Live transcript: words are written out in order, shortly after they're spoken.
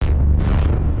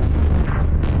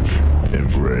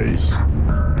series,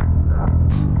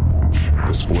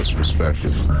 The Sports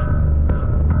Perspective.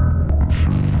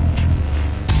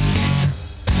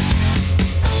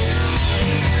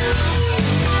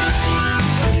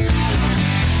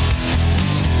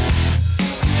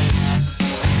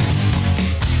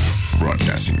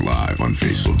 Broadcasting live on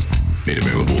Facebook, made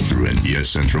available through NBS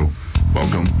Central.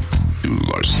 Welcome to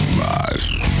Larson Live.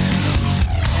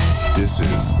 This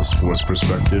is The Sports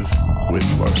Perspective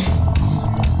with Larson.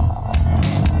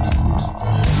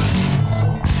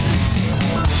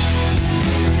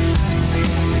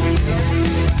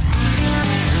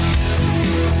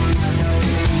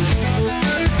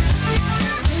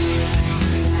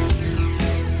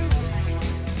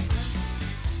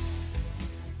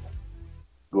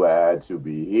 Glad to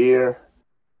be here.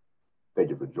 Thank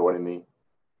you for joining me.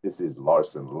 This is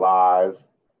Larson Live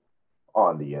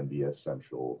on the NBS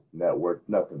Central Network,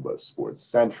 nothing but Sports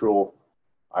Central.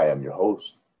 I am your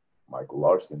host, Michael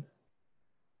Larson.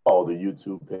 Follow the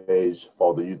YouTube page,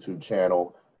 follow the YouTube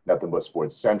channel, nothing but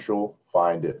Sports Central.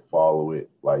 Find it, follow it,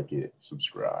 like it,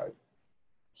 subscribe.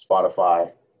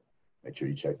 Spotify, make sure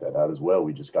you check that out as well.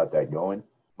 We just got that going.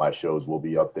 My shows will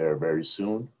be up there very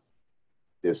soon.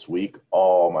 This week,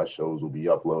 all my shows will be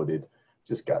uploaded.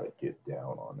 Just got to get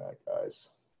down on that, guys.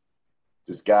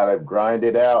 Just got to grind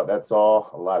it out. That's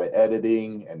all. A lot of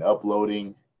editing and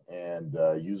uploading and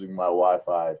using my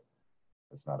Wi-Fi.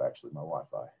 That's not actually my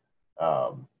Wi-Fi.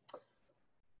 I'll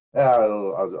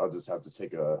just have to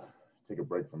take a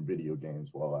break from video games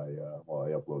while I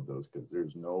upload those, because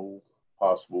there's no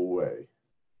possible way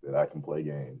that I can play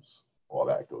games while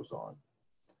that goes on.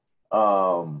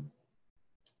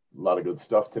 A lot of good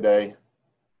stuff today.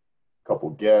 Couple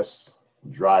guests.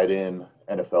 Dryden,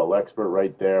 NFL expert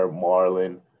right there.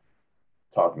 Marlin,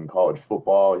 talking college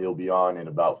football. He'll be on in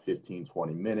about 15,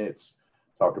 20 minutes.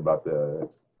 Talk about the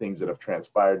things that have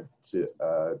transpired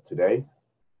today,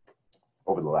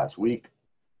 over the last week.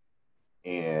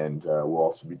 And we'll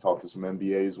also be talking some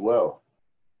NBA as well.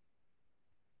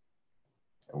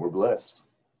 And we're blessed.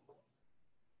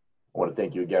 I want to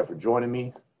thank you again for joining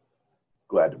me.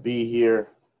 Glad to be here.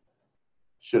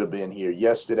 Should have been here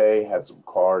yesterday, had some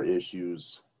car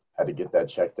issues, had to get that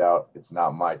checked out. It's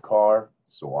not my car,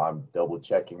 so I'm double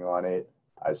checking on it.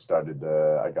 I got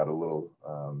a little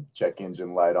check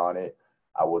engine light on it.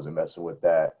 I wasn't messing with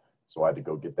that, so I had to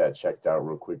go get that checked out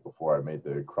real quick before I made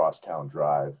the crosstown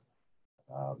drive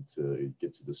to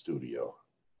get to the studio.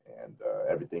 And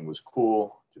everything was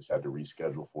cool, just had to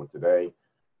reschedule for today,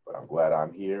 but I'm glad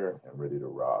I'm here and ready to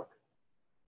rock.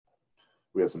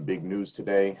 We have some big news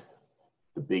today.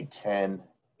 The Big Ten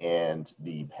and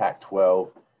the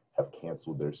Pac-12 have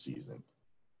canceled their season.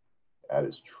 That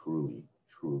is truly,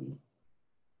 truly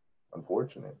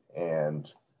unfortunate.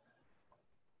 And,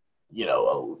 you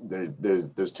know,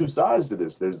 there's two sides to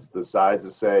this. There's the sides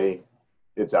that say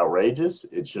it's outrageous,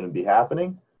 it shouldn't be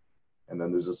happening. And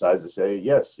then there's the sides that say,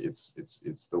 yes, it's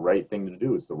the right thing to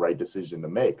do. It's the right decision to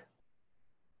make.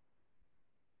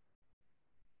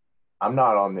 I'm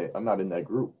not in that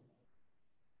group.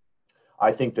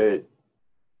 I think that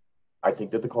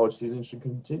the college season should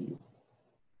continue.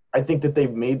 I think that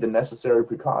they've made the necessary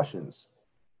precautions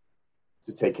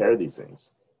to take care of these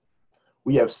things.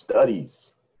 We have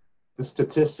studies. The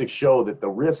statistics show that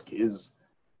the risk is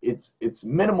it's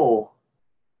minimal,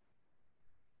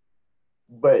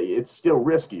 but it's still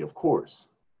risky, of course.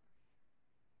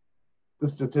 The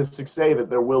statistics say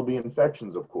that there will be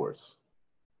infections, of course.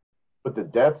 But the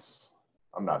deaths,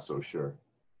 I'm not so sure.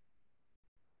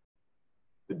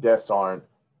 The deaths aren't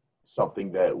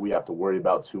something that we have to worry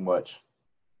about too much.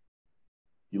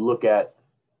 You look at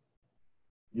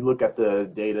the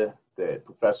data that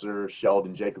Professor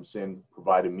Sheldon Jacobson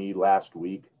provided me last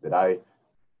week, that I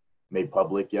made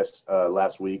public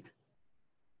last week.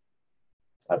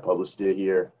 I published it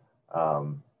here,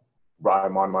 brought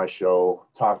him on my show,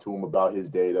 talked to him about his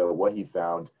data, what he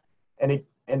found,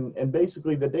 and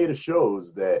basically the data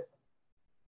shows that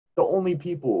the only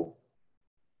people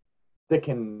that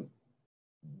can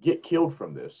get killed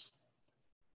from this,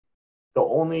 the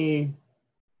only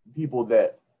people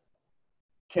that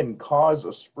can cause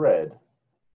a spread,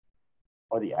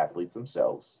 are the athletes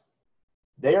themselves.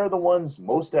 They are the ones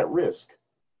most at risk.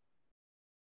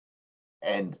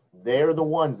 And they're the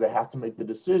ones that have to make the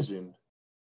decision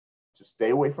to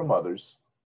stay away from others,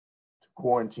 to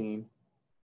quarantine,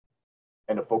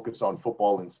 and to focus on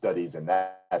football and studies, and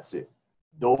that's it.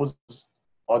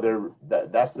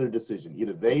 That's their decision.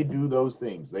 Either they do those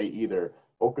things. They either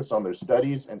focus on their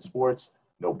studies and sports,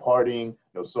 no partying,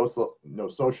 no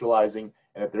socializing,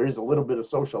 and if there is a little bit of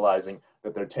socializing,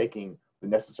 that they're taking the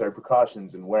necessary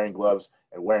precautions and wearing gloves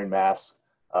and wearing masks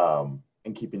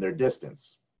and keeping their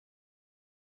distance.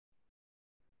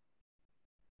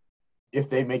 If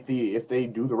they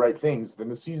do the right things, then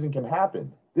the season can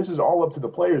happen. This is all up to the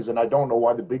players, and I don't know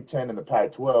why the Big Ten and the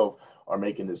Pac-12 are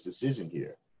making this decision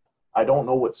here. I don't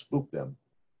know what spooked them.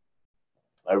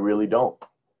 I really don't.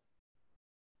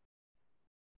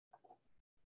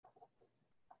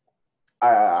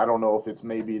 I don't know if it's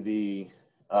maybe the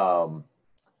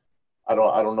I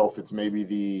don't know if it's maybe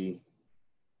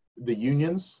the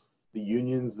unions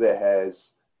that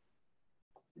has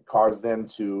caused them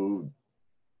to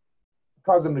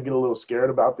get a little scared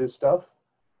about this stuff.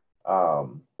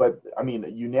 But I mean,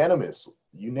 unanimous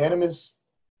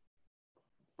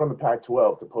from the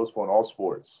Pac-12 to postpone all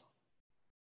sports.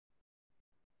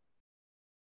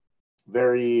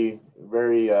 Very,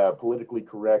 very politically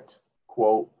correct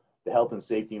quote. The health and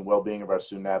safety and well-being of our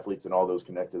student athletes and all those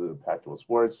connected to the Pac-12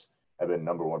 sports have been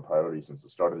number one priority since the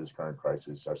start of this current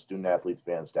crisis. Our student athletes,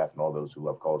 fans, staff, and all those who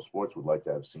love college sports would like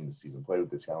to have seen the season play with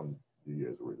this calendar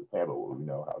year as a regular plan, but we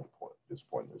know how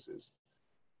disappointing this is.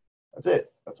 That's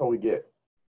it. That's all we get.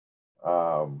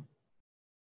 God,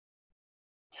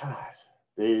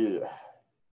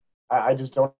 I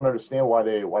just don't understand why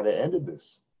they ended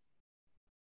this.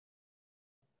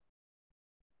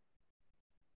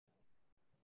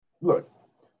 Look,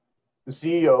 the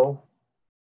CEO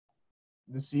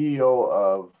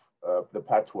of the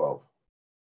Pac-12,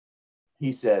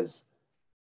 he says,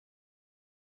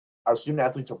 our student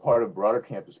athletes are part of broader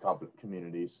campus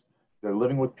communities. They're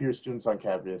living with peer students on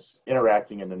campus,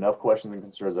 interacting, and enough questions and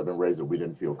concerns have been raised that we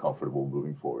didn't feel comfortable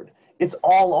moving forward. It's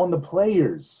all on the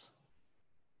players.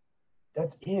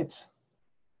 That's it.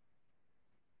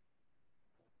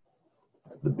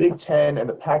 The Big Ten and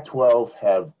the Pac-12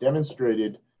 have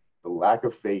demonstrated the lack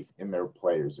of faith in their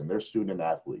players and their student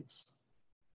athletes.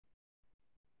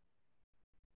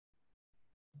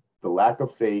 The lack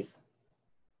of faith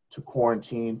to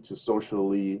quarantine, to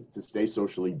stay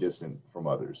socially distant from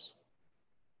others.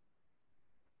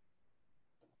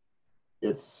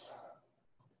 It's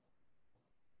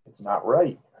not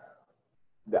right.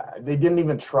 They didn't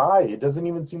even try. It doesn't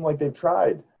even seem like they've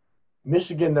tried.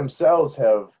 Michigan themselves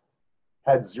have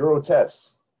had zero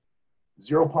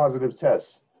positive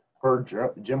tests for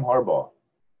Jim Harbaugh.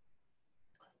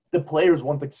 The players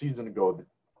want the season to go.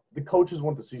 The coaches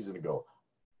want the season to go.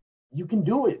 You can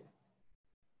do it.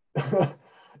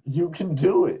 You can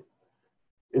do it.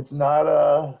 It's not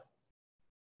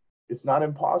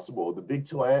impossible. The Big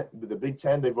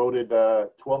Ten, they voted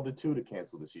 12-2 to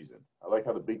cancel the season. I like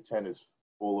how the Big Ten is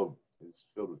filled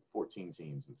with 14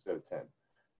 teams instead of 10.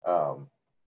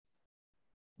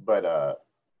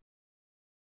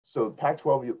 So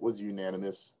Pac-12 was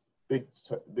unanimous. Big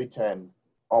Ten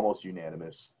almost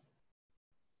unanimous.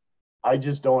 I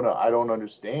don't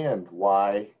understand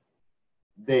why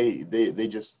they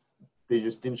just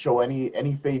didn't show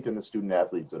any faith in the student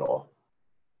athletes at all.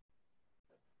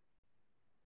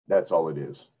 That's all it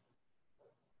is.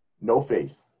 No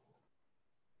faith.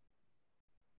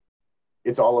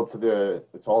 It's all up to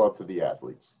the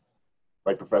athletes.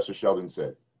 Like Professor Sheldon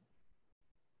said.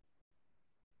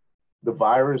 The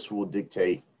virus will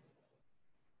dictate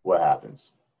what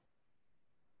happens.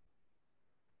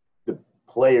 The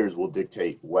players will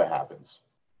dictate what happens.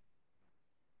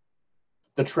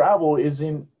 The travel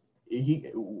isn't,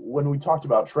 when we talked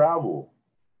about travel,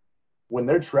 when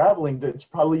they're traveling, it's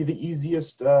probably the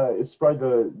easiest, the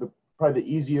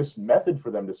easiest method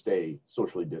for them to stay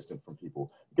socially distant from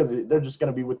people because they're just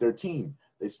going to be with their team.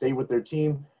 They stay with their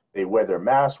team. They wear their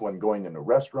masks when going into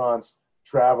restaurants,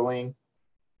 traveling,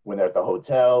 when they're at the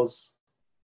hotels.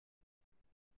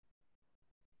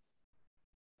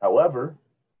 However,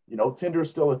 Tinder is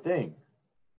still a thing.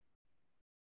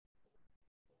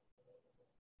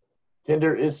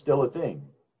 Tinder is still a thing.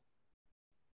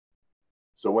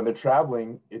 So when they're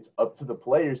traveling, it's up to the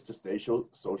players to stay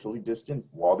socially distant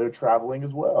while they're traveling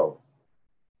as well.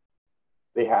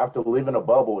 They have to live in a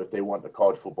bubble if they want the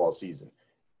college football season.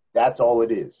 That's all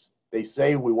it is. They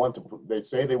say they want to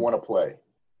play.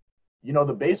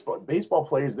 The baseball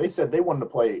players, they said they wanted to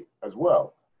play as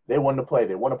well. They wanted to play.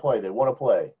 They want to play. They want to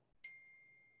play.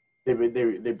 They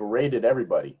berated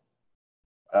everybody.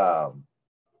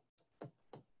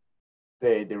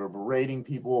 They were berating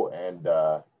people, and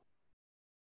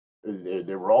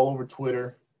they were all over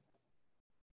Twitter.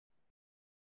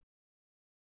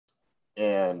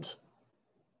 And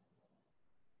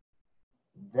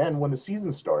then when the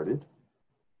season started,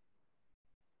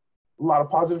 a lot of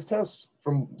positive tests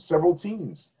from several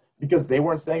teams because they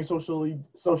weren't staying socially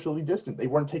distant. They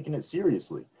weren't taking it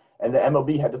seriously. And the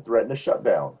MLB had to threaten a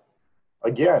shutdown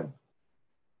again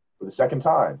for the second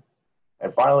time.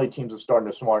 And finally, teams are starting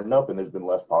to smarten up, and there's been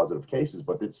less positive cases,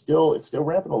 but it's still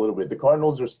rampant a little bit. The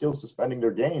Cardinals are still suspending their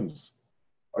games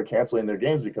or canceling their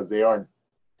games because they aren't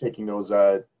taking those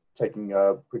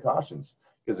precautions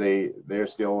because they're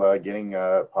still getting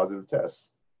positive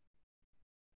tests.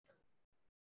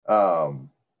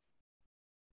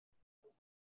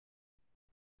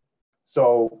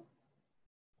 So,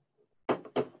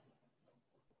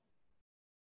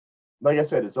 like I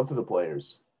said, it's up to the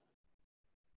players.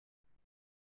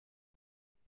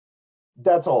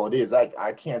 That's all it is.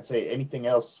 I can't say anything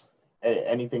else,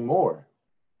 anything more.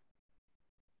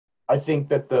 I think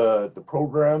that the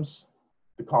programs,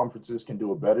 the conferences can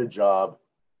do a better job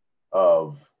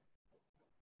of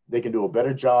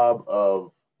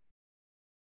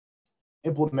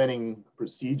implementing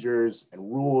procedures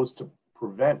and rules to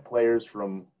prevent players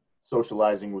from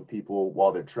socializing with people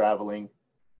while they're traveling.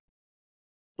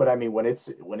 But I mean, when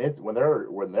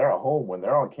they're at home, when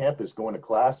they're on campus going to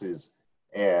classes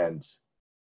and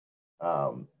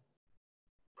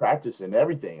practice and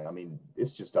everything, I mean,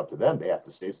 it's just up to them. They have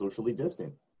to stay socially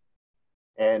distant.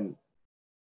 And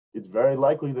it's very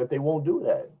likely that they won't do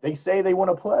that. They say they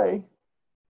want to play,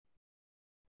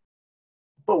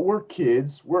 but we're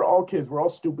kids. We're all kids. We're all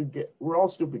stupid. We're all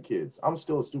stupid kids. I'm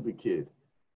still a stupid kid.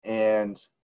 And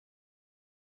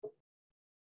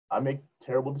I make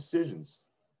terrible decisions,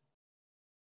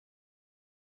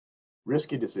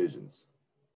 risky decisions.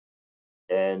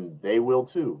 And they will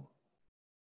too.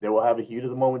 They will have a heat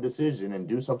of the moment decision and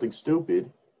do something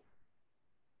stupid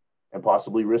and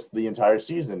possibly risk the entire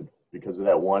season because of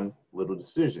that one little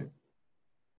decision.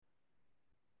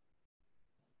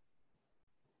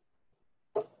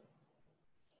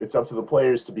 It's up to the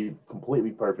players to be completely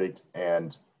perfect,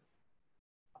 and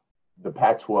the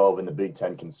Pac-12 and the Big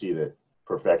Ten can see that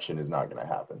perfection is not going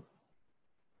to happen.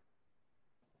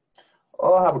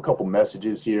 I'll have a couple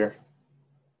messages here,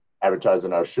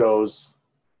 advertising our shows.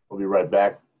 We'll be right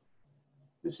back.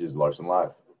 This is Larson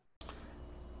Live.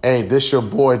 Hey, this your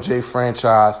boy, Jay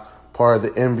Franchise, part of the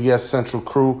NBS Central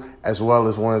crew, as well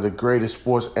as one of the greatest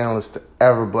sports analysts to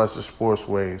ever bless the sports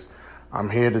waves. I'm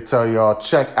here to tell y'all,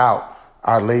 check out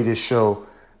our latest show,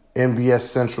 NBS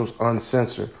Central's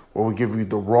Uncensored, where we give you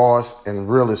the rawest and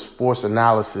realest sports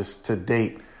analysis to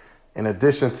date. In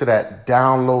addition to that,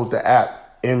 download the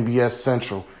app, NBS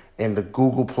Central, in the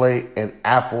Google Play and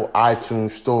Apple iTunes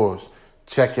stores.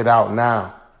 Check it out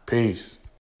now. Peace.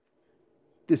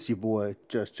 This your boy,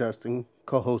 Just Justin,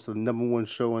 co-host of the #1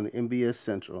 show on the NBS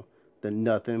Central, the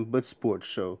Nothing But Sports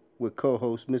Show, with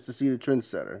co-host Mr. C, the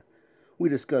Trendsetter. We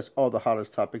discuss all the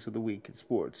hottest topics of the week in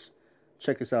sports.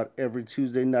 Check us out every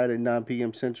Tuesday night at 9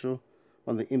 p.m. Central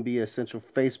on the NBS Central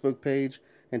Facebook page,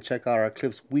 and check out our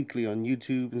clips weekly on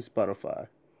YouTube and Spotify.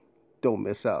 Don't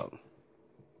miss out.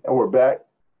 And we're back.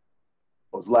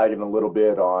 I was lagging a little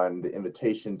bit on the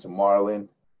invitation to Marlin.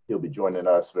 He'll be joining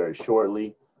us very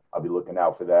shortly. I'll be looking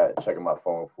out for that, checking my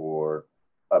phone for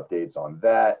updates on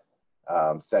that.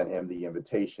 Sent him the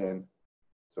invitation,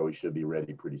 so he should be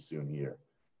ready pretty soon here.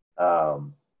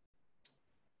 Going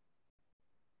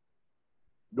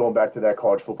back to that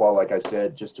college football, like I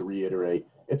said, just to reiterate,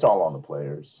 it's all on the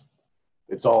players.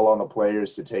 It's all on the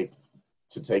players to take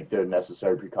their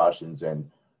necessary precautions,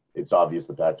 and it's obvious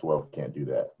the Pac-12 can't do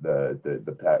that.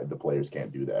 The players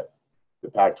can't do that. The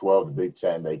Pac-12, the Big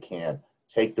Ten, they can't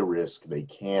take the risk. They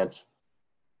can't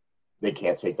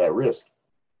take that risk.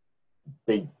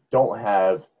 They don't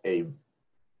have I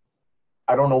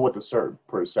don't know what the certain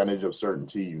percentage of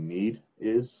certainty you need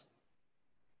is,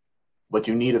 but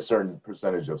you need a certain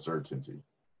percentage of certainty.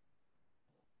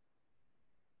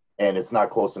 And it's not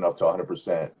close enough to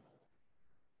 100%.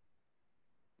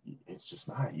 It's just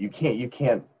not. You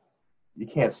can't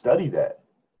study that.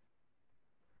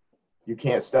 You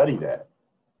can't study that.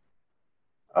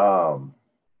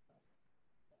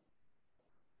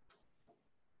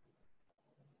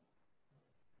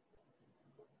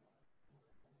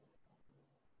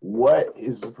 What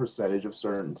is the percentage of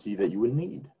certainty that you would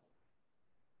need?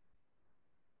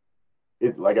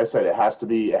 Like I said, it has to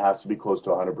be close to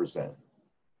 100%.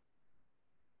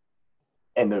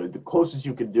 And the closest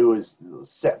you could do is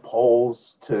set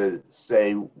polls to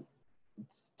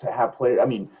have players. I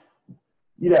mean,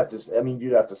 you'd have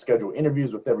to schedule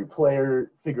interviews with every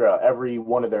player, figure out every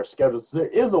one of their schedules. There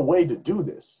is a way to do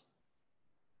this.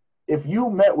 If you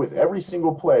met with every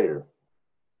single player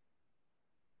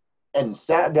and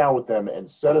sat down with them and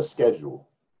set a schedule,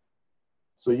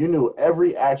 so you knew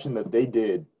every action that they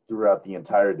did throughout the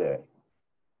entire day,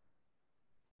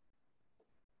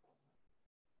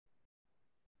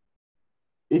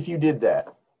 if you did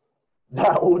that,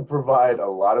 that would provide a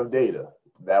lot of data.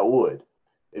 That would.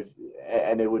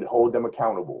 And it would hold them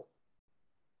accountable.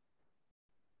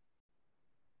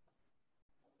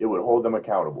 It would hold them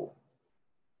accountable.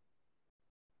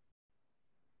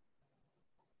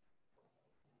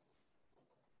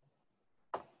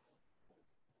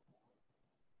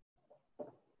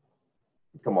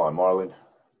 Come on, Marlin.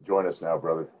 Join us now,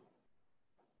 brother.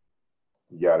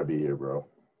 You got to be here, bro.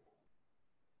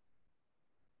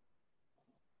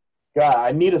 God,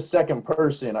 I need a second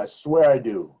person. I swear I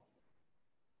do.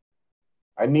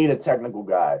 I need a technical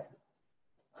guy.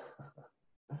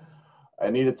 I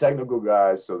need a technical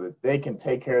guy so that they can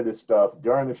take care of this stuff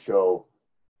during the show.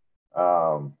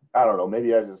 I don't know.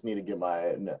 Maybe I just need to get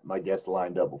my guests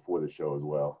lined up before the show as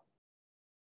well.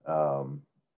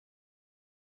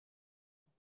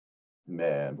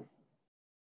 Man,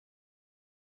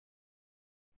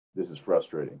 this is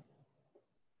frustrating.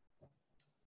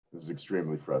 This is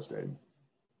extremely frustrating.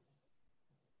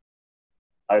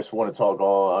 I just want to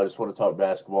talk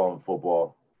basketball and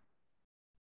football.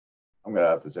 I'm going to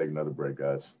have to take another break,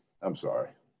 guys. I'm sorry.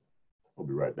 We'll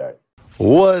be right back.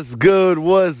 What's good?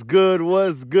 What's good?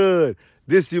 What's good?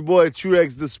 This your boy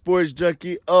Truex, the sports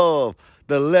junkie of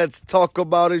the Let's Talk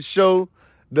About It show,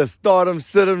 the Stardom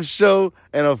Situm show,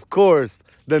 and of course,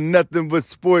 the Nothing But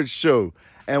Sports show.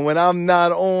 And when I'm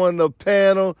not on the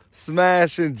panel,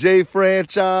 smashing J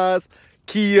Franchise,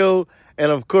 Keo,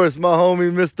 and of course my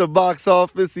homie Mr. Box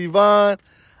Office Yvonne,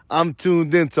 I'm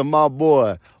tuned into my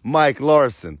boy Mike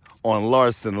Larson on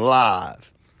Larson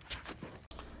Live.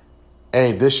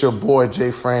 Hey, this your boy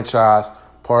J Franchise,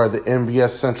 part of the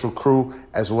NBS Central crew,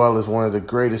 as well as one of the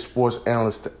greatest sports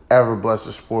analysts to ever bless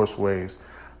the sports waves.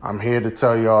 I'm here to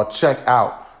tell y'all, check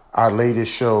out our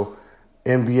latest show,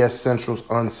 NBS Central's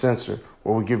Uncensored,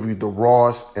 where we give you the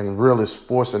rawest and realest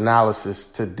sports analysis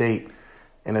to date.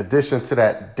 In addition to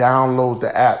that, download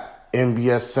the app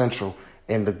NBS Central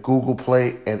in the Google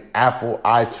Play and Apple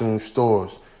iTunes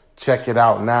stores. Check it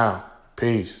out now.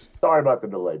 Peace. Sorry about the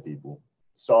delay, people.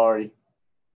 Sorry.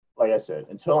 Like I said,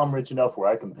 until I'm rich enough where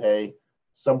I can pay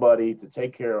somebody to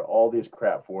take care of all this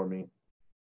crap for me,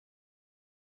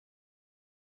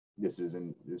 this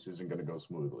isn't going to go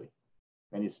smoothly.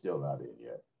 And he's still not in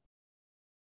yet.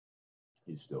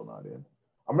 He's still not in.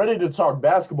 I'm ready to talk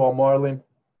basketball, Marlin.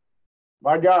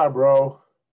 My God, bro.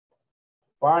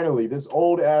 Finally, this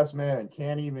old-ass man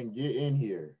can't even get in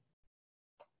here.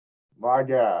 My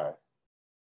God.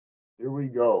 Here we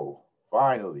go.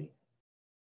 Finally.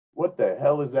 What the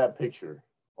hell is that picture?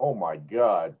 Oh, my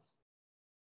God.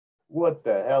 What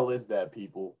the hell is that,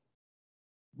 people?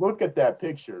 Look at that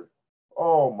picture.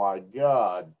 Oh, my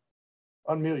God.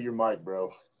 Unmute your mic,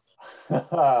 bro.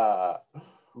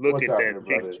 Look at that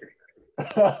picture.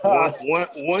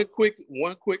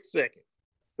 one quick second.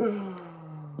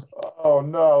 Oh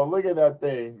no, look at that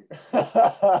thing.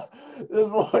 This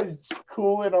boy's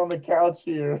cooling on the couch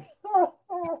here.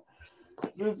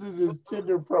 This is his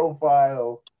Tinder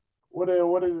profile. What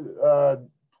is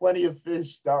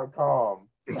plentyoffish.com.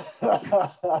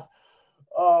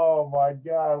 Oh my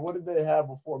God, what did they have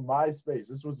before MySpace?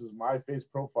 This was his MySpace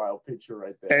profile picture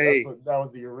right there. Hey. That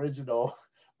was the original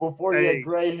before he had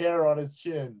gray hair on his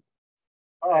chin.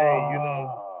 Hey,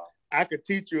 I could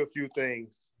teach you a few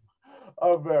things.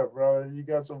 I bet, bro. You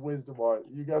got some wisdom on it.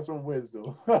 You got some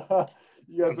wisdom.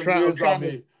 You got some years on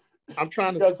me. I'm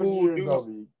trying to school dudes.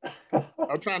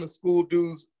 I'm trying to school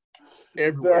dudes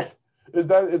everywhere. Is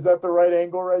that the right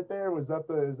angle right there? Is that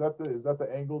the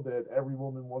angle that every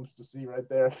woman wants to see right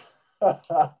there?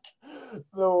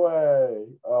 No way.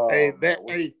 Hey,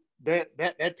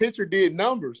 that picture did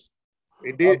numbers.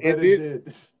 It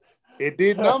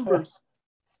did numbers.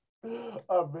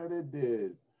 I bet it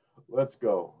did. Let's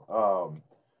go.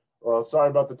 Well, sorry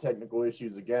about the technical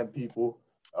issues again, people.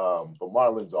 But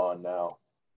Marlin's on now.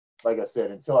 Like I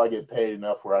said, until I get paid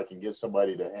enough where I can get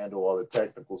somebody to handle all the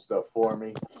technical stuff for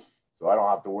me, so I don't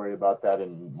have to worry about that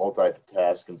and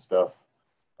multitask and stuff,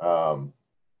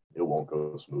 it won't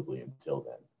go smoothly until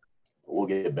then. But we'll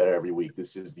get better every week.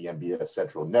 This is the NBS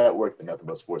Central Network, the Nothing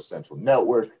But Sports Central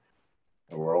Network,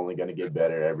 and we're only going to get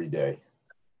better every day.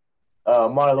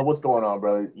 Marlon, what's going on,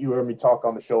 brother? You heard me talk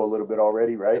on the show a little bit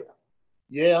already, right?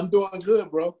 Yeah, I'm doing good,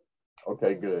 bro.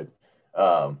 Okay, good.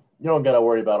 You don't got to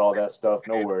worry about all that stuff.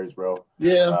 No worries, bro.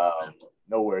 Yeah.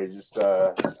 No worries. Just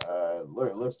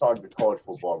let's talk the college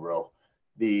football, bro.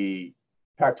 The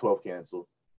Pac-12 canceled.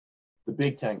 The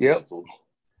Big Ten canceled.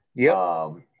 Yep.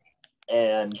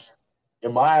 And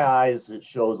in my eyes, it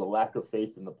shows a lack of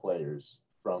faith in the players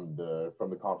from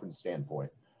the conference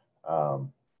standpoint.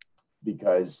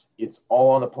 Because it's all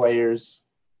on the players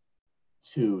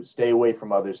to stay away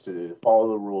from others, to follow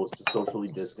the rules, to socially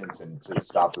distance, and to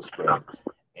stop the spread.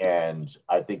 And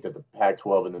I think that the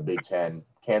Pac-12 and the Big Ten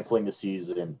canceling the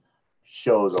season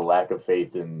shows a lack of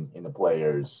faith in the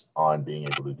players on being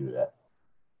able to do that.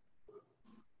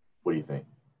 What do you think?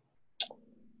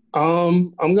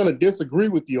 I'm gonna disagree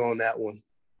with you on that one.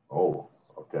 Oh,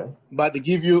 okay. About to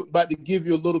give you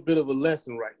a little bit of a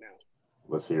lesson right now.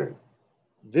 Let's hear it.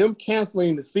 Them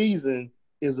canceling the season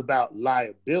is about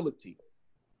liability.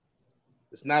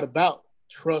 It's not about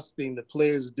trusting the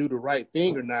players to do the right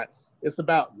thing or not. It's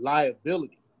about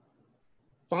liability.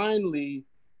 Finally,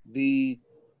 the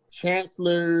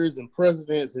chancellors and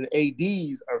presidents and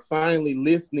ADs are finally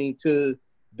listening to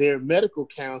their medical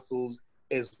councils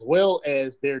as well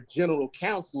as their general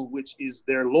counsel, which is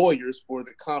their lawyers for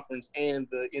the conference and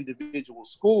the individual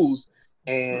schools.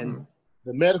 And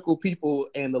the medical people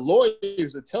and the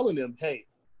lawyers are telling them, hey,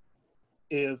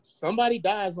 if somebody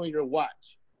dies on your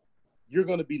watch, you're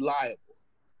going to be liable.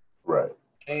 Right.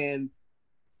 And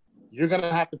you're going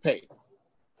to have to pay.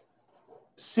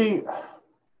 See,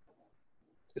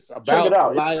 it's about check it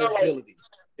out. liability.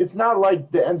 It's not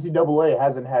like the NCAA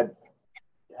hasn't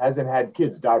had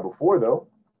kids die before, though,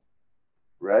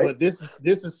 right? But this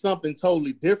is something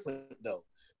totally different, though,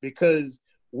 because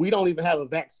we don't even have a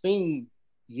vaccine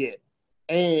yet,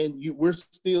 and we're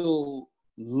still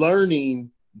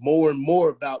learning more and more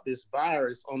about this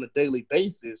virus on a daily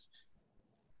basis.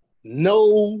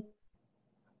 No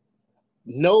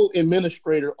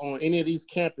administrator on any of these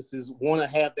campuses want to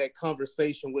have that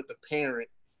conversation with a parent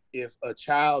if a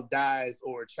child dies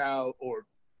or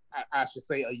I should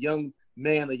say a young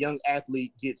man, a young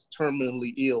athlete gets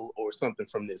terminally ill or something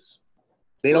from this.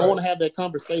 They don't want to have that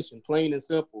conversation, plain and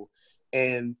simple.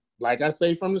 And like I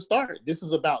say from the start, this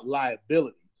is about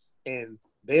liability, and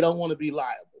they don't want to be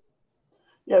liable.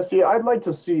 Yeah, see, I'd like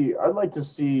to see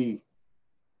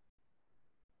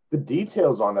the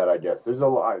details on that, I guess. There's a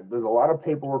lot of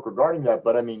paperwork regarding that,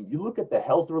 but I mean, you look at the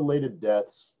health-related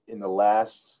deaths in the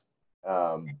last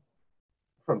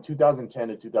from 2010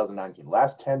 to 2019,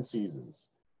 last 10 seasons,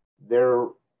 there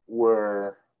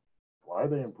were, why are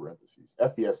they in parentheses?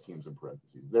 FBS teams in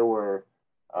parentheses. There were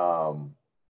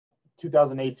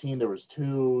 2018, there was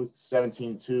 2,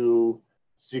 17-2,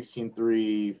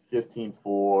 16-3,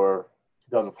 15-4,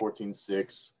 2014,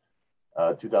 6,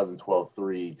 2012,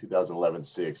 3, 2011,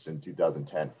 6, and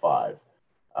 2010, 5.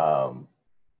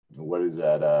 What is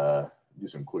that? Do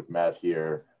some quick math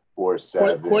here. 4,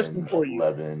 7, Question for you.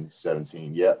 11,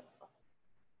 17. Yep.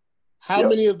 How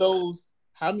many of those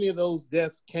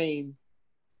deaths came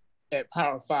at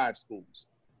Power 5 schools?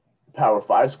 Power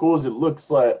 5 schools, it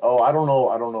looks like, I don't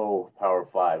know Power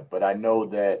 5, but I know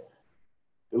that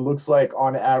it looks like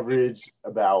on average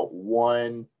about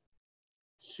 2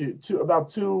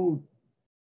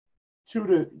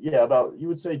 to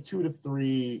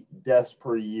 3 deaths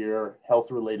per year,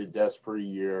 health-related deaths per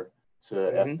year to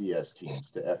FBS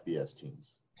teams.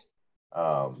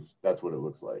 That's what it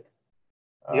looks like.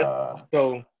 Yep.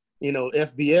 So,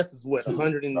 FBS is what,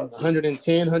 110,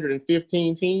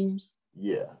 115 teams?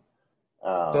 Yeah.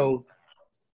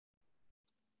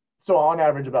 So on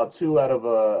average, about 2 out of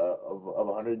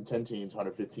 110 teams,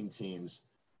 115 teams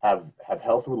have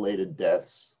health-related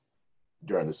deaths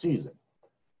during the season.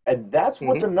 And that's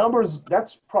what the numbers,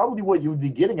 that's probably what you would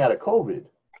be getting out of COVID,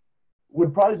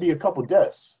 would probably be a couple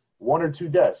deaths, 1 or 2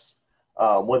 deaths,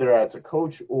 whether that's a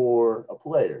coach or a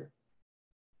player.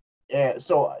 And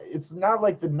so it's not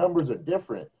like the numbers are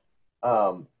different.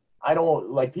 I don't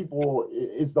like people,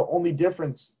 is the only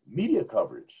difference media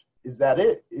coverage. Is that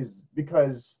it? Is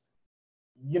because,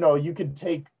 you can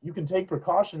take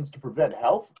precautions to prevent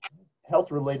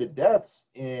health-related deaths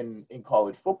in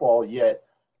college football, yet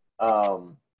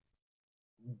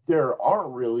there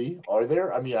aren't really, are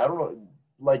there? I mean, I don't know.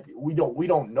 Like, we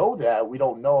don't know that. We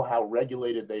don't know how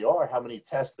regulated they are, how many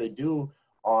tests they do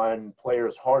on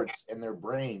players' hearts and their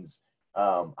brains.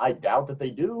 I doubt that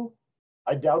they do.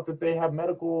 I doubt that they have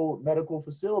medical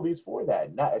facilities for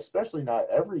that. Especially not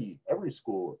every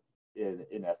school in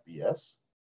FBS.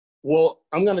 Well,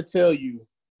 I'm going to tell you,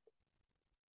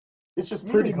 it's just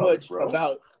pretty much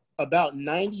bro. about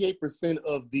 98%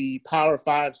 of the Power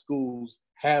 5 schools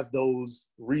have those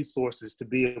resources to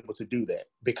be able to do that,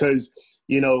 because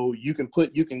you can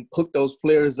hook those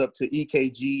players up to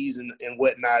EKGs and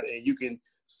whatnot, and you can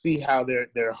see how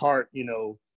their heart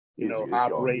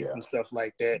operates and stuff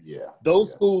like that. Yeah.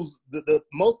 Those schools, the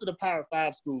most of the Power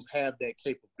 5 schools have that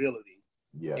capability.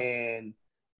 Yeah. And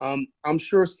I'm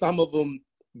sure some of them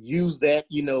use that,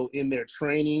 in their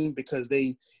training, because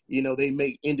they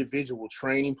make individual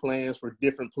training plans for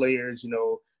different players,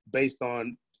 based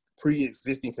on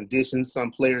pre-existing conditions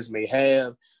some players may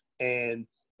have. And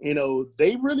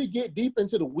they really get deep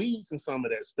into the weeds and some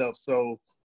of that stuff. So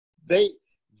they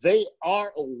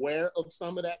are aware of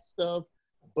some of that stuff,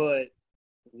 but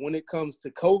when it comes to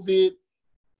COVID,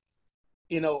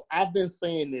 I've been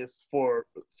saying this for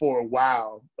a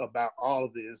while about all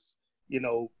of this.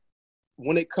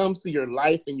 When it comes to your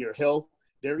life and your health,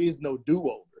 there is no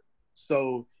do-over.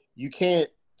 So you can't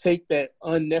take that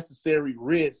unnecessary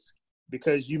risk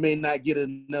because you may not get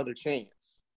another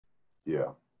chance.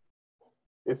 Yeah.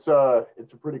 It's a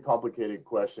pretty complicated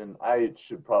question. I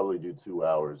should probably do 2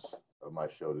 hours of my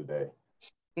show today.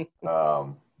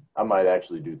 I might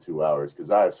actually do 2 hours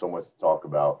because I have so much to talk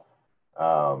about.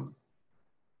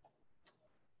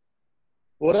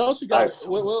 What else you got?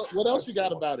 What else you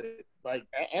got about it? Like,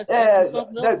 ask me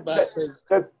something else about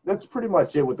it. That's pretty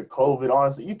much it with the COVID.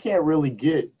 Honestly, you can't really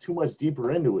get too much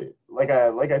deeper into it. Like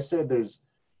I said, there's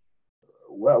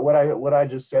what I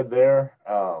just said there.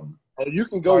 You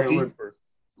can go deeper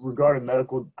regarding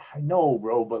medical. I know,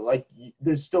 bro, but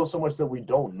there's still so much that we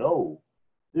don't know.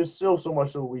 You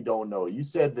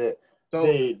said that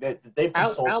they've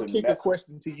consulted. I'll kick a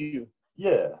question to you.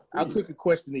 Yeah, I'll kick a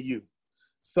question to you.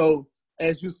 So,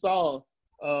 as you saw,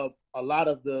 a lot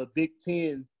of the Big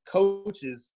Ten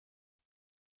coaches,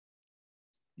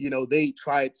 they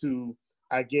tried to,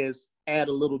 I guess, add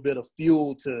a little bit of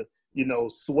fuel to,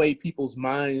 sway people's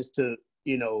minds to,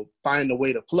 find a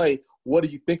way to play. What do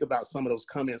you think about some of those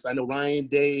comments? I know Ryan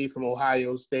Day from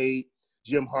Ohio State,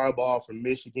 Jim Harbaugh from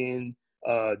Michigan,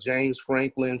 James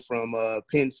Franklin from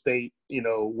Penn State,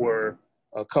 were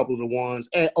a couple of the ones.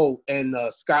 And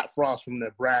Scott Frost from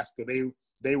Nebraska.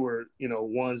 They were,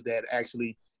 ones that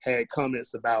actually had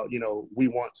comments about, we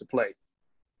want to play.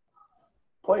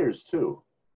 Players too.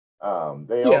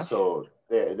 They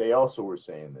also were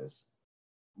saying this.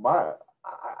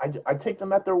 I take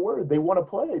them at their word. They want to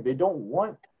play. They don't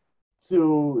want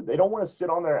to sit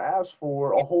on their ass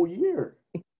for a whole year.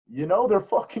 They're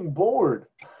fucking bored.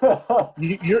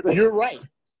 You're right.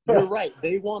 You're right.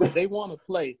 They want to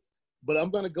play. But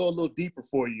I'm going to go a little deeper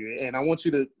for you, and I want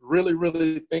you to really,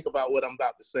 really think about what I'm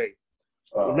about to say.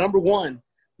 Number one,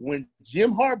 when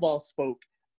Jim Harbaugh spoke,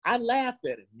 I laughed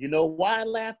at him. You know why I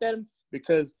laughed at him?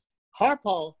 Because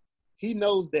Harbaugh, he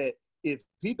knows that if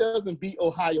he doesn't beat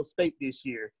Ohio State this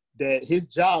year, that his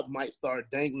job might start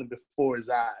dangling before his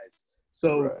eyes.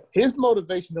 So his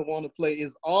motivation to want to play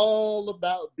is all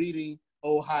about beating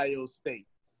Ohio State.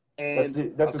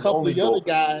 And that's a couple of the other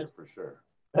guys, for sure.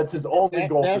 That's his only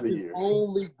goal for the year. That's his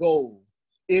only goal.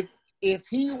 If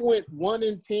he went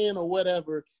 1-10 or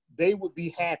whatever, they would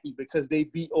be happy because they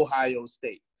beat Ohio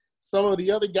State. Some of the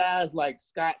other guys like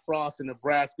Scott Frost in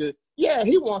Nebraska,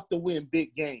 he wants to win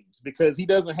big games because he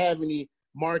doesn't have any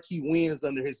marquee wins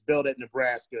under his belt at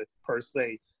Nebraska per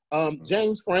se.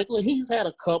 James Franklin, he's had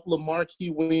a couple of marquee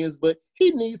wins, but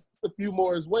he needs a few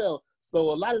more as well.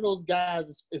 So a lot of those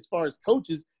guys, as far as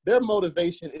coaches, their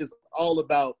motivation is all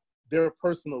about their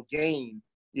personal gain,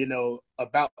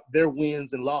 about their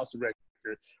wins and loss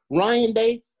record. Ryan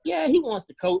Day, he wants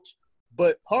to coach,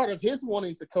 but part of his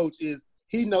wanting to coach is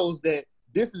he knows that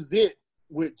this is it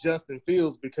with Justin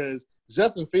Fields because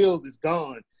Justin Fields is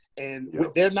gone. And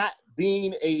with there not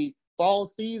being a fall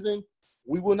season,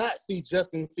 we will not see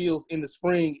Justin Fields in the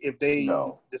spring if they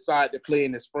decide to play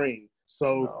in the spring.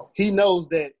 So he knows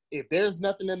that if there's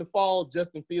nothing in the fall,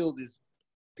 Justin Fields is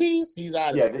peace. He's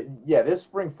out of it. This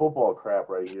spring football crap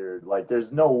right here,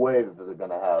 there's no way that they're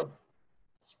going to have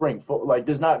spring football.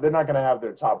 They're not going to have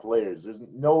their top players. There's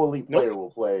no elite player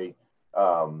will play.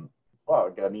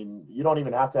 You don't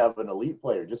even have to have an elite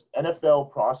player. Just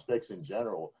NFL prospects in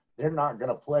general, they're not going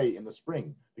to play in the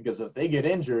spring because if they get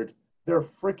injured, they're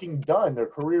freaking done. Their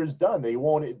career's done.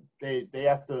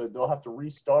 They'll have to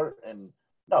restart, and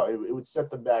it would set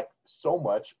them back so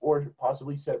much, or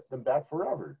possibly set them back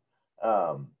forever.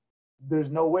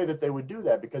 There's no way that they would do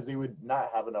that because they would not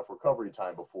have enough recovery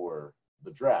time before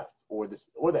the draft or the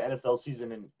NFL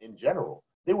season in general.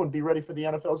 They wouldn't be ready for the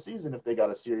NFL season if they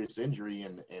got a serious injury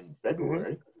in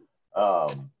February.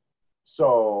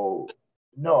 So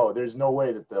no, there's no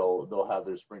way that they'll have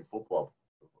their spring football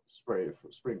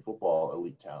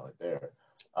elite talent there.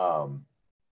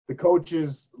 The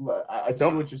coaches, I see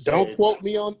what you're saying. Don't quote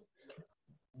me on.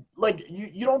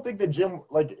 You don't think that Jim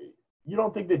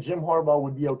Harbaugh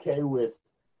would be okay with,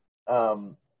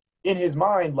 in his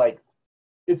mind,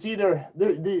 it's either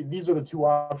these are the two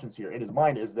options here. In his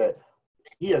mind is that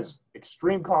he has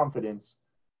extreme confidence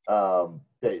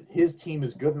that his team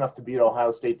is good enough to beat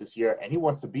Ohio State this year, and he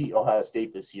wants to beat Ohio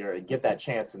State this year and get that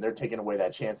chance, and they're taking away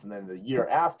that chance, and then the year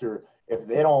after, if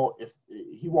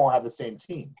he won't have the same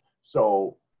team.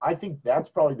 So I think that's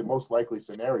probably the most likely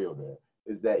scenario there.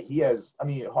 is that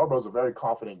Harbaugh's a very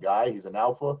confident guy. He's an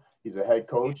alpha. He's a head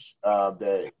coach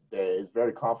that is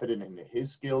very confident in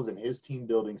his skills and his team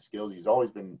building skills. He's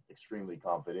always been extremely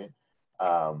confident.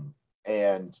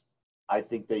 And I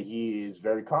think that he is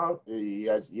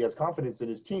he has confidence in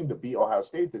his team to beat Ohio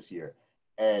State this year.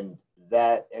 And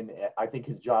I think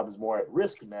his job is more at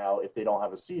risk now if they don't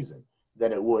have a season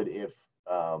than it would if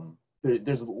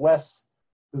there's less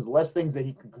things that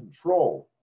he can control.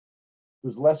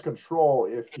 There's less control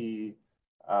if he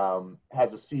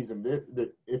has a season.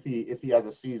 If he has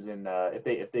a season,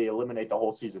 if they eliminate the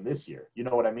whole season this year, you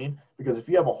know what I mean? Because if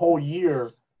you have a whole year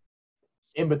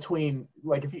in between,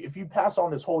 like if you pass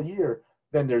on this whole year,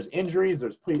 then there's injuries,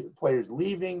 there's players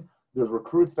leaving, there's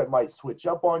recruits that might switch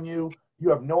up on you. You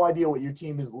have no idea what your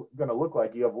team is going to look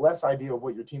like. You have less idea of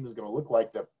what your team is going to look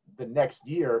like the next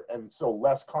year, and so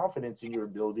less confidence in your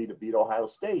ability to beat Ohio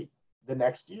State the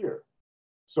next year.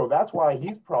 So that's why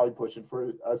he's probably pushing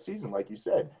for a season, like you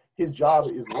said. His job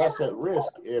is less at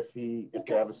risk if they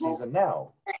have a season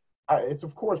now. It's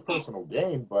of course personal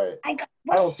gain, but I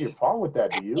don't see a problem with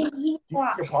that. Do you? Do you see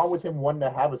a problem with him wanting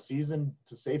to have a season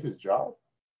to save his job?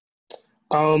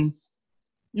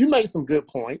 You make some good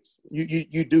points.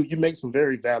 You do. You make some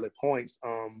very valid points.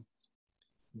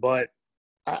 But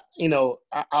I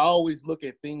always look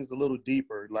at things a little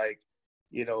deeper. Like,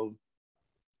 you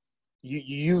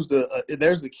used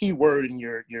there's a key word in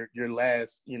your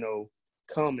last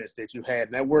comments that you had,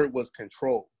 and that word was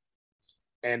control.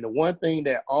 And the one thing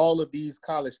that all of these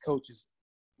college coaches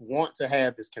want to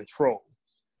have is control.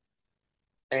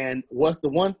 And what's the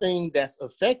one thing that's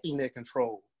affecting their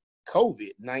control?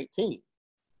 COVID-19.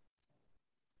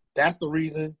 That's the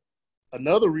reason.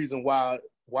 Another reason why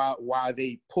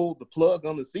they pulled the plug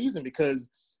on the season, because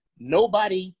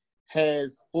nobody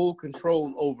has full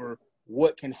control over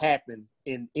what can happen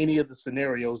in any of the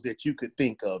scenarios that you could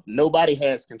think of. Nobody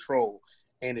has control.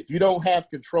 And if you don't have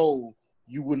control,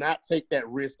 you will not take that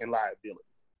risk and liability.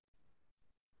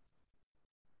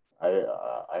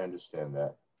 I understand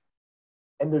that.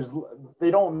 And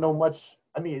they don't know much.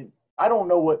 I mean, I don't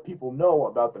know what people know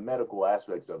about the medical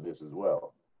aspects of this as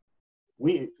well.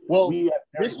 We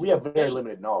have very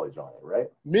limited knowledge on it, right?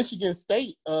 Michigan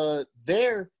State,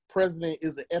 their president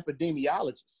is an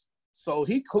epidemiologist. So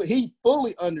he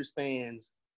fully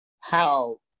understands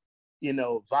how,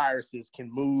 viruses can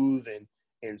move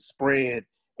and spread.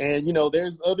 And,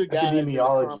 there's other guys.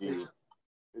 Epidemiology,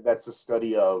 that's a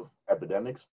study of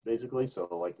epidemics, basically. So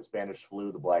like the Spanish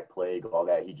flu, the Black Plague, all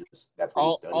that. That's what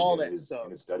he studied all in that his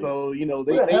stuff. studies. So, who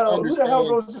the hell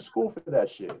goes to school for that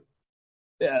shit?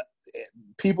 Yeah,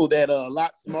 people that are a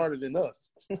lot smarter than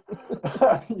us.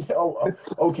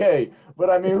 Okay, but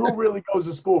I mean, who really goes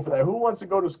to school for that? Who wants to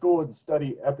go to school and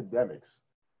study epidemics?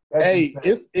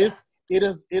 It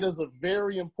is a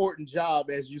very important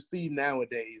job, as you see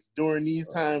nowadays. During these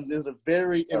times, it's a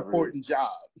very important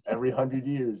job. Every 100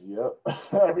 years, yep.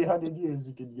 Every 100 years,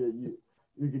 you could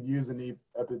use an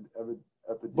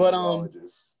epidemiologist. But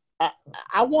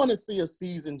I want to see a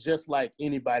season just like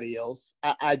anybody else.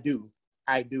 I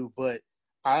do, but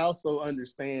I also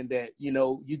understand that,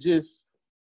 you just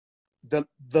the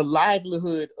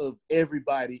livelihood of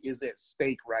everybody is at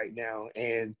stake right now.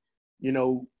 And,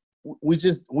 we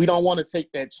don't want to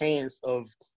take that chance of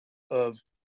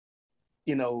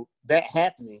that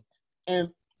happening.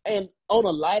 And on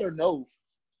a lighter note,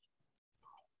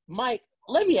 Mike,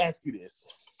 let me ask you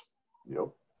this.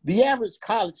 Yep. The average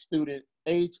college student,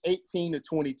 age 18 to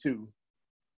 22,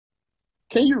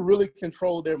 can you really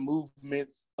control their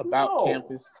movements about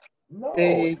campus? No,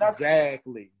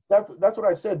 exactly. That's what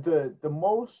I said. I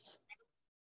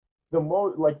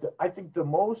think the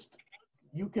most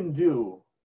you can do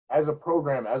as a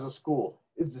program, as a school,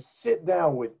 is to sit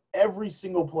down with every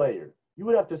single player. You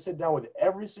would have to sit down with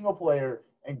every single player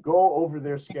and go over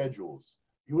their schedules.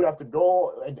 You would have to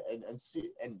go and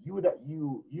see, and you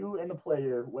and the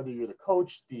player, whether you're the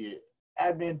coach, the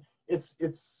admin, it's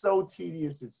so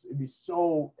tedious. It'd be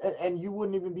so, and you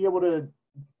wouldn't even be able to,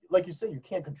 like you said, you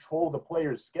can't control the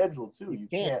player's schedule too. You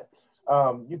can't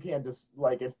just,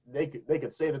 like, if they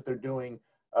could say that they're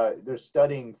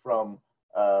studying from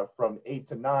 8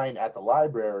 to 9 at the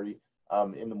library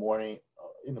in the morning,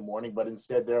 but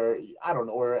instead they're, I don't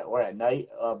know, or at night,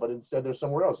 but instead they're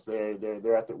somewhere else. They're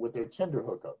with their Tinder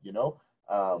hookup,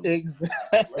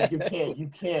 Exactly. Like you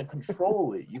can't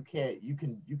control it. You can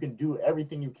do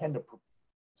everything you can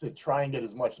to try and get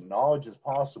as much knowledge as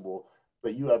possible.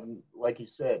 But you have, like you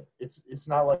said, it's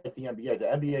not like the NBA. The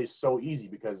NBA is so easy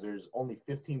because there's only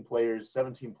 15 players,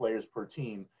 17 players per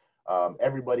team.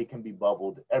 Everybody can be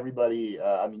bubbled. Everybody,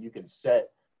 you can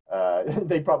set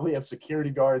They probably have security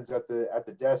guards at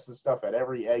the desks and stuff at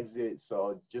every exit.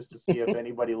 So just to see if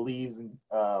anybody leaves, and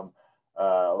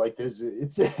like it's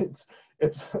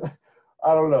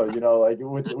I don't know, like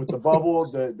with the bubble,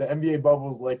 the NBA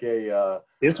bubble is like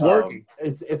It's working.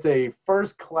 It's a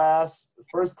first class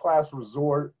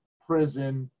resort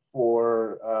prison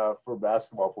for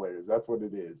basketball players. That's what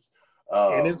it is.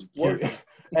 And it's working.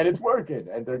 And it's working,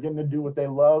 and they're getting to do what they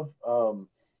love.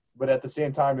 But at the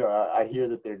same time, I hear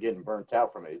that they're getting burnt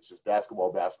out from it. It's just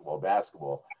basketball. So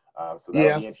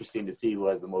that'll be interesting to see who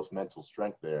has the most mental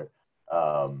strength there.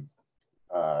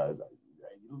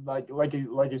 Like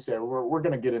you said, we're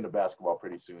gonna get into basketball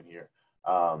pretty soon here.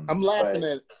 I'm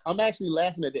actually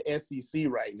laughing at the SEC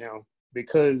right now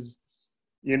because,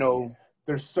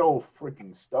 they're so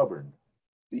freaking stubborn.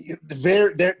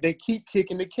 They keep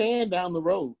kicking the can down the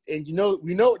road, and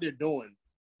we know what they're doing.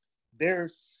 They're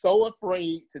so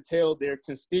afraid to tell their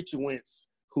constituents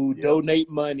who donate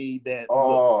money that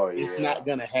it's not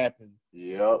gonna happen.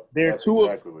 Yep. They're too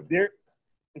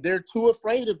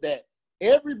afraid of that.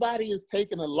 Everybody is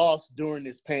taking a loss during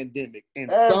this pandemic in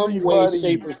some way,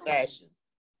 shape, or fashion.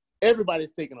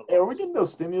 Everybody's taking a loss. Hey, are we getting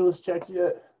those stimulus checks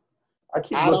yet? I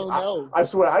don't know. I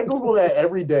swear, I Google that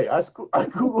every day. I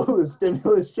Google the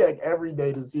stimulus check every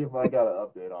day to see if I got an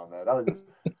update on that.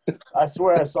 I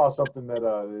swear I saw something that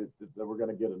we're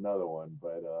gonna get another one,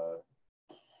 but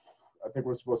I think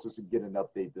we're supposed to get an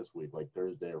update this week, like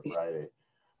Thursday or Friday.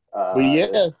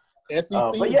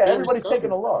 SEC. But yeah, everybody's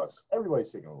taking a loss.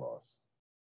 Everybody's taking a loss.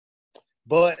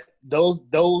 But those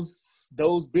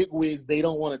big wigs, they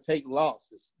don't want to take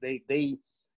losses. It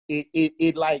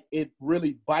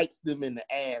really bites them in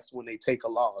the ass when they take a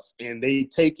loss, and they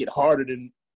take it harder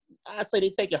than a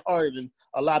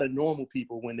lot of normal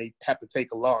people when they have to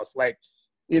take a loss. Like,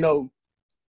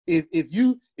 if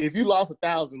you lost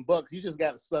 $1,000, you just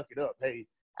got to suck it up. Hey,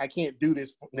 I can't do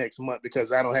this next month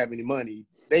because I don't have any money.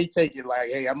 They take it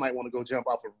like, hey, I might want to go jump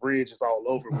off a bridge. It's all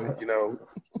over with,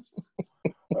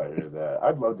 I hear that.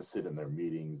 I'd love to sit in their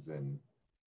meetings and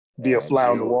be a fly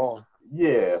on the wall.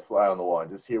 Yeah, fly on the wall and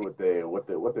just hear what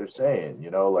they're saying.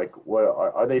 Like what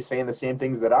are they saying? The same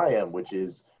things that I am, which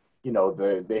is,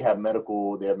 they have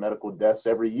medical deaths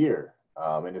every year,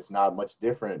 and it's not much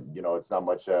different. It's not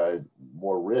much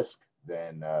more risk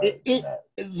than that.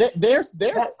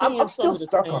 I'm still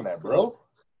stuck on that, bro.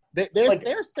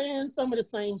 They're saying some of the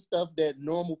same stuff that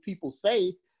normal people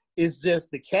say. It's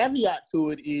just the caveat to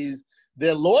it is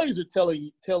their lawyers are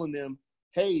telling them,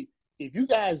 hey, if you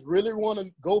guys really want to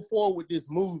go forward with this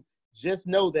move, just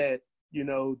know that,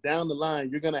 down the line,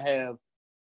 you're going to have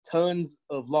tons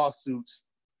of lawsuits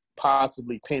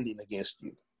possibly pending against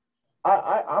you.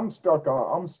 I'm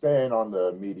staying on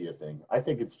the media thing. I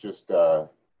think it's just,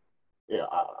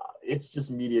 it's just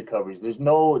media coverage. There's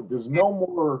no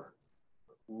more,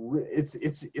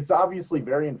 it's obviously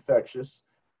very infectious.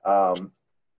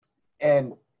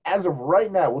 And as of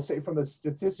right now, we'll say from the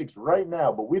statistics right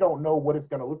now, but we don't know what it's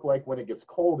going to look like when it gets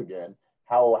cold again,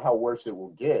 how worse it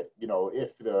will get.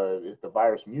 If the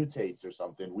virus mutates or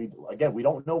something. We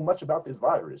don't know much about this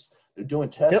virus. They're doing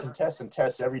tests and tests and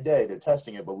tests every day. They're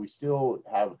testing it, but we still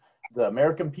have the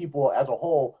American people as a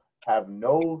whole have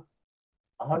no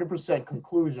 100%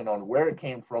 conclusion on where it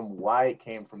came from, why it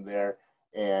came from there,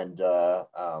 and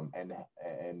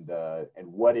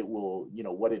what it will,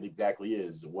 what it exactly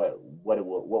is, what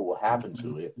will happen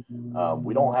to it.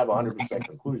 We don't have 100%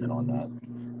 conclusion on that.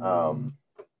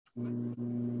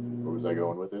 Where was I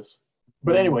going with this?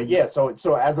 But anyway, yeah. So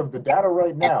as of the data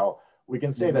right now, we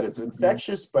can say that it's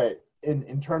infectious, but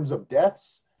in terms of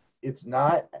deaths, it's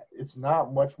not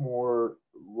much more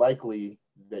likely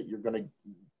that you're gonna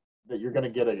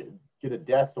get a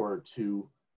death or two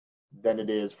than it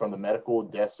is from the medical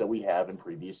deaths that we have in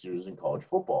previous years in college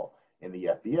football in the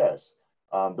FBS.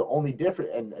 The only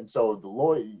difference, and so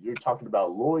you're talking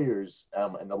about lawyers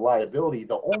and the liability.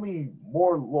 The only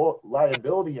more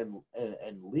liability and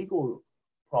legal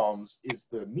problems is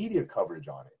the media coverage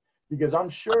on it, because I'm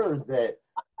sure that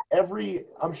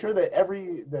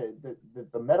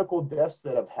the medical deaths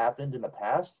that have happened in the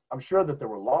past, I'm sure that there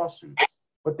were lawsuits,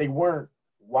 but they weren't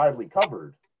widely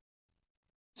covered.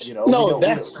 No,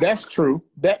 that's true.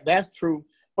 That's true.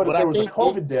 But if there was a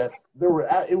COVID death, there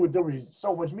was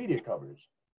so much media coverage.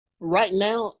 Right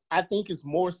now, I think it's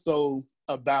more so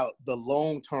about the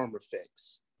long-term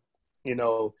effects. They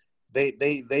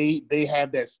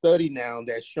have that study now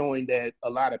that's showing that a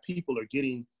lot of people are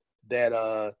getting that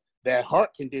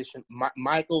heart condition,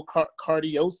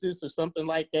 myocarditis or something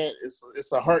like that.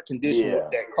 It's a heart condition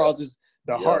that causes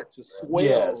the heart to swell.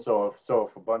 Yeah. So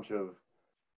if a bunch of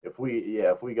if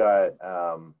we got,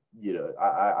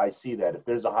 I see that if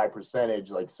there's a high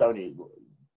percentage, like 70,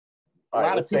 all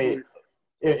right, let's say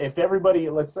if everybody,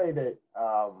 let's say that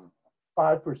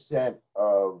 5%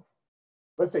 of,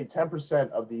 let's say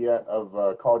 10% of the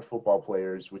of college football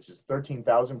players, which is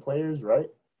 13,000 players, right?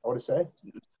 I want to say,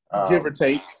 give or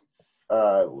take.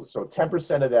 So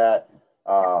 10% of that,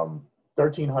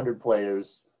 1,300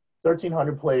 players.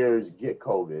 1,300 players get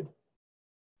COVID,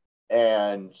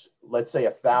 and let's say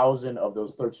 1,000 of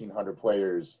those 1,300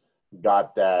 players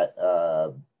got that.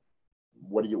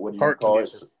 What do you call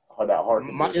it? That heart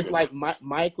condition. It's like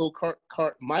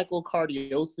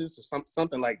microcardiosis or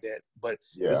something like that. But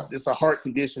it's a heart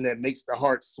condition that makes the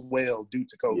heart swell due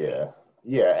to COVID.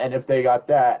 Yeah. And if they got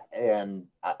that and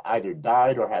either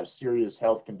died or have serious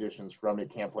health conditions from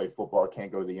it, can't play football,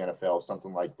 can't go to the NFL,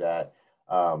 something like that,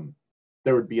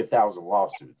 there would be 1,000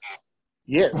 lawsuits.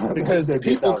 Yes, because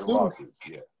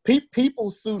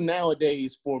people sue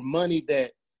nowadays for money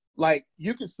that, like,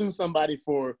 you can sue somebody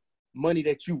for money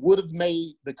that you would have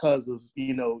made because of,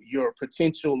 your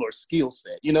potential or skill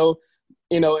set, and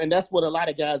that's what a lot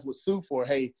of guys would sue for.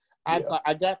 Hey, I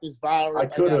got this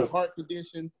virus. I got a heart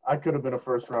condition. I could have been a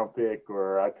first-round pick,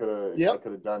 or I could have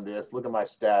done this. Look at my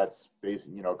stats,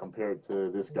 compared to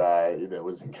this guy that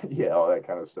was, all that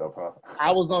kind of stuff, huh?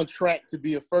 I was on track to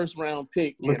be a first-round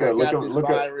pick. Look at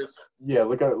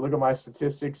my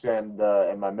statistics and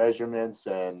my measurements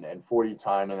and 40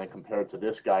 time, and then compared to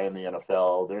this guy in the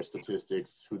NFL, their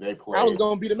statistics, who they play. I was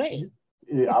going to be the man.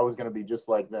 I was going to be just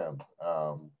like them.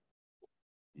 I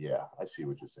see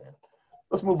what you're saying.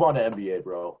 Let's move on to NBA,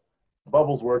 bro.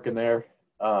 Bubble's working there.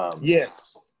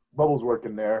 Yes. Bubble's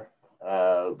working there.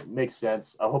 Makes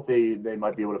sense. I hope they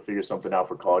might be able to figure something out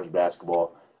for college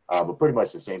basketball. But pretty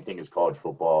much the same thing as college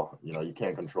football. You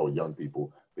can't control young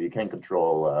people, but you can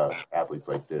control athletes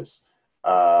like this.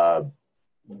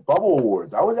 Bubble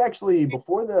awards. I was actually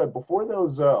before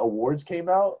those awards came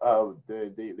out.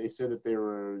 They said that they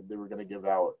were going to give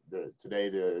out today.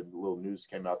 The little news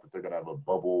came out that they're going to have a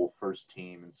bubble first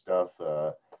team and stuff,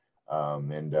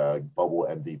 and bubble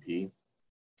MVP.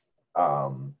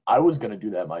 I was going to do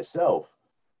that myself,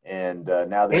 and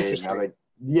now they can't.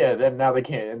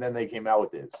 And then they came out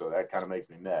with it, so that kind of makes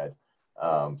me mad.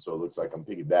 So it looks like I'm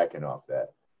piggybacking off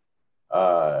that.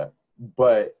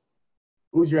 But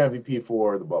who's your MVP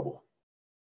for the bubble?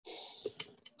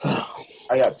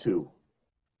 I got two.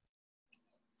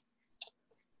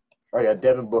 I got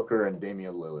Devin Booker and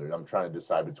Damian Lillard. I'm trying to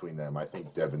decide between them. I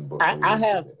think Devin Booker. I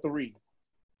have three.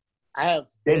 I have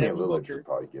Damian Lillard should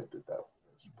probably get it, though.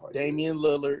 Damian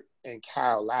Lillard and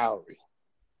Kyle Lowry.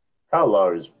 Kyle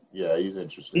Lowry's, he's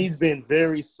interesting. He's been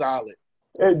very solid.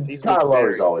 Kyle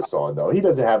Lowry's always solid, though. He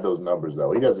doesn't have those numbers,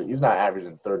 though. He's not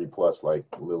averaging 30+ like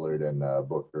Lillard and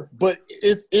Booker. But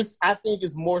I think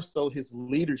it's more so his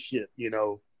leadership,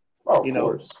 Oh, of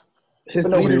course. His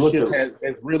leadership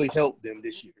has really helped them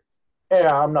this year.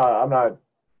 Yeah, I'm not.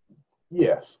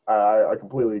 Yes, I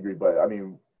completely agree. But I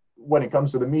mean, when it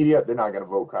comes to the media, they're not going to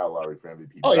vote Kyle Lowry for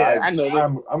MVP. Oh yeah, I know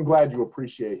that. I'm glad you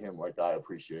appreciate him like I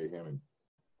appreciate him, and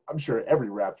I'm sure every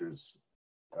Raptors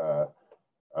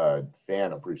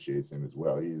fan appreciates him as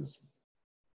well.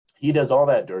 He does all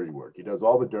that dirty work. He does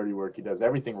all the dirty work. He does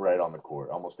everything right on the court,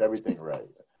 almost everything right.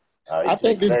 I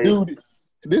think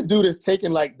this dude has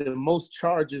taken like the most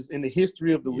charges in the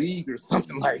history of the league or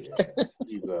something like that.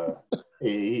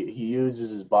 He uses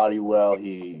his body well.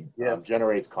 He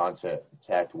generates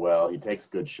contact well. He takes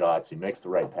good shots. He makes the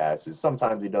right passes.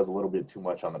 Sometimes he does a little bit too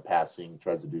much on the passing,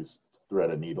 tries to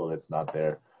thread a needle that's not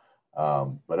there.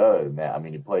 But other than that, I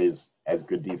mean, he plays as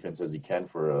good defense as he can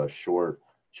for a short,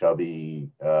 chubby,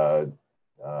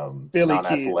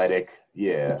 non-athletic.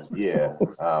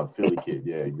 Philly kid.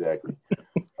 Yeah, exactly.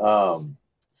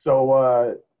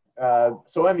 So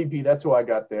MVP, that's who I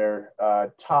got there.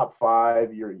 Top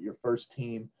five, your first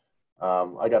team.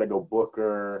 I got to go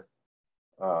Booker.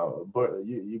 But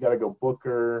you got to go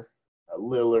Booker,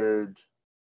 Lillard,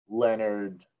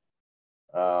 Leonard.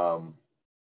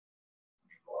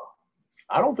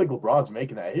 I don't think LeBron's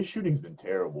making that. His shooting's been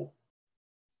terrible.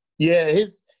 Yeah,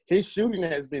 his shooting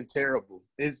has been terrible.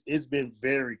 It's been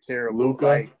very terrible.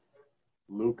 Luka.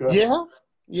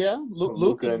 Yeah.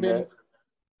 Luka's been.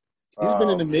 He's been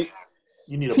in the mix.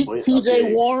 You need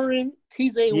TJ Warren.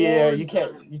 Yeah, you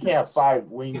can't have five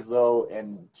wings though.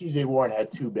 And TJ Warren had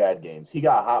 2 bad games. He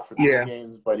got hot for 3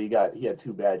 games, but he had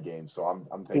 2 bad games. So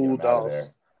I'm taking him out of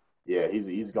there. Yeah,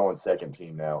 he's going second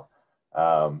team now.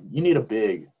 You need a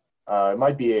big. It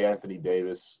might be Anthony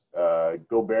Davis.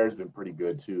 Gobert's been pretty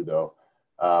good too, though.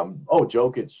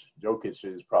 Jokic. Jokic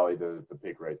is probably the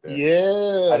pick right there.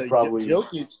 Yeah,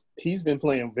 Jokic. He's been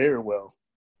playing very well.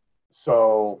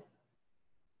 So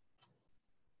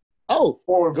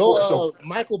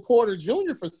Michael Porter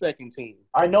Jr. for second team.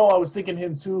 I know, I was thinking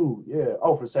him too. Yeah.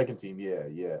 Oh, for second team.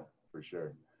 Yeah, for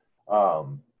sure.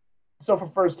 So for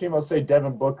first team, I'll say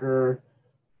Devin Booker.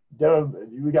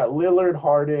 We got Lillard,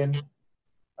 Harden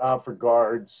for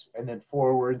guards, and then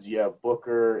forwards you have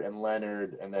Booker and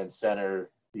Leonard, and then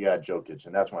center you got Jokic,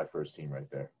 and that's my first team right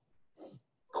there.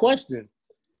 Question: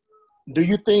 do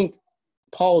you think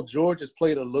Paul George has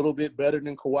played a little bit better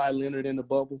than Kawhi Leonard in the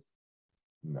bubble?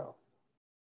 No.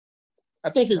 I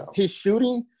think his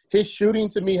shooting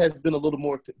to me has been a little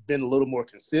more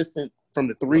consistent from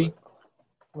the three.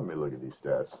 Let me look at these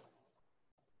stats.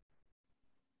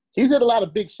 He's hit a lot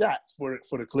of big shots for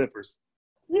the Clippers.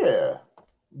 Yeah.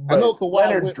 I know Kawhi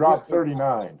Leonard dropped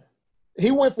 39. He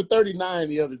went for 39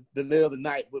 the other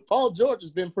night, but Paul George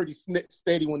has been pretty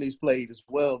steady when he's played as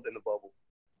well in the bubble.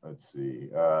 Let's see.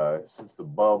 Since the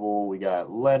bubble, we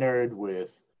got Leonard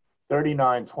with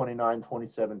 39, 29,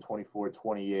 27, 24,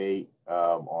 28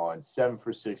 on 7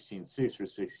 for 16, 6 for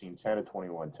 16, 10 to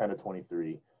 21, 10 to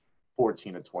 23,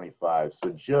 14 to 25.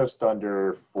 So just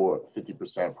under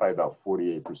 50%, probably about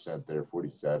 48% there,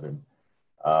 47.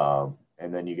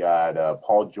 And then you got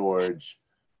Paul George.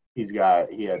 He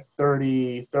had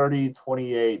 30,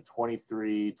 28,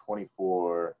 23,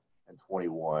 24, and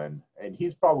 21. And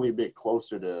he's probably a bit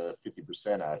closer to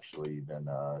 50% actually than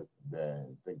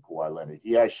Kawhi Leonard.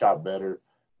 He has shot better,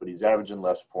 but he's averaging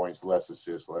less points, less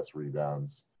assists, less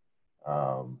rebounds.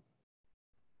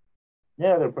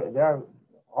 They're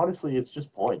honestly, it's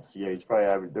just points. Yeah,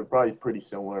 they're probably pretty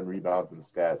similar in rebounds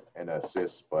and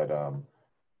assists, but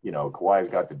Kawhi's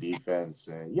got the defense,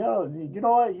 and you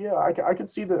know what? Yeah, I can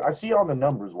see I see it on the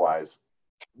numbers wise.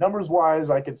 Numbers wise,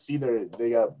 I could see they're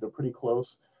pretty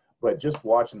close, but just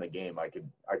watching the game, I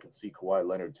could see Kawhi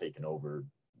Leonard taking over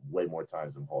way more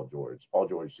times than Paul George. Paul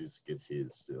George just gets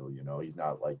his still, he's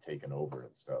not like taking over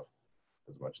and stuff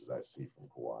as much as I see from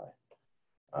Kawhi.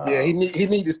 Yeah, he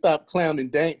need to stop trying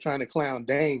to clown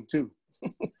Dame too.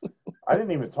 I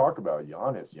didn't even talk about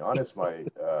Giannis. Giannis might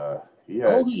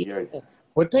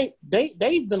But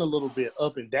they've been a little bit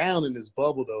up and down in this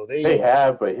bubble though. They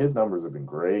have, but his numbers have been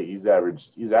great. He's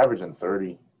averaging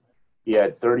 30. He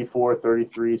had 34,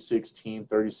 33, 16,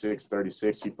 36,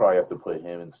 36. You probably have to put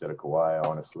him instead of Kawhi,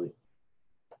 honestly.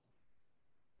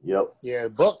 Yep. Yeah,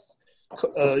 Bucks.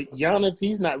 Giannis,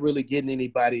 he's not really getting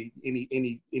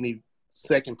any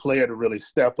second player to really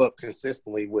step up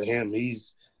consistently with him.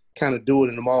 He's kind of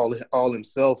doing them all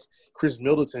himself. Chris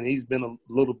Middleton, he's been a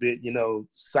little bit,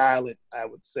 silent, I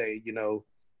would say,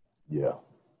 Yeah.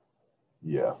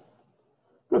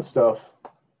 Good stuff.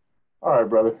 All right,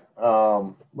 brother.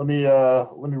 Let me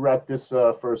wrap this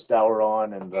first hour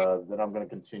on, and then I'm going to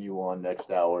continue on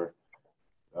next hour.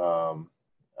 So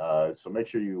make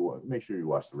sure you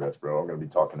watch the rest, bro. I'm going to be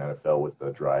talking NFL with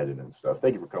Dryden and stuff.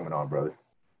 Thank you for coming on, brother.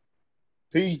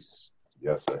 Peace.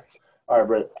 Yes, sir. All right,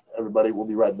 brother. Everybody, we'll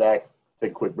be right back.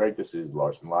 Take a quick break. This is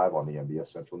Larson Live on the NBS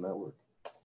Central Network.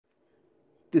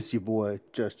 This is your boy,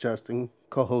 Just Justin,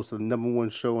 co-host of the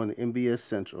 #1 show on the NBS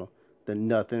Central, the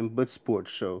Nothing But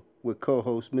Sports Show, with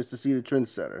co-host Mr. C, the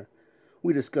Trendsetter.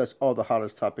 We discuss all the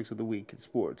hottest topics of the week in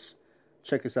sports.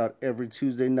 Check us out every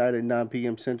Tuesday night at 9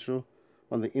 p.m. Central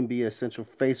on the NBS Central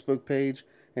Facebook page,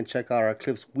 and check out our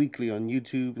clips weekly on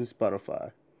YouTube and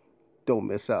Spotify. Don't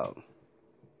miss out.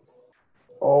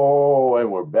 Oh,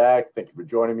 and we're back. Thank you for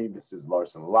joining me. This is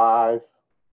Larson Live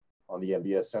on the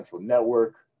NBS Central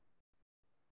Network.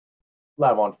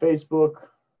 Live on Facebook.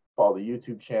 Follow the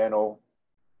YouTube channel.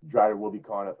 Dryden will be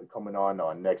coming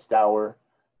on next hour.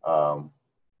 About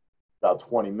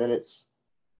 20 minutes.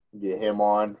 Get him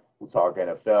on. We'll talk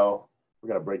NFL. We're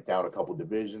going to break down a couple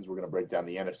divisions. We're going to break down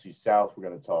the NFC South. We're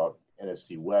going to talk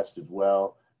NFC West as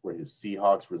well, where his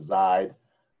Seahawks reside.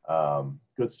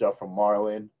 Good stuff from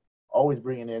Marlin. Always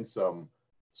bringing in some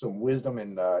wisdom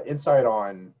and insight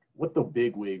on what the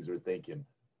big wigs are thinking.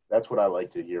 That's what I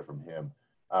like to hear from him.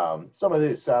 Some of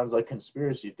this sounds like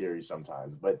conspiracy theory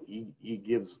sometimes, but he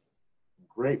gives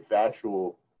great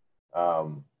factual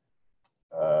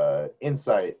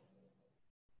insight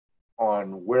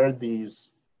on where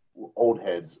these old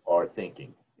heads are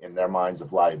thinking in their minds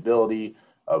of liability,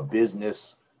 of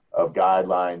business, of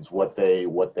guidelines, what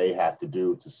they have to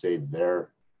do to save their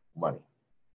money.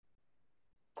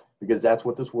 Because that's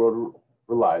what this world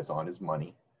relies on, is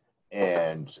money.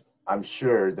 And I'm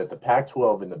sure that the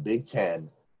Pac-12 and the Big Ten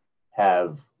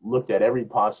have looked at every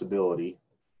possibility.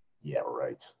 Yeah,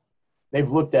 right. They've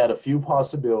looked at a few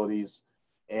possibilities,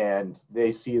 and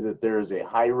they see that there is a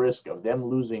high risk of them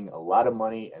losing a lot of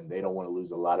money, and they don't want to lose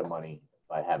a lot of money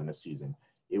by having a season.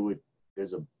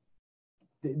 There's a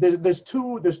there's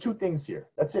two things here.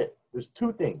 That's it. There's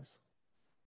two things.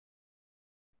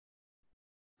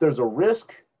 There's a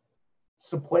risk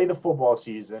to play the football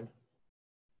season,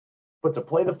 but to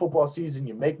play the football season,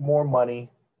 you make more money,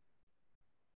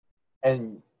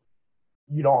 and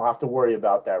you don't have to worry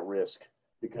about that risk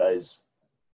because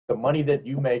the money that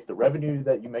you make, the revenue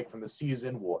that you make from the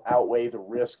season will outweigh the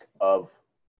risk of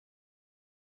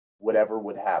whatever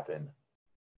would happen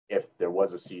if there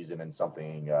was a season and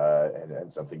something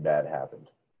something bad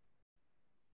happened.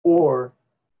 Or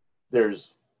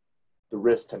there's the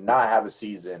risk to not have a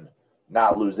season,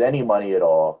 not lose any money at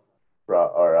all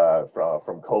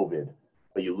from COVID,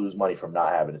 but you lose money from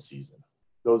not having a season.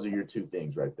 Those are your two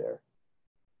things right there.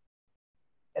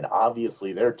 And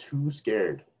obviously, they're too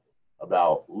scared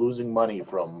about losing money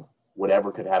from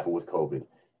whatever could happen with COVID.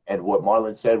 And what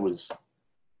Marlin said was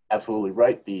absolutely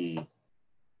right. The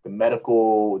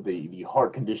medical, the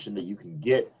heart condition that you can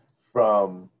get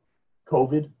from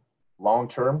COVID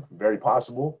long-term, very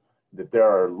possible, that there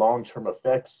are long-term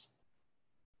effects,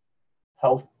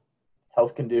 heart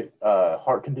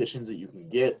conditions that you can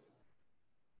get.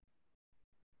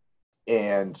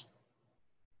 And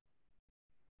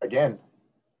again,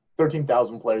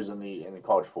 13,000 players in the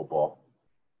college football.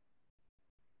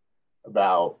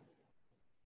 About,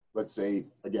 let's say,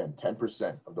 again,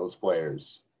 10% of those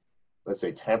players, let's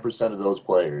say 10% of those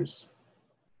players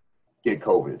get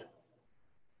COVID.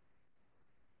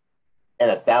 And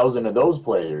 1,000 of those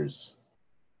players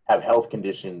have health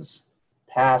conditions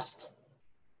past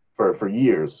for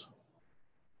years.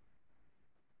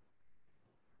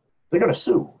 They're going to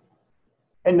sue.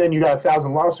 And then you got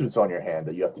 1,000 lawsuits on your hand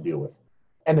that you have to deal with.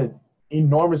 And an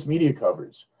enormous media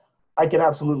coverage. I can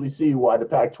absolutely see why the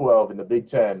Pac-12 and the Big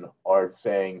Ten are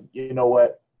saying, you know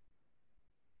what?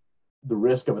 The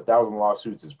risk of 1,000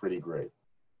 lawsuits is pretty great.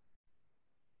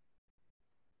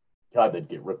 God, they'd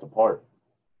get ripped apart.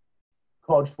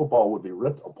 College football would be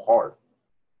ripped apart.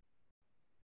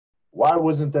 Why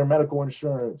wasn't there medical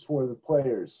insurance for the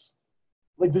players?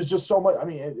 Like, there's just so much. I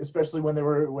mean, especially when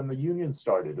the union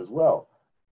started as well.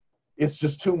 It's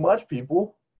just too much,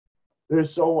 people.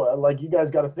 There's so, you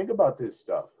guys got to think about this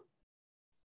stuff.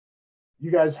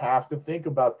 You guys have to think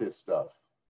about this stuff.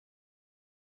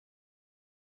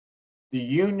 The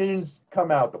unions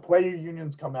come out, the player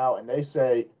unions come out, and they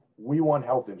say, we want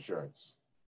health insurance.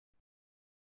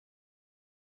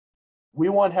 We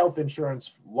want health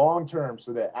insurance long-term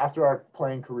so that after our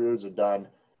playing careers are done,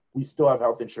 we still have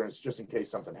health insurance just in case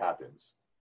something happens.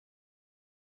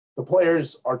 The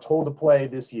players are told to play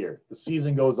this year. The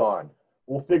season goes on.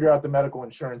 We'll figure out the medical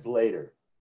insurance later.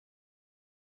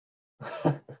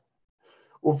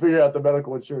 We'll figure out the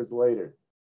medical insurance later.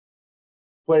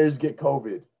 Players get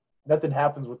COVID. Nothing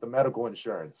happens with the medical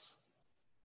insurance.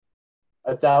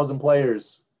 1,000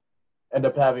 players end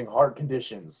up having heart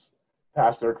conditions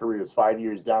past their careers 5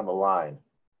 years down the line.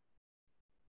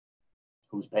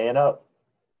 Who's paying up?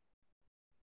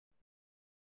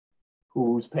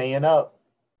 Who's paying up?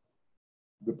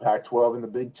 The Pac-12 and the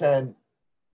Big Ten,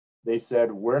 they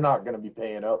said, we're not going to be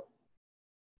paying up.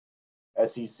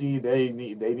 SEC, they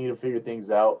need to figure things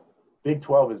out. Big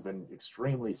 12 has been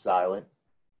extremely silent.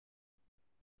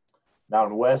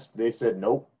 Mountain West, they said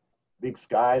nope. Big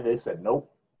Sky, they said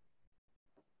nope.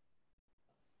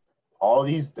 All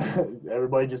these,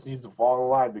 everybody just needs to fall in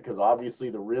line because obviously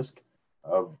the risk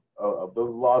of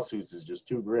those lawsuits is just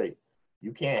too great.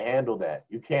 You can't handle that.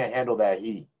 You can't handle that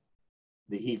heat.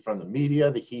 The heat from the media,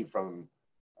 the heat from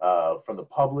the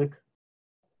public,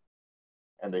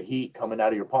 and the heat coming out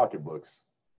of your pocketbooks.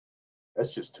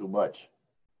 That's just too much.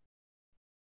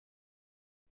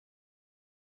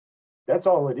 That's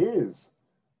all it is.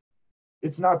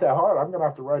 It's not that hard. I'm going to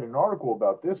have to write an article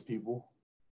about this, people.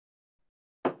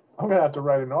 I'm going to have to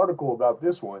write an article about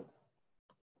this one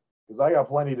because I got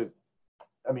plenty to,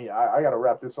 I got to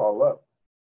wrap this all up.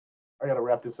 I got to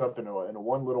wrap this up in a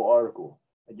one little article.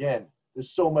 Again, there's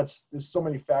so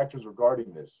many factors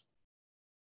regarding this,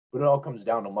 but it all comes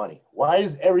down to money. Why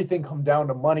does everything come down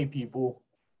to money, people?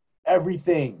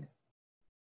 Everything.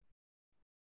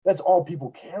 That's all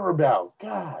people care about.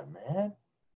 God, man.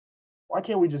 Why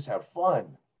can't we just have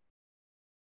fun?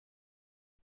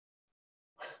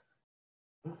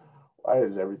 Why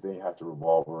does everything have to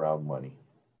revolve around money?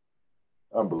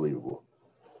 Unbelievable.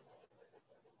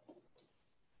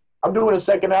 I'm doing a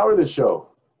second hour of this show.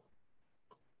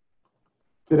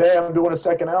 Today I'm doing a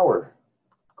second hour.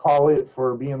 Call it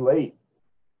for being late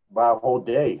by a whole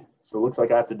day. So it looks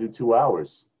like I have to do 2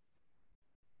 hours.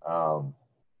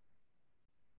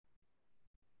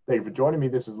 Thank you for joining me.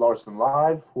 This is Larson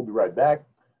Live. We'll be right back.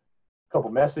 A couple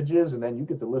messages, and then you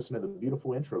get to listen to the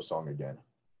beautiful intro song again.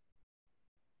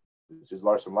 This is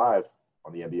Larson Live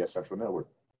on the NBS Central Network.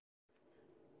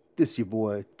 This your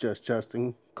boy, Just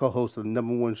Justin, co-host of the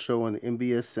number one show on the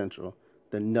NBS Central,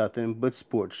 the Nothing But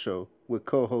Sports Show, with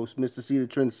co-host Mr. C, the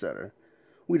Trendsetter.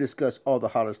 We discuss all the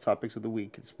hottest topics of the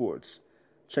week in sports.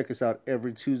 Check us out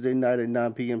every Tuesday night at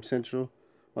 9 p.m. Central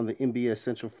on the NBS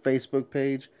Central Facebook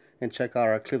page, and check out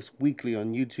our clips weekly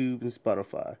on YouTube and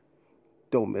Spotify.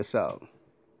 Don't miss out.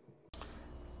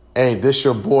 Hey, this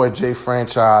your boy, Jay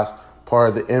Franchise, part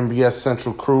of the NBS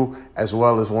Central crew, as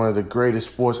well as one of the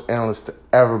greatest sports analysts to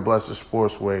ever bless the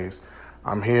sports waves.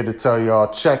 I'm here to tell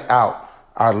y'all, check out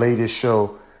our latest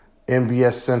show,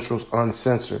 NBS Central's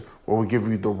Uncensored, where we give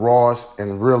you the rawest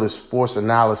and realest sports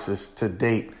analysis to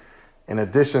date. In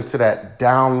addition to that,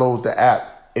 download the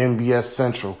app, NBS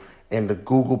Central, in the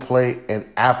Google Play and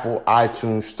Apple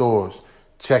iTunes stores.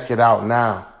 Check it out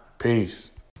now. Peace.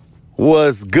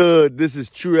 What's good? This is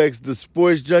Truex the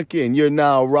Sports Junkie, and you're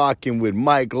now rocking with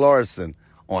Mike Larson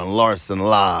on Larson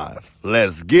Live.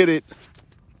 Let's get it.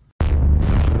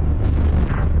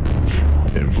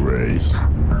 Embrace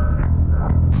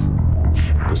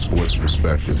the sports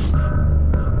perspective.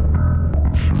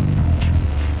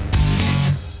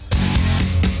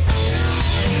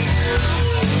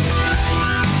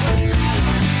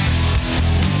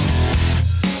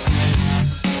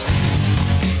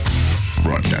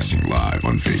 Broadcasting live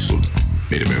on Facebook.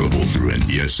 Made available through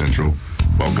NBS Central.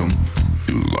 Welcome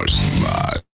to Larson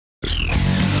Live.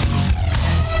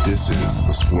 This is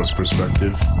the sports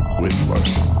perspective with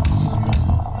Larson.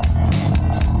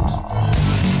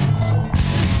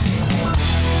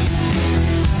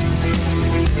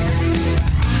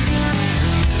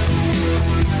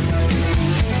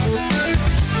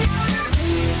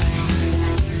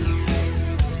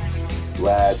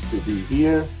 Glad to be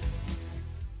here.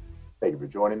 Thank you for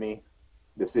joining me.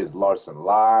 This is Larson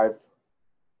Live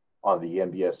on the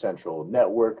NBS Central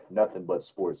Network, Nothing But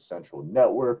Sports Central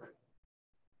Network.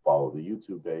 Follow the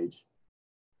YouTube page.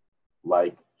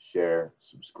 Like, share,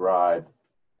 subscribe.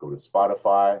 Go to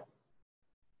Spotify.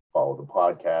 Follow the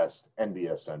podcast,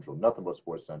 NBS Central, Nothing But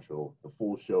Sports Central. The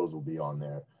full shows will be on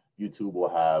there. YouTube will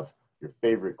have your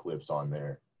favorite clips on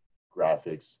there,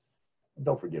 graphics. And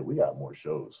don't forget, we got more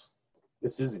shows.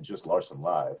 This isn't just Larson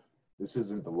Live. This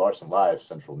isn't the Larson Live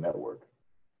Central Network.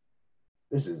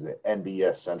 This is the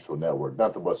NBS Central Network,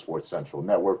 Nothing But Sports Central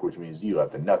Network, which means you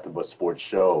have the Nothing But Sports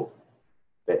show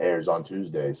that airs on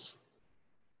Tuesdays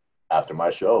after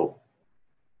my show,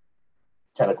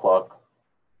 10 o'clock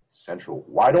Central.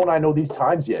 Why don't I know these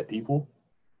times yet, people?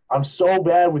 I'm so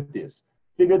bad with this.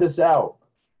 Figure this out.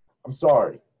 I'm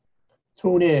sorry.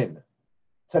 Tune in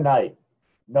tonight,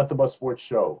 Nothing But Sports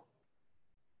show,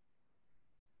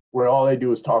 where all they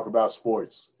do is talk about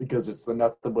sports because it's the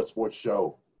Nothing But Sports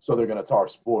show. So they're going to talk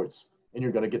sports, and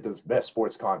you're going to get the best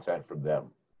sports content from them.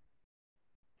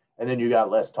 And then you got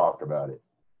Let's Talk About It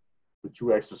with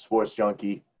Truex the Sports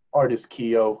Junkie, artist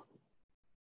Keo,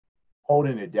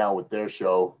 holding it down with their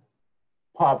show,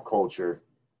 Pop Culture.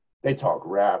 They talk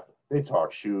rap, they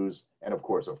talk shoes, and of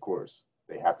course,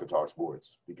 they have to talk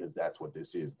sports because that's what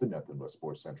this is, the Nothing But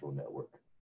Sports Central Network.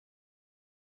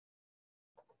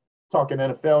 Talking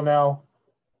NFL now.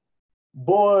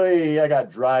 Boy, I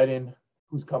got Dryden,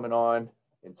 who's coming on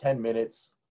in 10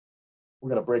 minutes. We're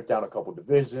going to break down a couple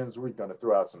divisions. We're going to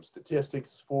throw out some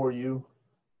statistics for you.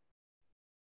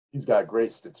 He's got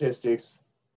great statistics,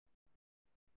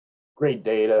 great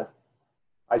data.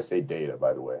 I say data,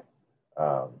 by the way.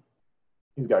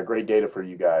 He's got great data for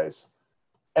you guys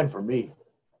and for me,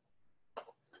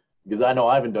 because I know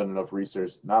I haven't done enough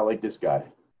research, not like this guy.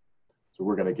 So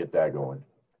we're going to get that going.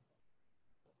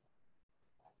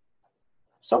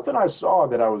 Something I saw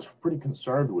that I was pretty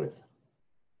concerned with.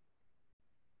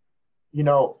 You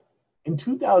know, in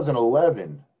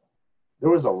 2011, there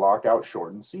was a lockout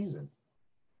shortened season.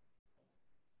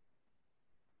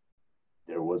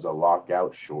 There was a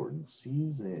lockout shortened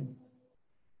season.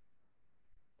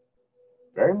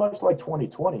 Very much like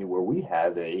 2020, where we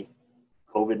have a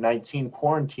COVID-19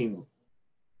 quarantine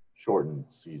shortened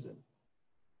season.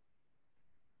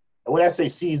 And when I say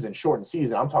season, shortened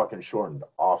season, I'm talking shortened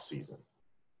off season.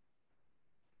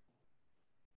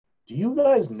 Do you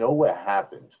guys know what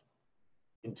happened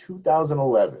in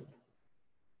 2011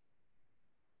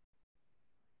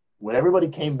 when everybody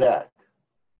came back?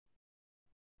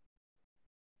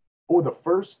 For the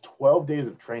first 12 days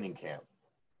of training camp,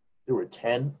 there were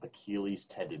 10 Achilles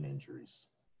tendon injuries.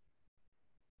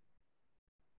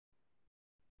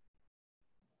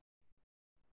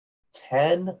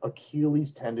 Ten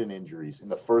Achilles tendon injuries in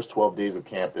the first 12 days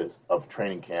of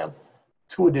training camp,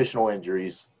 2 additional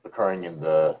injuries occurring in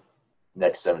the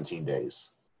next 17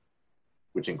 days.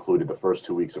 which included the first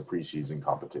 2 weeks of preseason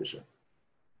competition.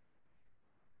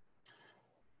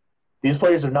 These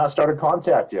players have not started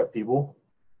contact yet, people.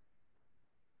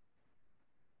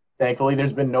 Thankfully,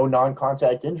 there's been no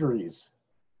non-contact injuries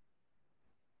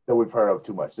that we've heard of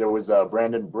too much. There was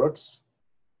Brandon Brooks,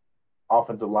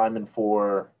 offensive lineman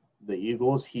for the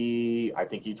Eagles. I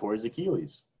think he tore his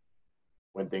Achilles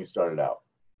when things started out.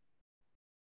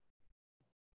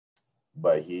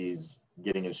 But he's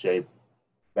getting in shape.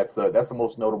 That's the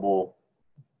most notable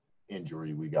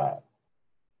injury we got.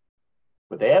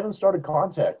 But they haven't started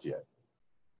contact yet,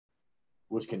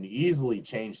 which can easily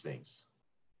change things.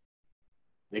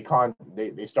 They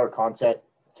start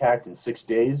contact in 6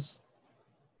 days.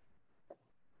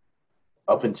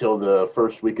 Up until the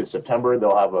first week of September,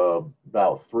 they'll have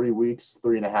about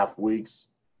 3.5 weeks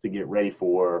to get ready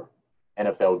for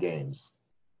NFL games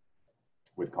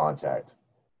with contact.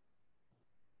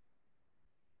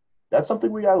 That's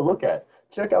something we got to look at.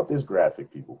 Check out this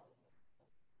graphic, people.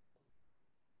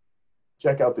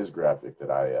 Check out this graphic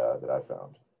that I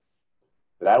found,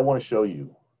 that I want to show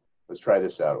you. Let's try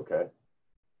this out, okay?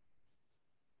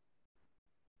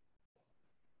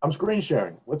 I'm screen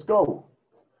sharing. Let's go.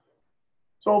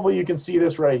 So hopefully you can see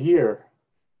this right here.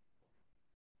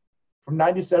 From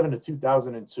 97 to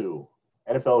 2002,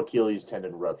 NFL Achilles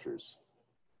tendon ruptures.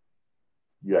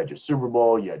 You had your Super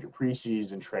Bowl, you had your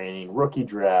preseason training, rookie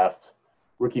draft,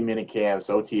 rookie mini camps,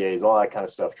 OTAs, all that kind of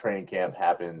stuff. Training camp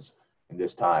happens in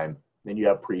this time. Then you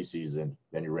have preseason,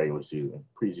 then your regular season.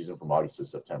 Preseason from August to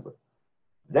September.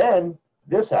 Then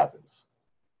this happens.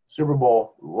 Super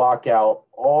Bowl lockout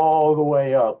all the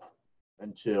way up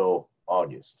until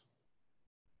August.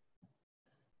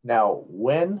 Now,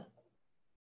 when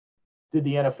did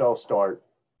the NFL start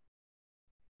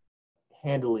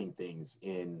handling things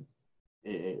in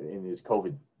this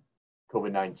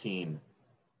COVID-19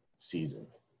 season?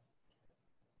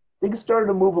 Things started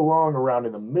to move along around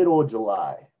in the middle of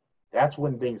July. That's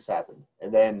when things happen.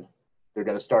 And then they're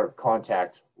going to start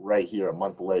contact right here a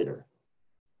month later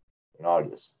in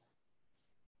August.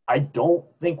 I don't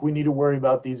think we need to worry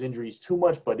about these injuries too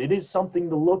much, but it is something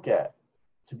to look at,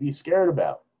 to be scared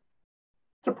about,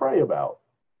 to pray about.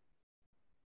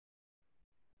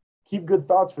 Keep good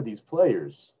thoughts for these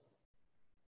players,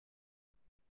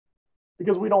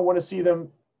 because we don't want to see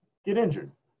them get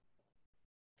injured.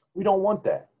 We don't want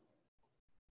that.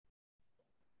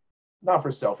 Not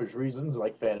for selfish reasons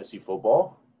like fantasy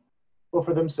football, but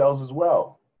for themselves as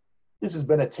well. This has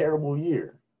been a terrible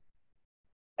year.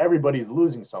 Everybody's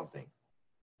losing something.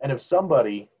 And if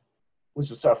somebody was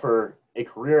to suffer a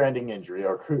career-ending injury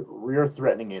or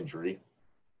career-threatening injury,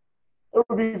 it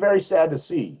would be very sad to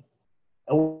see.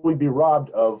 And we'd be robbed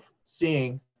of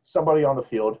seeing somebody on the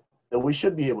field that we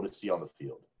should be able to see on the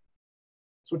field.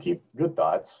 So keep good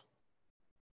thoughts.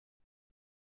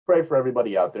 Pray for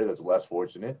everybody out there that's less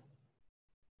fortunate.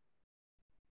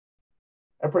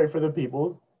 And pray for the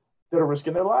people that are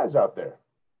risking their lives out there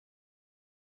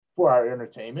for our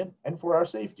entertainment and for our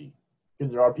safety.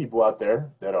 Because there are people out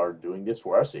there that are doing this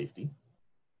for our safety,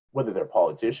 whether they're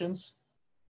politicians,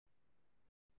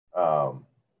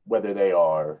 whether they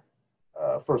are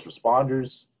first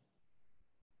responders,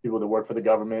 people that work for the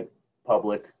government,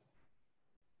 public,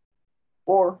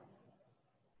 or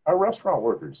our restaurant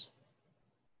workers,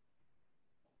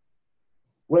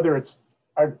 whether it's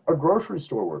our grocery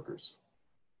store workers.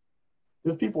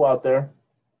 There's people out there,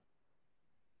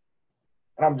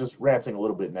 and I'm just ranting a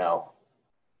little bit now,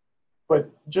 but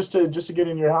just to get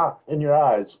in your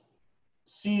eyes,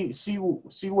 see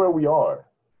where we are.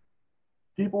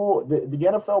 People, the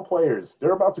NFL players,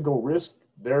 they're about to go risk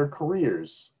their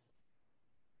careers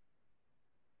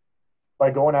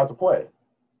by going out to play.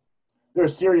 There are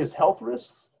serious health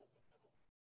risks,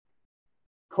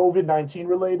 COVID-19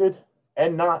 related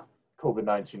and not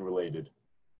COVID-19 related,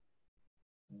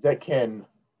 that can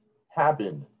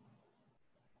happen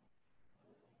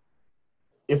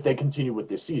if they continue with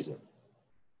this season.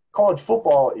 College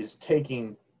football is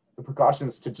taking the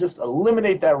precautions to just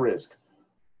eliminate that risk.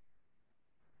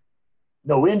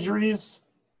 No injuries,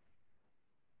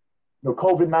 no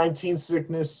COVID-19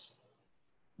 sickness,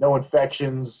 no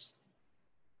infections,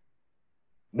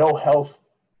 no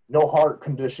heart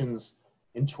conditions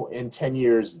in 10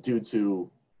 years due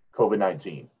to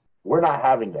COVID-19. We're not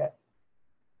having that.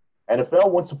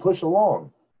 NFL wants to push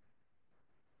along.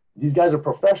 These guys are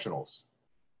professionals.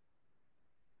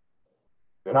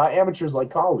 They're not amateurs like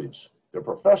college. They're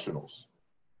professionals.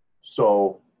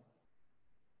 So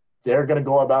they're going to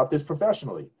go about this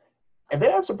professionally. And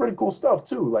they have some pretty cool stuff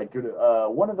too. Like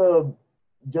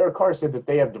Derek Carr said that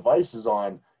they have devices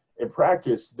on in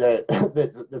practice that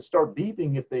that start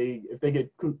beeping if they get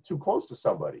too close to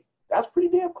somebody. That's pretty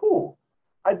damn cool.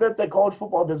 I bet that college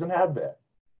football doesn't have that.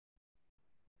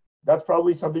 That's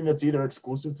probably something that's either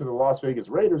exclusive to the Las Vegas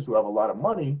Raiders, who have a lot of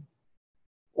money,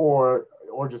 or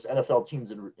just NFL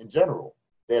teams in general.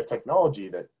 They have technology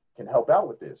that can help out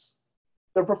with this.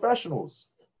 They're professionals.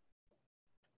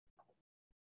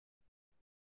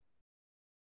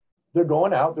 They're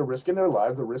going out, they're risking their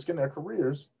lives, they're risking their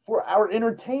careers for our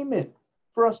entertainment,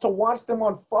 for us to watch them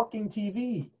on fucking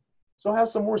TV. So have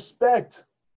some respect.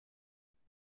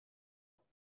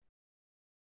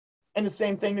 And the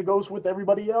same thing that goes with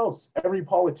everybody else. Every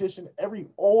politician, every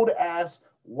old-ass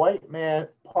white man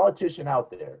politician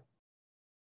out there.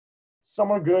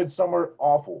 Some are good, some are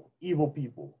awful, evil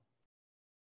people.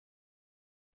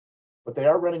 But they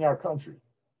are running our country.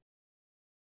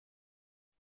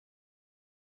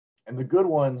 And the good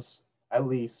ones, at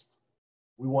least,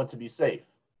 we want to be safe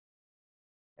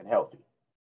and healthy.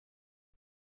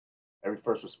 Every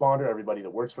first responder, everybody that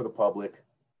works for the public,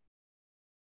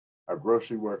 our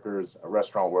grocery workers, our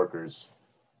restaurant workers,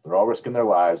 they're all risking their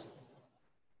lives.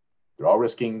 They're all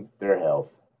risking their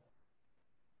health.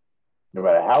 No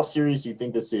matter how serious you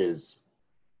think this is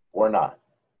or not,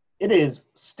 it is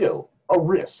still a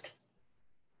risk.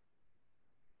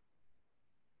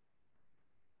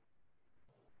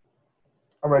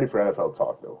 I'm ready for NFL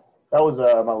talk, though. That was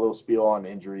my little spiel on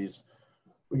injuries.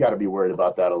 We got to be worried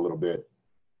about that a little bit.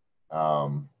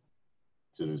 So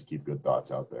just keep good thoughts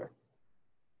out there.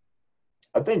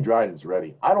 I think Dryden's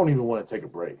ready. I don't even want to take a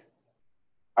break.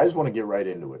 I just want to get right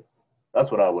into it.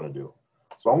 That's what I want to do.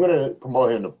 So I'm going to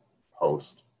promote him to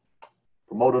host,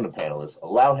 promote him to panelist,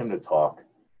 allow him to talk,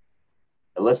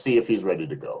 and let's see if he's ready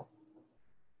to go.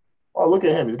 Oh, look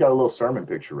at him. He's got a little sermon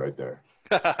picture right there.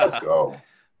 Let's go.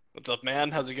 What's up,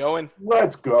 man? How's it going?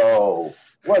 Let's go.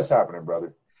 What's happening,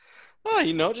 brother?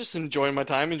 Just enjoying my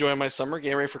time, enjoying my summer,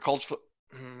 getting ready for college football.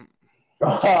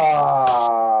 It's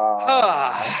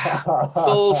a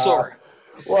little sore.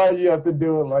 Why do you have to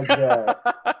do it like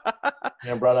that?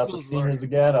 Man, brought out the seniors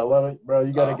again. I love it, bro.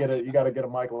 You gotta get a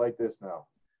Michael like this now.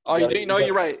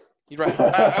 You're right. You're right.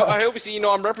 I hope you see.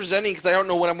 I'm representing because I don't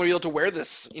know when I'm gonna be able to wear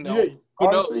this. Who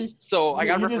honestly, knows? So I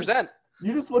gotta represent.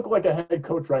 You just look like a head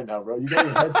coach right now, bro. You got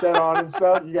your headset on and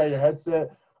stuff. You got your headset.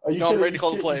 I'm ready to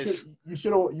call the plays. You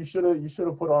should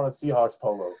have put on a Seahawks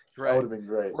polo. Right. That would have been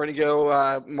great. We're gonna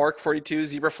go Mark 42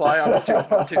 Zebra Fly on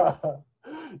two.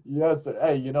 Yes, sir.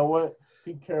 Hey, you know what?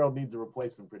 Pete Carroll needs a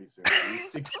replacement pretty soon.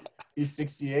 He's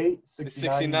 68,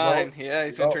 69. Yeah,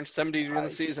 he's gonna turn 70 during the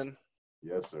season.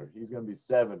 Yes, sir. He's gonna be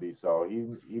 70, so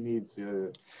he needs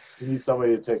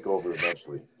somebody to take over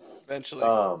eventually.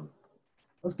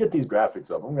 Let's get these graphics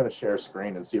up. I'm gonna share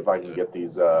screen and see if I can get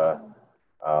these.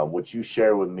 What you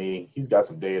share with me. He's got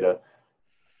some data.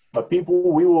 But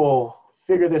people, we will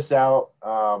figure this out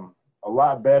a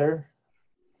lot better.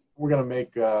 We're gonna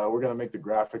make the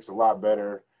graphics a lot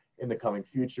better in the coming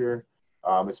future,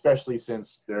 especially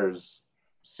since there's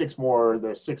six more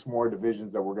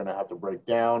divisions that we're gonna have to break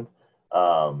down.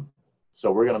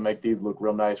 So we're gonna make these look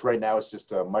real nice. Right now it's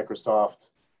just a Microsoft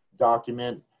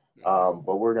document,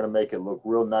 but we're gonna make it look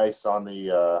real nice on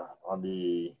the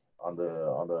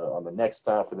next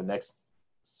time for the next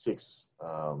six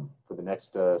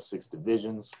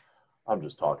divisions. I'm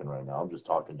just talking right now. I'm just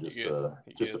talking just to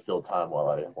fill time while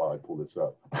I pull this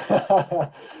up.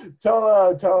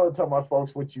 tell my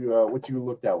folks what you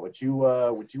looked at, what you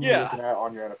were looking at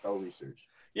on your NFL research.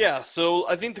 Yeah, so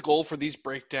I think the goal for these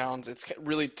breakdowns, it's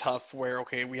really tough where,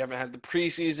 we haven't had the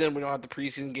preseason. We don't have the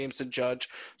preseason games to judge.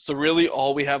 So really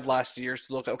all we have last year is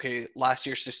to look, last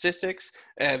year's statistics,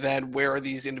 and then where are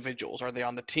these individuals? Are they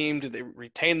on the team? Do they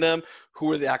retain them?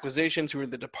 Who are the acquisitions? Who are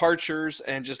the departures?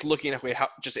 And just looking at,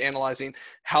 just analyzing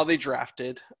how they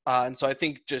drafted. And so I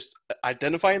think just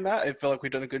identifying that, I feel like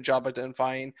we've done a good job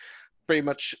identifying pretty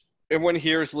much everyone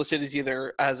here is listed as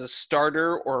either as a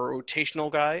starter or a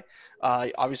rotational guy.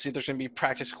 Obviously, there's going to be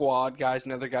practice squad guys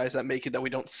and other guys that make it that we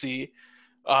don't see.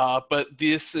 But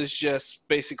this is just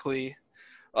basically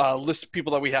a list of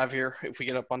people that we have here, if we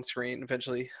get up on screen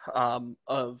eventually,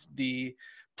 of the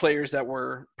players that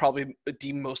were probably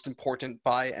deemed most important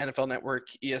by NFL Network,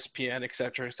 ESPN, et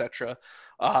cetera,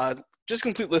 just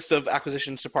complete list of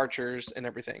acquisitions, departures, and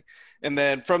everything. And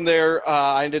then from there,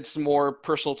 I did some more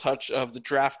personal touch of the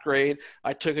draft grade.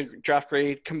 I took a draft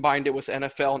grade, combined it with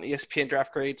NFL and ESPN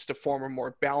draft grades to form a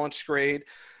more balanced grade,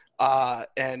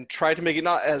 and tried to make it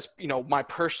not as, my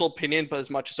personal opinion, but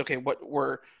as much as, what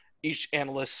were each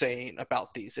analyst saying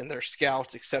about these and their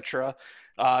scouts, et cetera.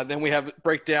 Then we have a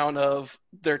breakdown of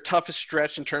their toughest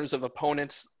stretch in terms of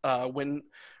opponents, win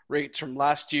rates from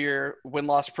last year,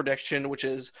 win-loss prediction, which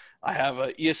is I have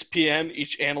a ESPN,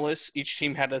 each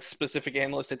team had a specific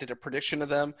analyst that did a prediction of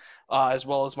them, as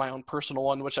well as my own personal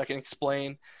one, which I can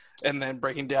explain, and then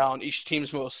breaking down each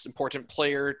team's most important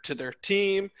player to their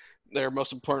team, their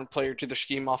most important player to their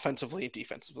scheme offensively and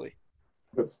defensively.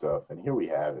 Good stuff. And here we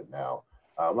have it now.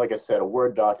 Like I said, a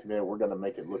Word document. We're going to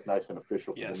make it look nice and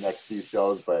official for the next few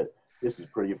shows, but this is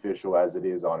pretty official as it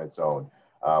is on its own.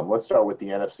 Let's start with the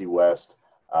NFC West.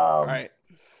 All right.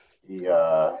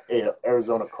 The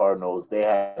Arizona Cardinals, they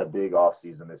had a big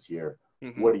offseason this year.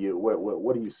 Mm-hmm. What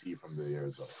do you see from the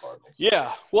Arizona Cardinals?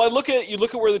 Yeah, well, you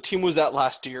look at where the team was at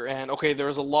last year, and okay, there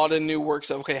was a lot of new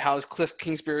works of okay, how is Cliff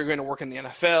Kingsbury going to work in the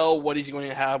NFL? What is he going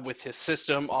to have with his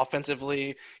system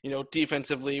offensively?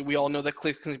 Defensively. We all know that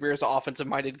Cliff Kingsbury is an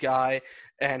offensive-minded guy,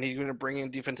 and he's going to bring in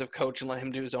a defensive coach and let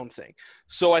him do his own thing.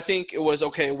 So I think it was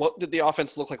okay. What did the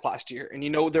offense look like last year?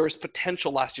 And there was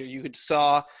potential last year. You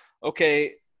saw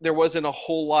okay, there wasn't a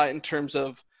whole lot in terms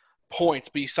of points,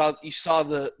 but you saw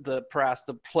the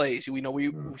plays.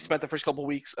 We spent the first couple of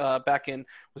weeks back in,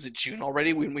 was it June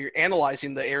already, when we were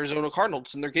analyzing the Arizona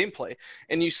Cardinals and their gameplay,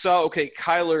 and you saw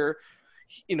Kyler,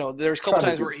 there's a couple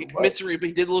times where he missed it, but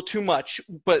he did a little too much.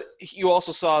 But you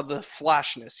also saw the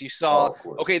flashness. You saw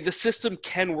the system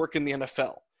can work in the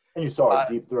NFL. And you saw a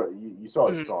deep throw. You saw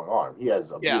a strong arm. He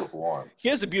has a beautiful arm. He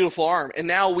has a beautiful arm, and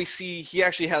now we see he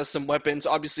actually has some weapons.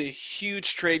 Obviously, a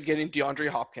huge trade getting DeAndre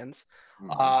Hopkins.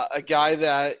 A guy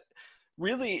that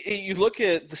really, you look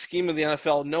at the scheme of the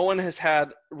NFL, no one has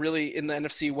had really in the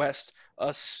NFC West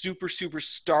a super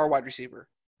star wide receiver.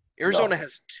 Arizona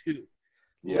has two.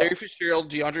 Yeah. Larry Fitzgerald,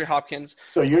 DeAndre Hopkins.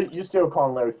 So you're still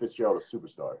calling Larry Fitzgerald a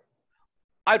superstar?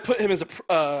 I'd put him as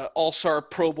a all-star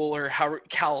Pro Bowler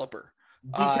caliber.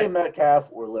 DK Metcalf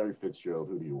or Larry Fitzgerald,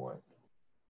 who do you want?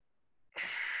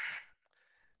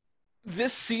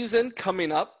 This season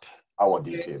coming up, I want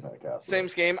DK Metcalf. Same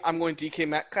game. I'm going DK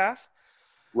Metcalf.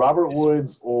 Robert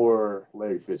Woods or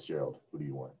Larry Fitzgerald? Who do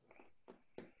you want?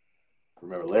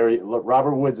 Remember,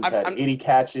 Robert Woods has had 80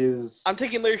 catches. I'm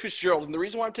taking Larry Fitzgerald, and the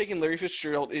reason why I'm taking Larry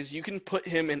Fitzgerald is you can put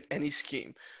him in any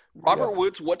scheme. Robert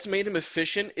Woods, what's made him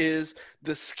efficient is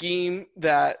the scheme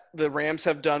that the Rams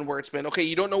have done where it's been, okay,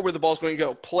 you don't know where the ball's going to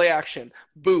go. Play action,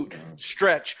 boot,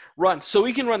 stretch, run. So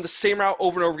he can run the same route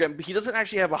over and over again, but he doesn't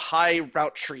actually have a high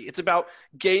route tree. It's about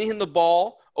getting him the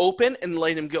ball open and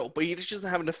letting him go, but he just doesn't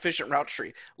have an efficient route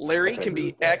tree. Larry can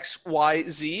be X, Y,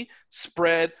 Z,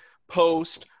 spread,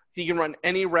 post. He can run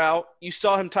any route. You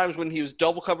saw him times when he was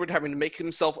double covered, having to make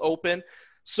himself open.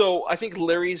 So I think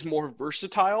Larry's more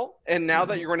versatile, and now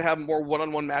that you're going to have more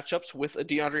one-on-one matchups with a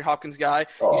DeAndre Hopkins guy,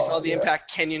 you saw the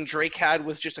impact Kenyon Drake had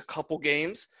with just a couple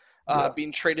games,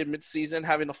 being traded midseason,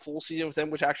 having a full season with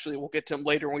him, which actually we'll get to him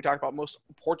later when we talk about most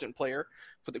important player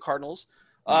for the Cardinals.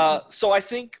 So I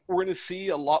think we're going to see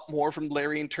a lot more from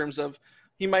Larry in terms of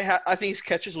he might have – I think his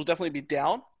catches will definitely be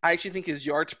down. I actually think his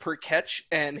yards per catch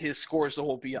and his scores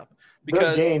will be up.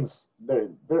 Because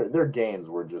their gains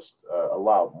were just a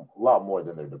lot more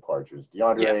than their departures.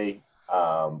 DeAndre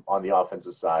on the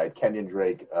offensive side, Kenyon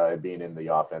Drake being in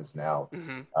the offense now,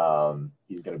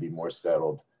 he's going to be more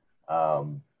settled.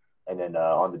 And then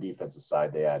on the defensive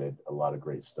side, they added a lot of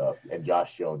great stuff. And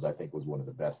Josh Jones, I think, was one of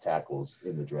the best tackles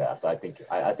in the draft. I think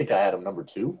I had him number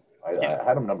 2. I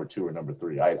had him number 2 or number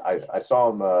 3. I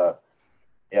saw him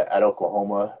at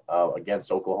Oklahoma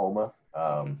against Oklahoma.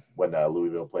 When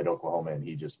Louisville played Oklahoma, and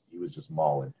he was just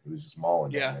mauling. He was just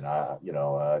mauling them. And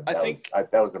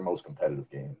that was their most competitive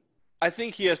game. I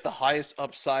think he has the highest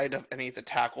upside of any of the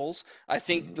tackles. I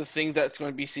think the thing that's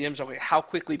going to be see him is, okay, how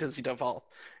quickly does he develop?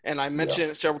 And I mentioned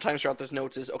it several times throughout this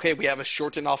notes is, okay, we have a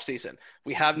shortened offseason.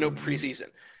 We have no preseason.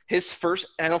 His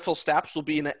first NFL snaps will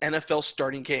be in an NFL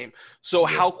starting game. So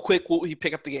how quick will he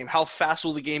pick up the game? How fast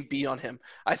will the game be on him?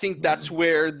 I think that's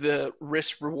where the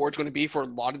risk reward is going to be for a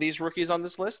lot of these rookies on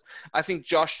this list. I think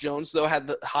Josh Jones, though, had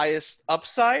the highest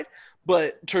upside.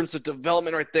 But in terms of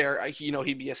development right there,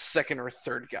 he'd be a second or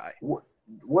third guy.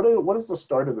 What is the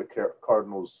start of the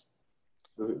Cardinals,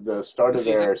 the start of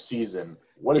their season?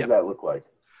 What does that look like?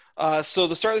 So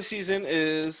the start of the season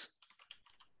is –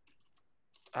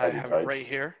 I have it right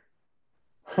here.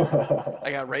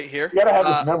 I got it right here. You gotta have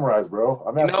this memorized, bro.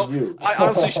 I'm asking you. I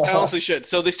honestly should.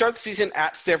 So they start the season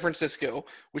at San Francisco,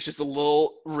 which is a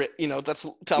little, that's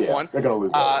a tough one. They're gonna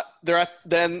lose.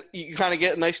 Then you kind of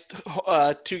get a nice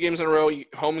 2 games in a row.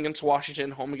 Home against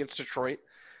Washington, home against Detroit.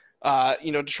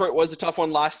 Detroit was a tough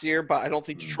one last year, but I don't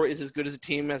think Detroit is as good as a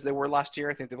team as they were last year.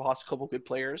 I think they lost a couple good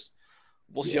players.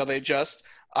 We'll see how they adjust.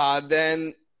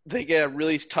 Then they get a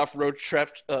really tough road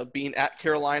trip being at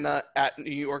Carolina, at New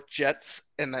York Jets,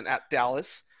 and then at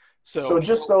Dallas. So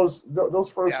just those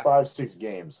first 5-6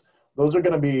 games, those are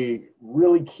going to be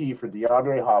really key for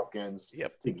DeAndre Hopkins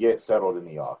to get settled in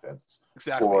the offense.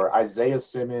 Exactly. For Isaiah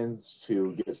Simmons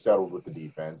to get settled with the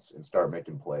defense and start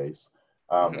making plays.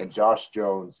 And Josh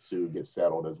Jones to get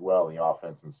settled as well in the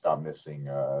offense and stop missing.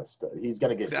 He's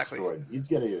going to get destroyed. He's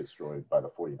going to get destroyed by the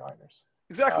 49ers.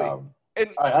 Exactly.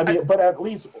 I mean, but at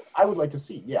least I would like to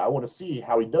see. Yeah, I want to see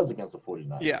how he does against the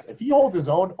 49ers. Yeah. If he holds his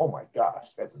own, oh my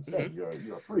gosh, that's insane.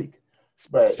 You're a freak.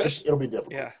 But it'll be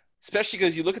difficult. Yeah, especially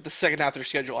because you look at the second half of their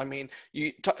schedule. I mean,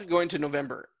 going into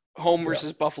November, home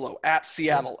versus Buffalo, at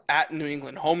Seattle, at New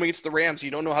England, home against the Rams.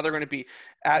 You don't know how they're going to be.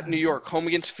 At New York, home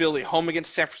against Philly, home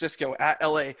against San Francisco, at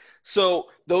LA. So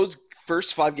those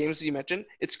first 5 games that you mentioned,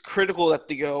 it's critical that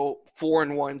they go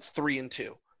 4-1, 3-2.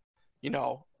 You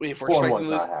know, if we're expecting to lose,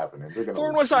 not happening.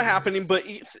 4-1's not happening. But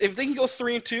if they can go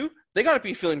 3-2, they got to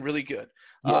be feeling really good.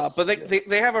 Yes, but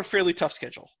they have a fairly tough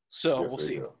schedule, so we'll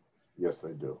see. Yes,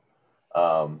 they do.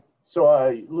 So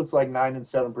it looks like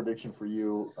 9-7 prediction for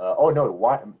you.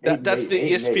 That's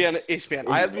the ESPN.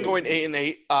 I have been going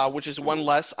 8-8, which is one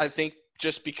less. I think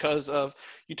just because of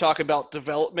you talk about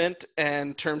development and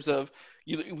in terms of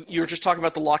you're just talking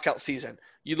about the lockout season.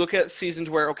 You look at seasons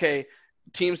where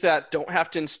teams that don't have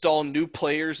to install new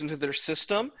players into their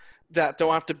system, that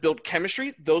don't have to build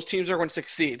chemistry, those teams are going to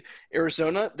succeed.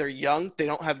 Arizona, they're young. They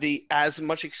don't have as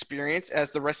much experience as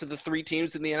the rest of the 3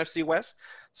 teams in the NFC West.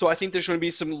 So I think there's going to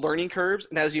be some learning curves.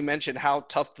 And as you mentioned, how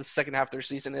tough the second half of their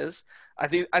season is, I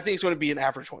think it's going to be an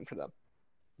average one for them.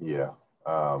 Yeah.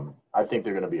 I think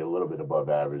they're going to be a little bit above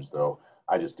average, though.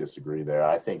 I just disagree there.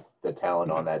 I think the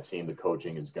talent on that team, the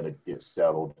coaching is going to get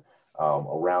settled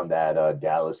around that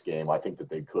Dallas game. I think that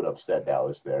they could upset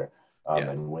Dallas there.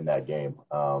 And win that game.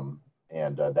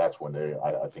 And that's when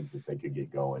I think that they could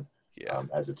get going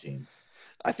as a team.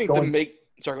 I think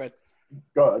sorry, go ahead.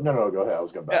 Go ahead. I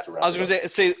was going to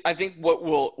say I think what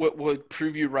would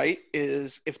prove you right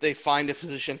is if they find a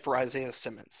position for Isaiah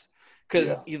Simmons.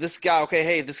 Because this guy,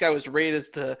 this guy was rated as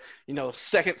the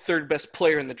second, third best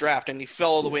player in the draft, and he fell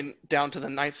all the way down to the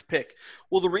 9th pick.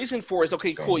 Well, the reason for it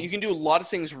is cool. You can do a lot of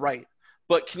things right,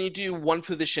 but can you do one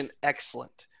position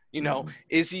excellent?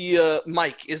 Is he a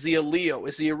Mike? Is he a Leo?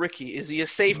 Is he a Ricky? Is he a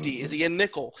safety? Is he a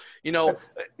nickel?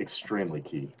 That's extremely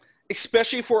key.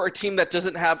 Especially for a team that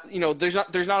doesn't have,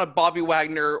 there's not a Bobby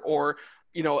Wagner or,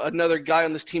 another guy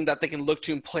on this team that they can look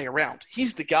to and play around.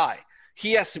 He's the guy.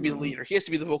 He has to be the leader. He has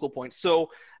to be the vocal point. So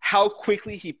how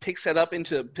quickly he picks that up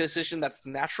into a position that's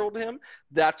natural to him,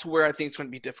 that's where I think it's going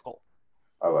to be difficult.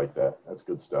 I like that. That's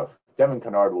good stuff. Devin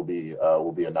Kennard will be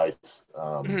a nice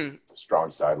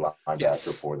strong side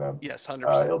linebacker for them. Yes,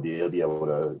 100%. He'll be able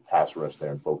to pass rush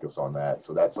there and focus on that.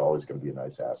 So that's always going to be a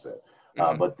nice asset.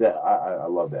 But I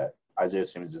love that. Isaiah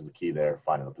Simmons is the key there,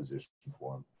 finding the position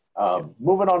for him.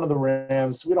 Moving on to the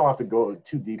Rams, we don't have to go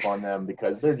too deep on them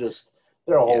because they're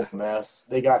a whole mess.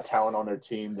 They got talent on their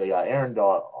team. They got Aaron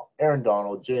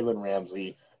Donald, Jalen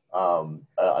Ramsey,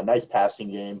 a nice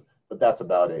passing game, but that's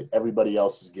about it. Everybody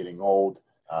else is getting old.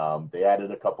 They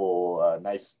added a couple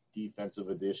nice defensive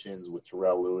additions with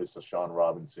Terrell Lewis, Ashawn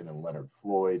Robinson, and Leonard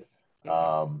Floyd,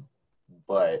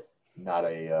 but not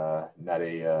a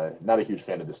huge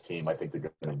fan of this team. I think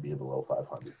they're going to be below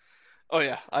 500. Oh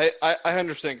yeah, I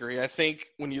 100% agree. I think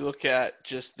when you look at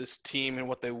just this team and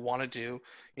what they want to do,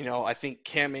 I think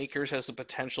Cam Akers has the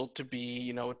potential to be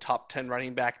a top 10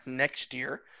 running back next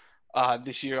year.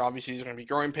 This year, obviously, he's going to be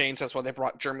growing pains. That's why they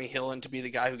brought Jeremy Hill in to be the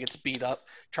guy who gets beat up,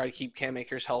 try to keep Cam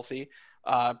Akers healthy.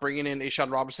 Bringing in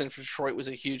Ashawn Robinson for Detroit was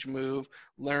a huge move.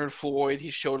 Leonard Floyd, he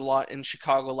showed a lot in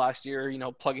Chicago last year,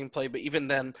 plug and play. But even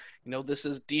then, this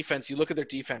is defense. You look at their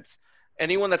defense.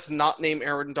 Anyone that's not named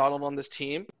Aaron Donald on this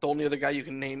team, the only other guy you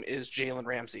can name is Jalen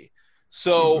Ramsey.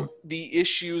 So the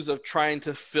issues of trying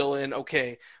to fill in,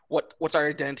 what's our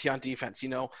identity on defense?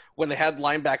 When they had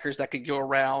linebackers that could go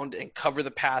around and cover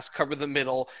the pass, cover the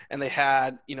middle, and they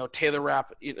had, Taylor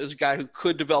Rapp, as a guy who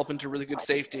could develop into really good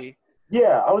safety.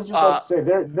 Yeah, I was just about to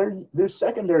say their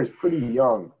secondary is pretty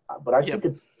young, but I think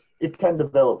it can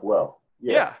develop well.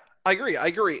 Yeah, I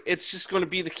agree. It's just going to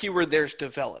be the keyword there's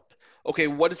develop. Okay,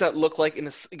 what does that look like in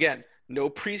this? Again, no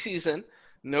preseason,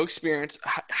 no experience.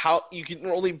 How you can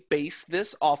only base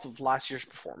this off of last year's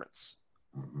performance.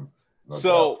 It's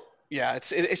a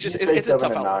tough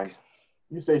outlook.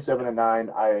 You say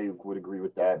 7-9. I would agree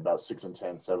with that. About 6-10,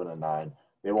 7-9.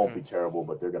 They won't be terrible,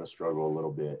 but they're going to struggle a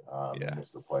little bit and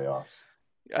miss the playoffs.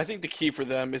 I think the key for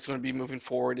them is going to be moving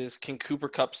forward is can Cooper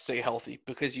Kupp stay healthy?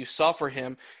 Because you saw for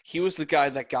him, he was the guy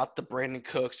that got the Brandon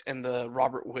Cooks and the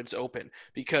Robert Woods open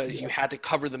because you had to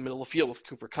cover the middle of the field with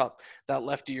Cooper Kupp. That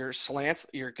left your slants,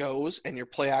 your goes, and your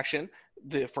play action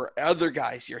for other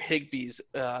guys, your Higbees,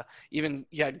 even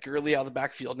you had Gurley out of the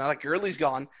backfield. Now that Gurley's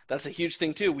gone, that's a huge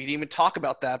thing too. We didn't even talk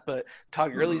about that, but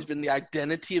Todd Gurley's been the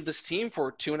identity of this team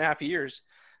for 2.5 years.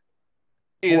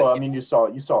 Well, I mean, you saw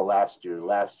last year.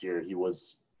 Last year he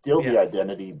was still the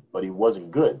identity, but he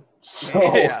wasn't good. So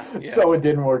so it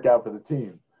didn't work out for the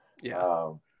team.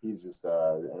 Yeah. He's just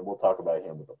and we'll talk about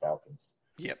him with the Falcons.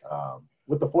 Yep.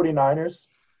 With the 49ers,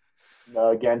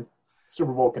 again,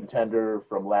 Super Bowl contender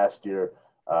from last year.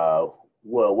 Well,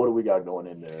 what do we got going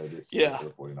in there this year for the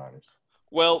 49ers?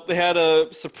 Well, they had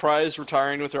a surprise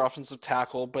retiring with their offensive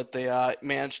tackle, but they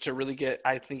managed to really get,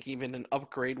 I think, even an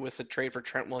upgrade with a trade for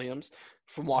Trent Williams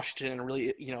from Washington, and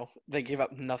really, they gave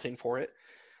up nothing for it.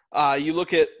 You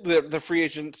look at the free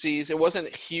agencies, it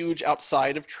wasn't huge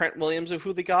outside of Trent Williams of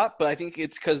who they got, but I think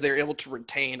it's because they're able to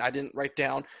retain. I didn't write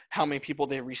down how many people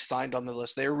they re-signed on the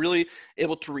list. They're really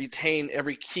able to retain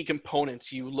every key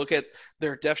components. You look at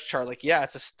their depth chart,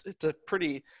 it's a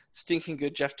pretty stinking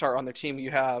good depth chart on their team.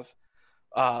 You have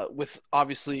with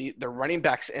obviously their running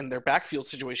backs and their backfield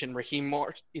situation. Raheem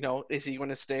Moore, is he going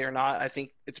to stay or not? I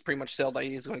think it's pretty much settled that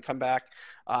he's going to come back.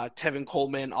 Tevin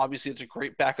Coleman, obviously, it's a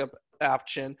great backup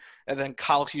option. And then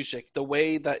Kyle Juszczyk, the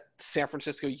way that San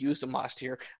Francisco used him last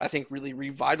year, I think really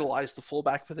revitalized the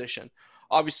fullback position.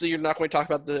 Obviously, you're not going to talk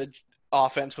about the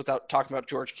offense without talking about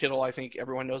George Kittle. I think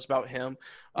everyone knows about him.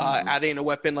 Adding a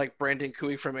weapon like Brandon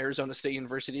Cooey from Arizona State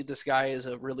University. This guy is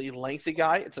a really lengthy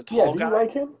guy. It's a tall guy. Do you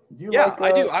like him?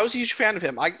 I do. I was a huge fan of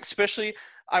him.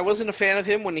 I wasn't a fan of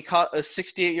him when he caught a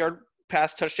 68-yard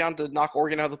pass touchdown to knock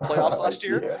Oregon out of the playoffs last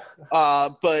year.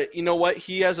 But you know what?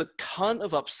 He has a ton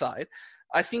of upside.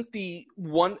 I think the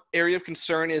one area of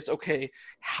concern is,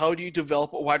 how do you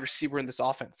develop a wide receiver in this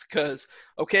offense? Because,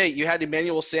 you had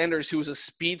Emmanuel Sanders, who was a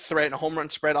speed threat and a home run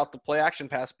spread off the play action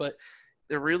pass, but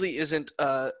there really isn't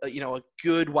a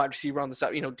good wide receiver on the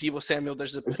side. Deebo Samuel,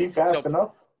 is he fast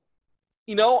enough?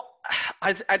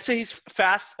 I'd say he's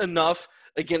fast enough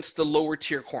against the lower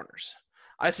tier corners.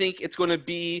 I think it's going to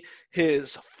be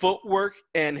his footwork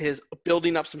and his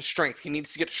building up some strength. He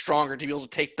needs to get stronger to be able to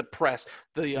take the press,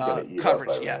 the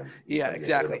coverage. Yeah,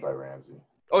 exactly.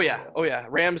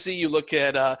 Ramsey, you look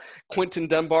at Quentin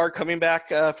Dunbar coming back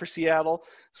for Seattle.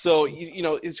 So,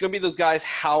 it's going to be those guys,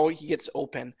 how he gets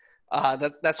open. That's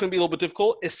going to be a little bit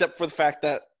difficult, except for the fact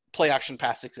that play action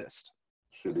pass exists.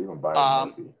 Should even buy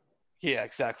Murphy. Yeah,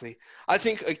 exactly. I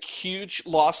think a huge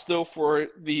loss, though, for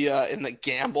the in the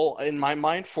gamble, in my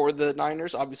mind, for the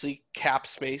Niners, obviously cap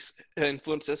space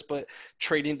influenced this, but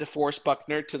trading DeForest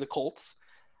Buckner to the Colts.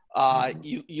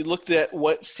 You looked at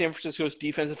what San Francisco's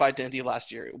defensive identity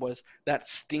last year. It was that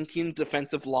stinking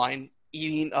defensive line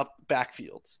eating up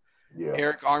backfields. Yeah.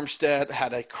 Eric Armstead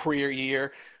had a career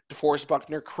year. DeForest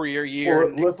Buckner career year.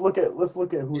 Well, let's look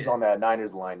at who's on that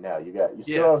Niners line now. You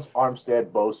still have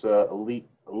Armstead, Bosa, elite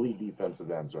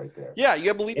defensive ends right there. Yeah, you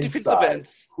have elite defensive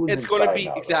ends. It's going to be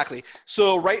exactly.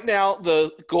 So right now,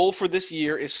 the goal for this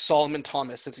year is Solomon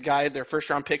Thomas. It's a guy, their first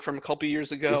round pick from a couple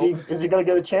years ago. Is he going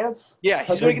to get a chance? Yeah,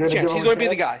 he's going to get a chance. He's going to be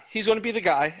the guy. He's going to be the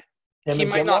guy. He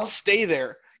might not stay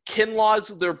there. Kinlaw's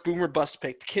their boomer bust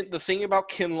pick. The thing about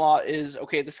Kinlaw is,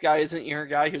 this guy isn't your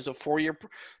guy. He was a 4-year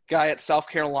guy at South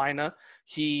Carolina.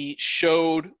 He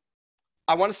showed,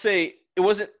 I want to say, it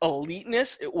wasn't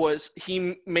eliteness. It was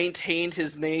he maintained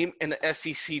his name in the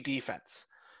SEC defense.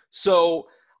 So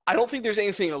I don't think there's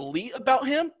anything elite about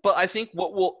him, but I think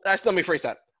let me phrase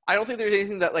that. I don't think there's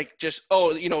anything that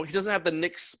he doesn't have the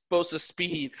Nick Bosa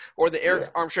speed or the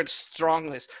Eric Armstead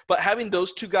strongness, but having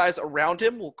those two guys around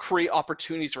him will create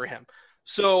opportunities for him.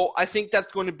 So I think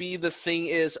that's going to be the thing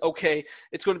is,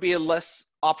 it's going to be a less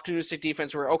opportunistic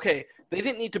defense where, they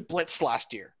didn't need to blitz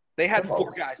last year. They had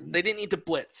 4 guys. They didn't need to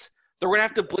blitz. They're going to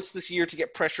have to blitz this year to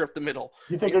get pressure up the middle.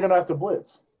 You think they're going to have to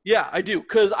blitz? Yeah, I do,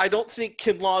 because I don't think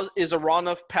Kinlaw is a raw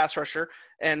enough pass rusher.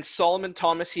 And Solomon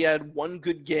Thomas, he had one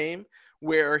good game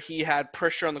where he had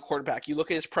pressure on the quarterback. You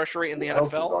look at his pressure rate in the NFL.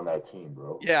 Who else is on that team,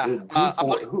 bro? Yeah, I'm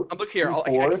looking here. I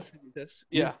can see this.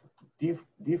 Yeah.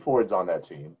 D Ford's on that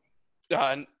team.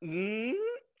 I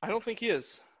don't think he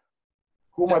is.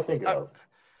 Who am I thinking of?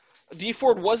 D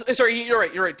Ford was – sorry, you're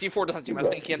right. D Ford doesn't team. I was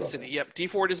thinking Kansas City. Yep, D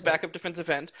Ford is backup defensive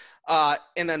end.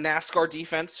 In a NASCAR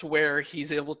defense where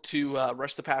he's able to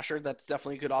rush the passer, that's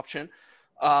definitely a good option.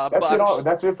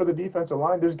 That's it for the defensive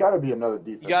line. There's got to be another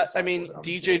defense.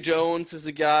 DJ Jones is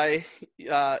a guy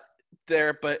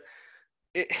there, but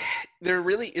there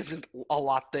really isn't a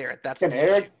lot there. That's can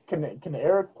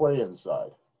Eric play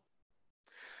inside?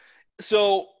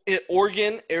 So at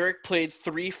Oregon, Eric played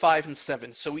 3, 5, and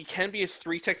 7. So we can be a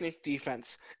 3-technique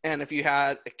defense. And if you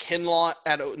had a Kinlaw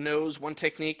at nose, 1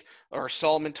 technique, or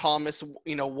Solomon Thomas,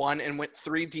 1, and went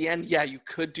 3 DN, yeah, you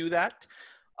could do that.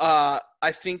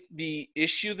 I think the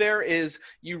issue there is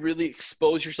you really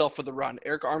expose yourself for the run.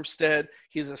 Eric Armstead,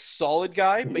 he's a solid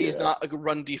guy, but he's not a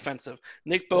run defensive.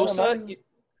 Nick Bosa.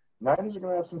 Niners are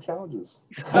going to have some challenges.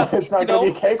 It's not going to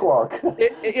be a cakewalk.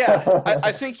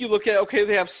 I think you look at,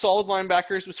 they have solid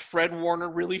linebackers with Fred Warner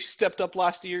really stepped up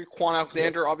last year. Quan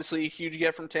Alexander, obviously a huge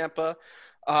get from Tampa.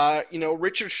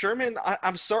 Richard Sherman,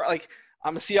 I'm sorry,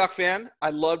 I'm a Seahawks fan.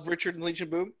 I love Richard and Legion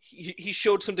Boom. He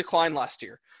showed some decline last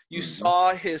year. You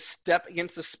saw his step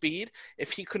against the speed.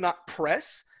 If he could not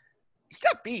press, he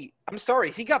got beat. I'm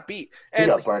sorry, he got beat. And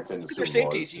he got burnt in the Super Bowl.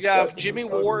 Safeties. You have Jimmy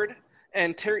Ward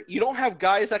and Terry. You don't have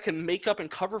guys that can make up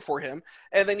and cover for him,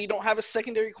 and then you don't have a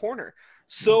secondary corner.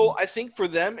 So I think for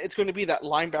them, it's going to be that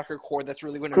linebacker core that's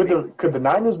really going to Could the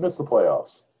Niners miss the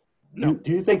playoffs? No.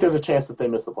 Do you think there's a chance that they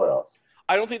miss the playoffs?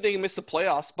 I don't think they can miss the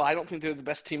playoffs, but I don't think they're the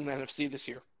best team in the NFC this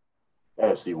year.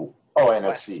 NFC. Oh,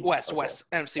 NFC. West.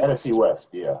 NFC West.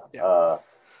 Yeah.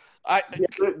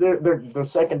 Their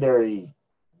secondary.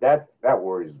 That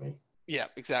worries me. Yeah,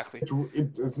 exactly.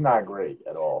 It's not great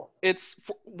at all. It's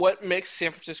what makes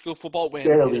San Francisco football win.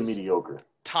 Barely mediocre.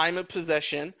 Time of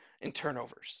possession and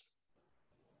turnovers.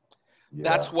 Yeah.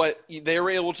 That's what they were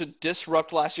able to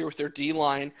disrupt last year with their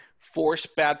D-line, force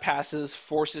bad passes,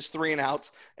 forces 3 and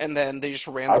outs, and then they just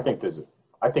ran. I think there's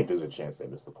a chance they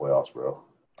miss the playoffs, bro.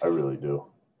 I really do.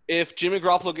 If Jimmy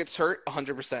Garoppolo gets hurt,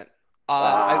 100%.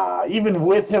 Even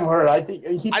with him hurt, I think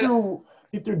he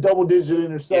threw double-digit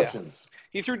interceptions. Yeah.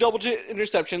 He threw double-digit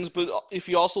interceptions, but if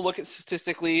you also look at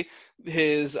statistically,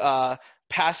 his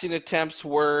passing attempts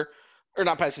were – or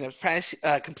not passing attempts,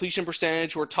 completion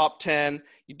percentage were top 10.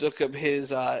 You look up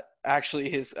his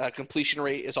his completion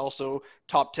rate is also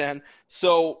top 10.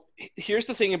 So here's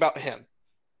the thing about him.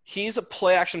 He's a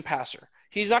play-action passer.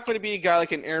 He's not going to be a guy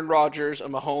like an Aaron Rodgers, a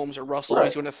Mahomes, or Russell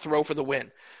who's going to throw for the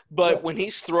win. But when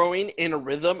he's throwing in a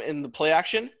rhythm in the play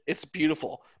action, it's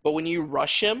beautiful. But when you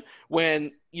rush him,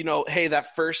 when, that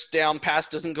first down pass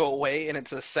doesn't go away and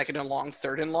it's a 2nd and long,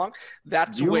 3rd and long,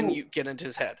 that's when you get into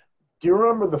his head. Do you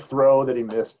remember the throw that he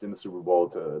missed in the Super Bowl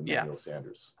to Emmanuel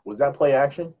Sanders? Was that play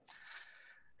action?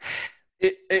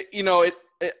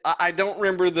 I don't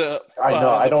remember the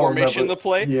formation of the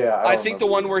play. Yeah, I think the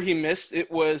one where he missed,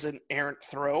 it was an errant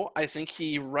throw. I think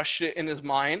he rushed it in his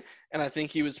mind, and I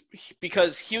think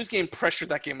because he was getting pressured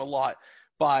that game a lot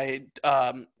by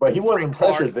but he wasn't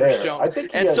pressured there. I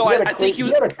think he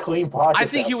had a clean pocket. I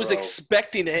think he was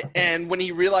expecting it, and when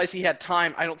he realized he had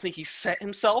time, I don't think he set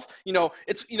himself.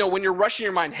 It's when you're rushing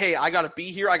your mind, hey, I gotta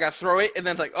be here, I gotta throw it, and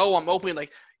then it's like, oh, I'm open.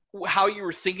 Like how you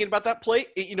were thinking about that play,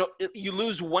 you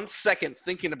lose 1 second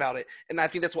thinking about it, and I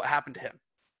think that's what happened to him.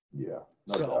 Yeah,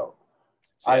 no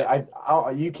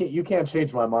doubt. You can't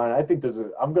change my mind. I think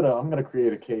I'm gonna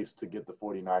create a case to get the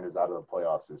 49ers out of the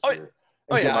playoffs this year.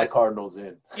 Get my Cardinals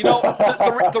in.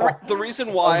 The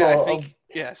reason why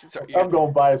I'm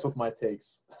going biased with my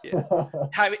takes. Yeah.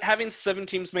 Having 7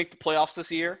 teams make the playoffs this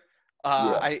year,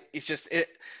 I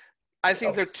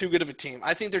think they're too good of a team.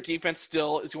 I think their defense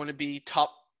still is going to be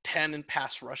top 10 in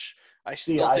pass rush. I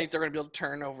think they're going to be able to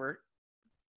turn over.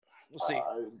 We'll see.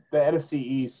 The NFC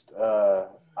East,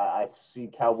 I see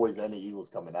Cowboys and the Eagles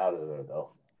coming out of there,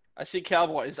 though. I see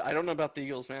Cowboys. I don't know about the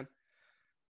Eagles, man.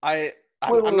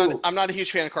 I'm not a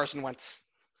huge fan of Carson Wentz.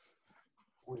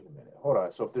 Wait a minute. Hold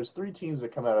on. So if there's 3 teams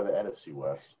that come out of the NFC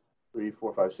West, 3,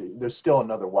 4, 5, 6, there's still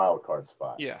another wild card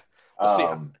spot. Yeah.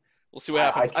 We'll see what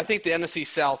happens. I think the NFC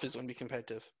South is going to be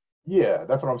competitive. Yeah,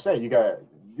 that's what I'm saying. You got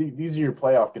these are your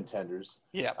playoff contenders.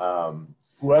 Yeah.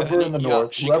 Whoever in the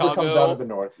North, whoever comes out of the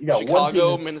North, you got Chicago,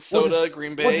 one team. Minnesota,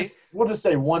 Green Bay. We'll just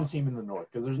say one team in the North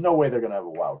because there's no way they're going to have a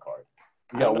wild card.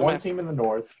 You got one team in the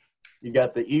North. You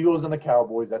got the Eagles and the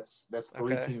Cowboys. That's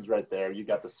 3 teams right there. You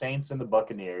got the Saints and the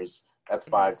Buccaneers. That's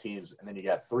 5 teams, and then you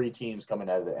got 3 teams coming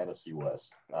out of the NFC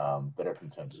West that are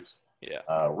contenders. Yeah.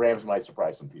 Rams might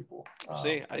surprise some people.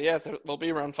 See, they'll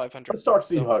be around 500. Let's talk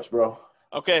Seahawks, bro.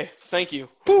 Okay, thank you.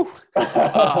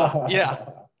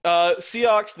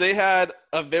 Seahawks, they had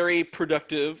a very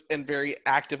productive and very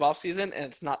active offseason, and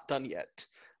it's not done yet.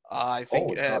 I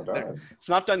think it's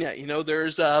not done yet.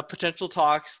 There's potential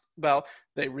talks about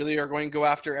they really are going to go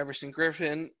after Everson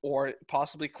Griffin or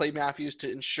possibly Clay Matthews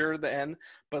to ensure the end.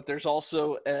 But there's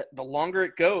also the longer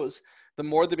it goes, the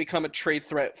more they become a trade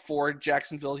threat for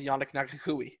Jacksonville's Yannick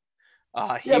Ngakoue.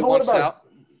 He wants out.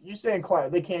 You saying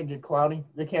they can't get Clowney?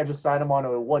 They can't just sign him on a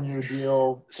 1-year what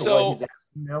deal he's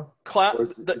asking now?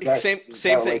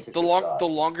 Same thing. The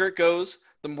longer it goes,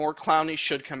 the more Clowney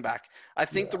should come back. I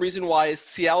think the reason why is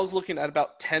Seattle's looking at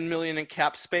about $10 million in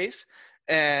cap space,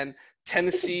 and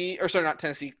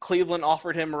Cleveland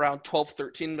offered him around 12,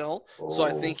 13 mil. So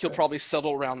I think he'll probably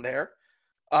settle around there.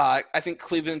 I think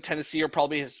Cleveland and Tennessee are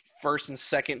probably his first and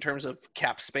second in terms of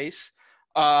cap space.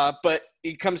 But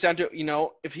it comes down to,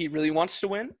 if he really wants to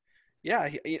win,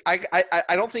 I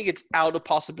don't think it's out of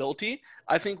possibility.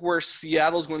 I think where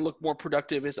Seattle's going to look more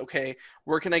productive is, okay,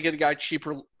 where can I get a guy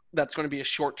cheaper that's going to be a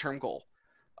short-term goal?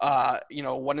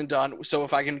 One and done. So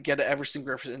if I can get an Everson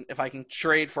Griffin, if I can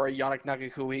trade for a Yannick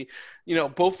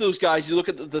Ngakoue, both those guys, you look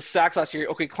at the sacks last year,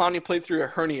 okay, Clowney played through a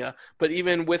hernia, but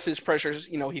even with his pressures,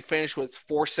 he finished with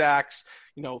 4 sacks,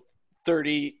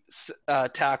 30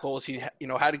 tackles. He,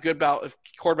 had a good bout of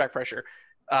quarterback pressure.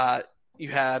 You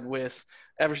had with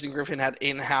Everson Griffin had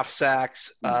 8.5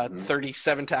 sacks,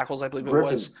 37 tackles, I believe it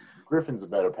was. Griffin's a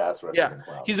better pass rusher than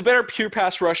Clowney. He's a better pure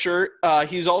pass rusher.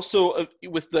 He's also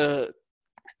with the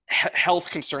health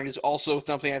concern is also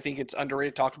something I think it's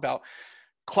underrated to talk about.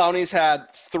 Clowney's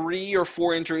had 3 or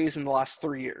 4 injuries in the last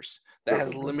 3 years. That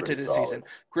has limited his season.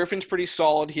 Griffin's pretty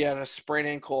solid. He had a sprained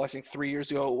ankle, I think 3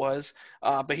 years ago it was,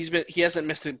 but he hasn't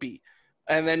missed a beat.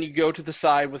 And then you go to the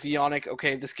side with Yannick.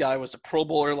 Okay, this guy was a Pro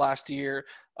Bowler last year.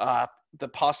 The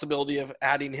possibility of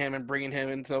adding him and bringing him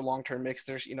into the long-term mix,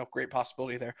 there's great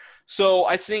possibility there. So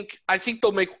I think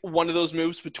they'll make one of those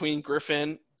moves between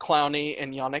Griffin, Clowney,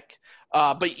 and Yannick.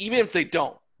 But even if they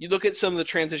don't, you look at some of the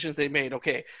transitions they made.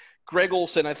 Okay, Greg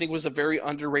Olsen, I think, was a very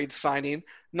underrated signing,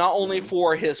 not only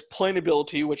for his playing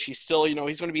ability, which he's still, he's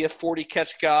going to be a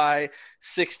 40-catch guy,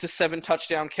 6 to 7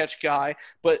 touchdown catch guy,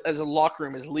 but as a locker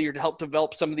room, as leader to help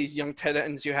develop some of these young tight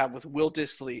ends you have with Will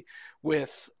Dissly,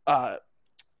 with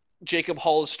Jacob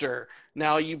Hollister.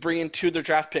 Now you bring in 2 of their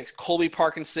draft picks, Colby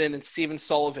Parkinson and Steven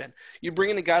Sullivan. You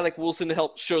bring in a guy like Wilson to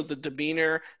help show the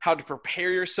demeanor, how to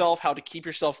prepare yourself, how to keep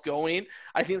yourself going.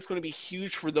 I think it's going to be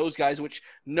huge for those guys, which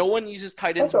no one uses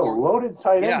tight ends. That's a loaded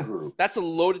tight end group. That's a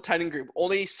loaded tight end group.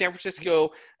 Only San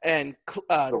Francisco and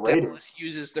Dallas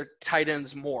uses their tight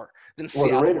ends more than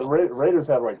Seattle. The Raiders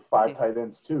have like 5 tight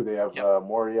ends too. They have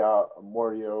Morio,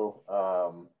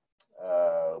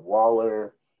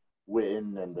 Waller,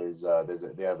 Witten, and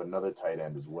they have another tight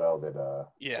end as well that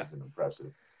has been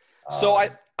impressive. So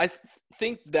I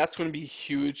think that's going to be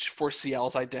huge for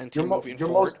Seattle's identity moving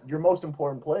forward. Your most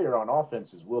important player on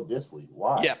offense is Will Dissly.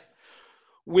 Why? Yeah.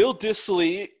 Will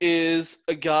Dissly is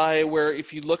a guy where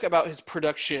if you look about his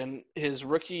production, his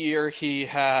rookie year, he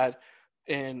had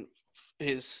in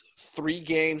his 3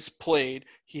 games played,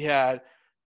 he had,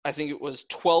 I think it was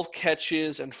 12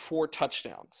 catches and 4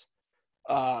 touchdowns.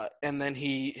 And then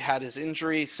he had his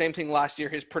injury. Same thing last year.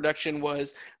 His production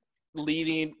was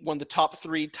leading one of the top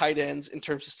 3 tight ends in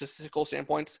terms of statistical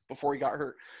standpoints before he got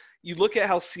hurt. You look at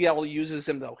how Seattle uses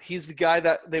him, though. He's the guy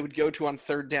that they would go to on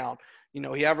 3rd down.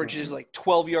 He averages like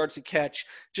 12 yards a catch.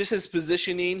 Just his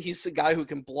positioning, he's the guy who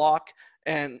can block,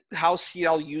 and how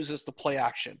Seattle uses the play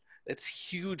action. It's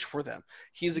huge for them.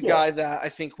 He's a guy that I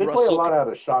think they play a lot out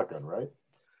of shotgun, right?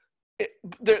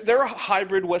 They're a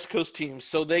hybrid West Coast team,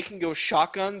 so they can go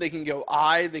shotgun, they can go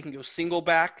they can go single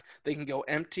back, they can go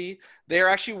empty. They're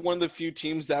actually one of the few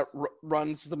teams that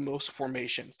runs the most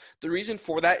formations. The reason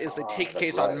for that is they take a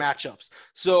case on matchups.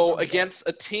 So against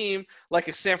a team like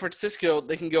a San Francisco,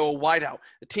 they can go a wide out.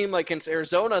 A team like against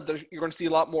Arizona, you're going to see a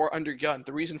lot more under gun.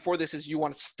 The reason for this is you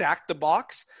want to stack the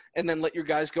box and then let your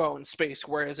guys go out in space,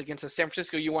 whereas against a San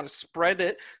Francisco, you want to spread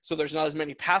it so there's not as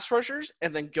many pass rushers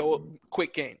and then go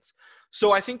quick gains.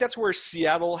 So I think that's where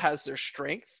Seattle has their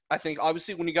strength. I think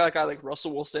obviously when you got a guy like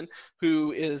Russell Wilson,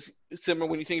 who is similar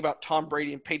when you think about Tom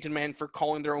Brady and Peyton Manning for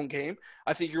calling their own game,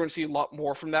 I think you're going to see a lot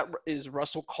more from that is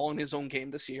Russell calling his own game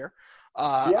this year.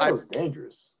 Seattle's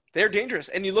dangerous. They're dangerous.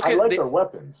 And you look at their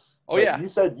weapons. Oh, yeah. You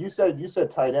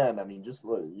said tight end. I mean, just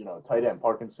look, tight end.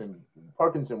 Parkinson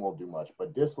won't do much,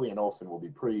 but Dissly and Olsen will be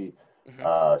pretty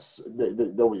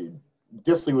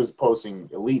Dissly was posting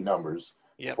elite numbers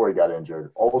before he got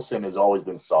injured. Olsen has always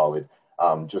been solid.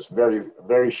 Just very,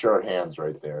 very sure hands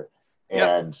right there.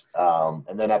 And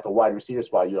then at the wide receiver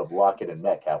spot, you have Lockett and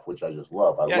Metcalf, which I just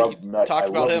love. I love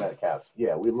Metcalf's.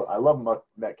 Yeah, I love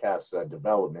Metcalf's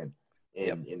development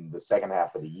in the second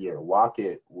half of the year.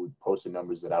 Lockett would post the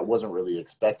numbers that I wasn't really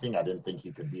expecting. I didn't think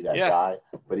he could be that guy,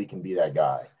 but he can be that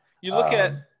guy. You look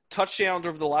at touchdowns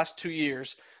over the last 2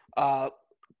 years.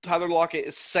 Tyler Lockett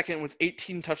is second with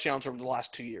 18 touchdowns over the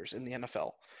last 2 years in the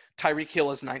NFL. Tyreek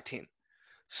Hill is 19.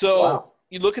 So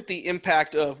you look at the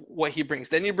impact of what he brings.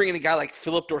 Then you bring in a guy like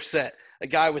Philip Dorsett, a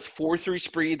guy with 4.3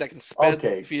 speed that can sped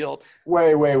the field.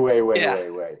 Wait.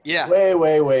 Yeah.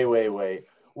 Wait.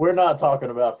 We're not talking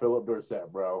about Philip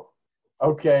Dorsett, bro.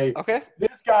 Okay. Okay.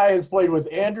 This guy has played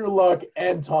with Andrew Luck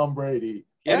and Tom Brady,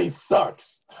 Yeah. and he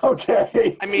sucks.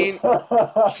 Okay. I mean,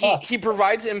 he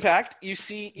provides impact. You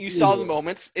saw the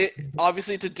moments.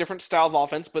 Obviously it's a different style of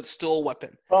offense, but still a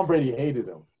weapon. Tom Brady hated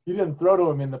him. He didn't throw to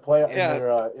him in the play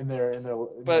in their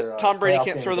But Tom Brady playoff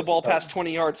can't game throw the against ball Titans. past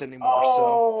 20 yards anymore.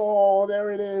 Oh,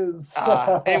 there it is.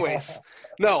 Anyways,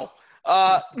 no.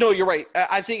 No, you're right.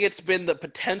 I think it's been the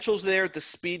potential's there, the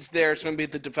speed's there. It's going to be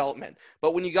the development.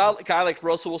 But when you got a guy like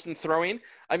Russell Wilson throwing,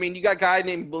 I mean, you got a guy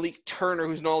named Malik Turner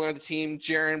who's no longer on the team,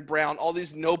 Jaron Brown, all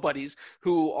these nobodies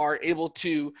who are able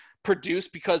to produce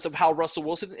because of how Russell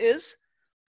Wilson is.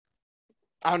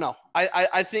 I don't know.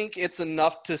 I think it's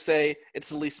enough to say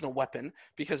it's at least a weapon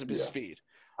because of his speed.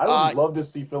 I would love to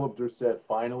see Philip Dorsett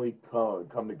finally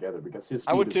come together because his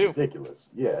speed is ridiculous.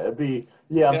 Yeah, it'd be.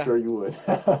 Yeah, I'm sure you would.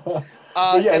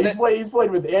 But yeah, he's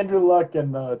played with Andrew Luck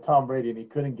and Tom Brady, and he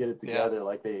couldn't get it together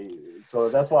like they. So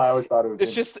that's why I always thought it was.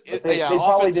 It's just they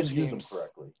probably didn't use him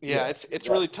correctly. Yeah, it's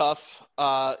really tough.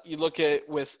 You look at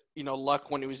with Luck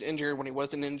when he was injured, when he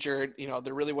wasn't injured.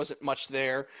 There really wasn't much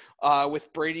there.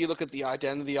 With Brady, you look at the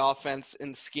identity of the offense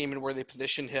and scheme and where they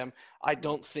positioned him. I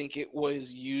don't think it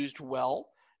was used well.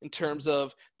 In terms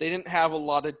of they didn't have a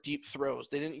lot of deep throws.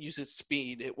 They didn't use his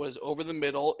speed. It was over the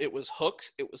middle. It was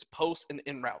hooks. It was posts and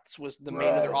in routes was the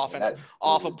main of their offense.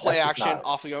 Off of play action,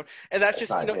 off of going. And that's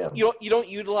just, you don't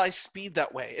utilize speed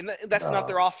that way. And that's not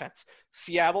their offense.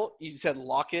 Seattle, you said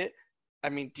Lockett. I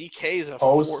mean, DK is a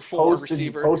four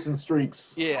receiver. Posts and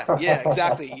streaks. Yeah,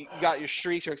 exactly. You got your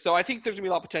streaks. So I think there's going to be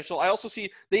a lot of potential. I also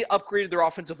see they upgraded their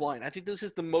offensive line. I think this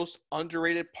is the most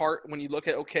underrated part when you look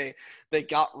at, they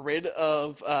got rid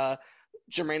of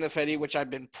Jermaine Ifedi, which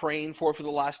I've been praying for the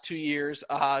last 2 years.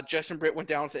 Justin Britt went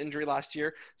down with an injury last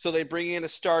year. So they bring in a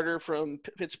starter from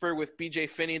Pittsburgh with B.J.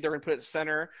 Finney. They're going to put it at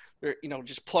center. They're,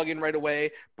 just plug in right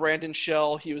away. Brandon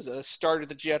Shell, he was a starter at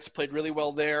the Jets, played really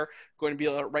well there. Going to be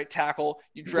a right tackle.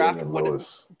 You draft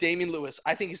Damian Lewis.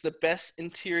 I think he's the best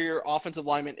interior offensive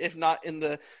lineman, if not in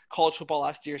the college football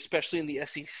last year, especially in the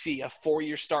SEC, a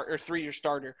 4-year starter or 3-year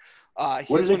starter.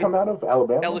 Where did he come out of?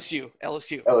 Alabama? LSU.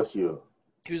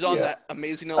 He was on that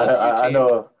amazing LSU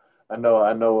team. I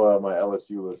know. My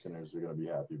LSU listeners are going to be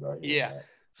happy about hearing that.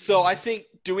 So I think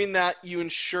doing that, you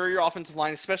ensure your offensive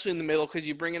line, especially in the middle, because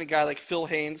you bring in a guy like Phil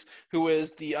Haynes, who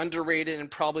is the underrated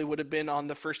and probably would have been on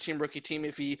the first-team rookie team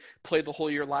if he played the whole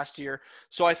year last year.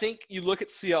 So I think you look at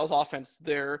Seattle's offense.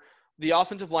 The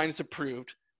offensive line is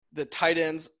improved. The tight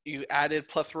ends, you added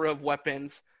plethora of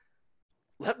weapons.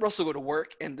 Let Russell go to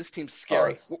work, and this team's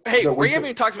scary. We haven't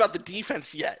even talked about the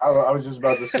defense yet. I was just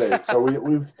about to say. So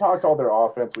we've talked all their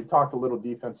offense. We talked a little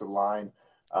defensive line.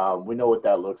 We know what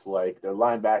that looks like. Their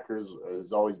linebackers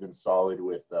has always been solid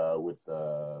with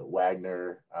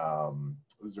Wagner.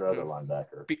 Who's their other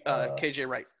linebacker? KJ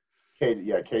Wright.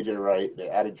 KJ Wright. They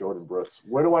added Jordan Brooks.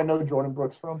 Where do I know Jordan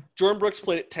Brooks from? Jordan Brooks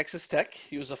played at Texas Tech.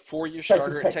 He was a 4-year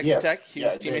starter at Texas Tech. He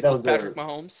was teammates with Patrick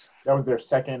Mahomes. That was their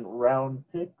second-round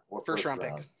pick or first round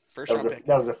pick?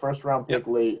 That was a first-round pick,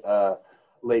 late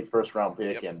first-round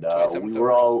pick, and we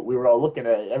were all looking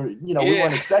at we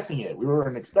weren't expecting it. We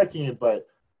weren't expecting it, but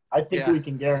I think we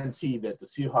can guarantee that the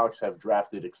Seahawks have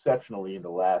drafted exceptionally in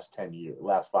the last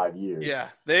 5 years. Yeah,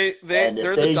 they're the diamond in the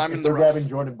rough. If they're having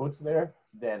Jordan Brooks there,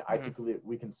 then I think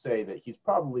we can say that he's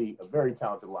probably a very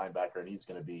talented linebacker, and he's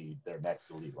going to be their next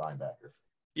elite linebacker.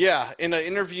 Yeah, in an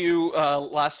interview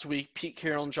last week, Pete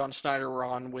Carroll and John Snyder were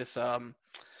on with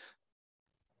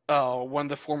one of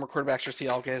the former quarterbacks for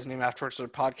Seattle, get his name afterwards to the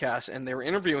podcast, and they were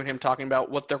interviewing him talking about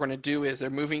what they're going to do is they're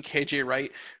moving KJ Wright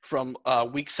from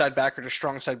weak side backer to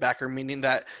strong side backer, meaning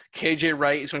that KJ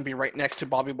Wright is going to be right next to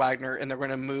Bobby Wagner, and they're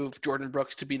going to move Jordan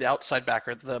Brooks to be the outside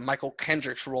backer, the Michael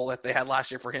Kendricks role that they had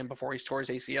last year for him before he tore his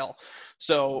ACL.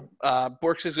 So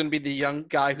Brooks is going to be the young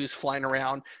guy who's flying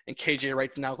around, and KJ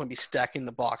Wright's now going to be stacking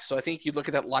the box. So I think you look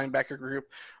at that linebacker group.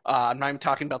 I'm not even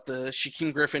talking about the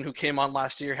Shaquem Griffin who came on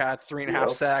last year, had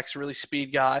 3.5 sacks, really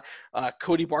speed guy.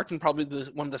 Cody Barton, probably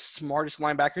one of the smartest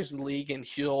linebackers in the league, and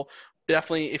he'll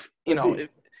definitely,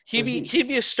 he'd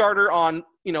be a starter on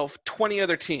 20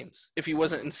 other teams if he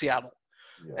wasn't in Seattle.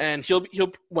 Yeah. And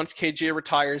he'll once KJ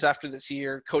retires after this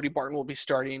year, Cody Barton will be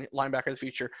starting linebacker of the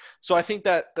future. So I think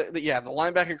that the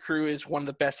linebacker crew is one of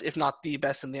the best, if not the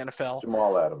best, in the NFL.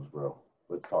 Jamal Adams, bro.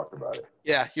 Let's talk about it.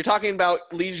 Yeah, you're talking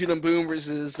about Legion of Boom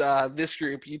versus this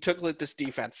group. You took this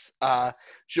defense.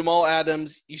 Jamal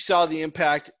Adams, you saw the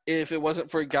impact. If it wasn't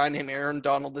for a guy named Aaron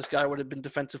Donald, this guy would have been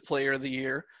Defensive Player of the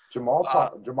Year.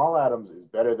 Jamal Adams is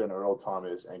better than Earl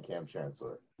Thomas and Cam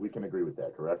Chancellor. We can agree with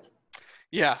that, correct?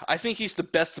 Yeah, I think he's the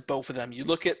best of both of them. You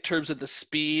look at terms of the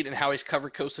speed and how he's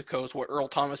covered coast to coast, what Earl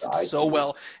Thomas did so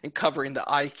well in covering the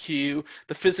IQ,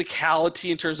 the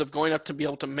physicality in terms of going up to be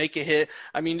able to make a hit.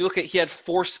 I mean, you look at he had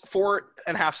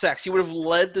 4.5 sacks. He would have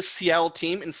led the Seattle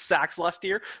team in sacks last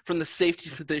year from the safety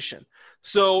position.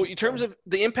 So in terms of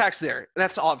the impacts there,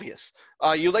 that's obvious.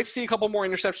 You'd like to see a couple more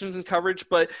interceptions in coverage,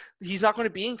 but he's not going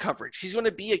to be in coverage. He's going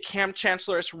to be a Cam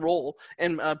Chancellor-esque role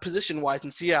and position-wise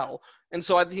in Seattle. And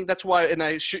so I think that's why, and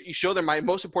you show them my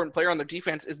most important player on their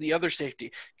defense is the other safety,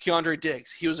 Keandre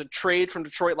Diggs. He was a trade from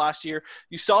Detroit last year.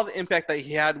 You saw the impact that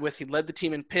he led the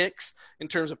team in picks in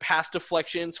terms of pass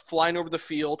deflections, flying over the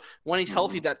field. When he's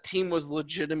healthy, that team was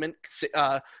legitimate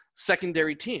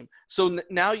secondary team. So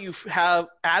now you have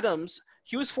Adams.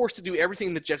 He was forced to do everything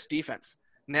in the Jets defense.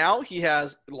 Now he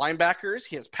has linebackers.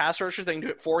 He has pass rushers that can do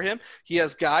it for him. He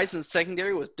has guys in the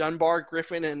secondary with Dunbar,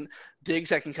 Griffin, and Diggs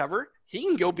that can cover. He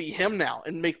can go be him now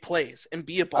and make plays and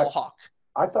be a ball hawk.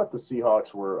 I thought the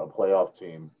Seahawks were a playoff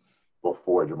team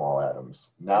before Jamal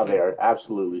Adams. Now they are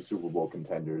absolutely Super Bowl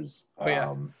contenders.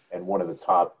 And one of the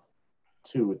top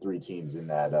 2 or 3 teams in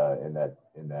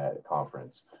that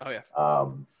conference. Oh yeah.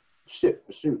 In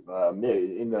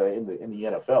the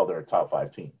NFL, they're a top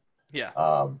 5 team. Yeah.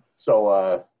 I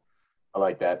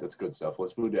like that. That's good stuff.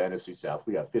 Let's move to NFC South.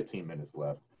 We got 15 minutes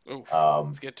left.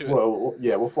 Let's get to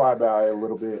it. We'll fly by a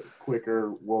little bit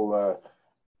quicker. We'll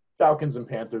Falcons and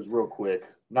Panthers real quick.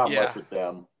 Not much with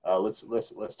them.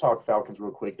 Let's talk Falcons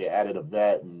real quick. They added a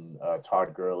vet and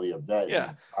Todd Gurley, a vet,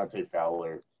 and Dante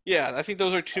Fowler. Yeah, I think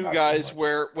those are 2 guys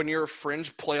where when you're a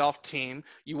fringe playoff team,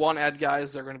 you want to add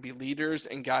guys that are going to be leaders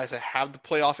and guys that have the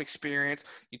playoff experience.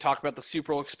 You talk about the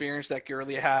Super Bowl experience that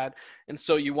Gurley had. And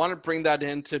so you want to bring that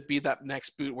in to be that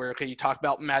next boot where, okay, you talk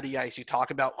about Matty Ice, you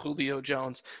talk about Julio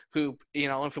Jones, who,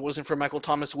 if it wasn't for Michael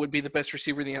Thomas, would be the best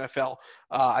receiver in the NFL.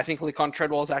 I think Laquan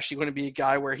Treadwell is actually going to be a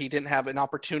guy where he didn't have an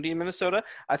opportunity in Minnesota.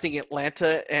 I think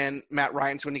Atlanta and Matt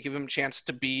Ryan's going to give him a chance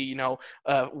to be,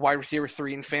 a wide receiver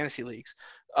 3 in fantasy leagues.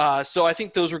 So I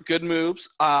think those were good moves.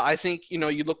 I think,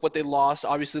 you look what they lost.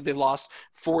 Obviously, they lost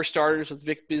 4 starters with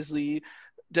Vic Beasley,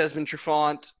 Desmond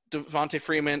Trufant, Devontae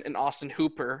Freeman, and Austin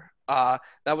Hooper. That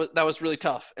was really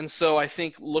tough. And so I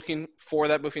think looking for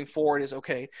that moving forward is,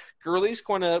 okay, Gurley's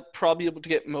going to probably be able to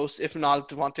get most, if not, of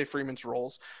Devontae Freeman's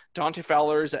roles. Dante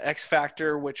Fowler is an X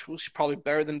factor, which was probably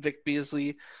better than Vic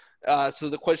Beasley. So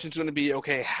the question is going to be,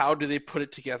 okay, how do they put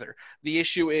it together? The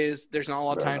issue is there's not a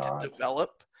lot of time to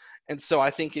develop. And so I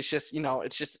think it's just,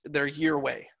 they're a year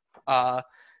away. And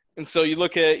so you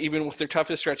look at even with their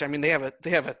toughest stretch, I mean, they have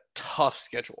a tough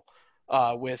schedule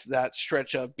with that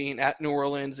stretch of being at New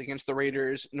Orleans against the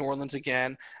Raiders, New Orleans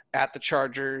again, at the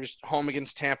Chargers, home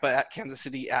against Tampa, at Kansas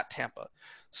City, at Tampa.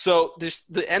 So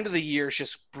the end of the year is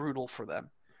just brutal for them.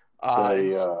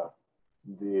 The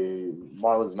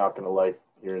Marlin's not going to like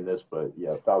hearing this, but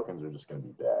Falcons are just going to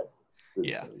be bad.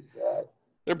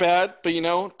 They're bad, but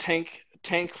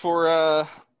tank for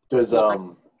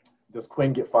does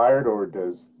Quinn get fired, or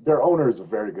does their owner is a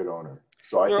very good owner?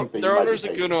 So I think that their owner's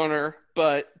a good owner,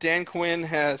 but Dan Quinn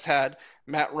has had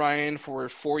Matt Ryan for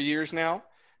 4 years now,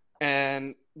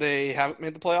 and they haven't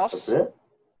made the playoffs. That's it.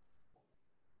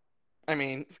 I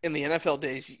mean, in the NFL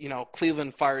days,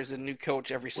 Cleveland fires a new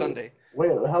coach every Sunday.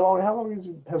 Wait, how long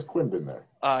has Quinn been there?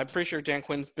 I'm pretty sure Dan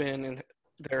Quinn's been in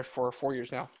there for 4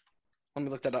 years now. Let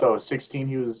me look that up. So 16,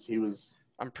 he was.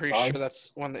 I'm pretty sure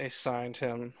that's when they signed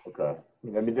him. Okay.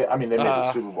 I mean, they made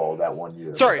the Super Bowl that one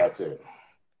year. Sorry, that's it.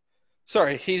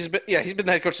 Sorry, he's been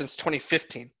the head coach since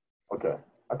 2015. Okay,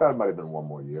 I thought it might have been one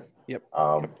more year. Yep.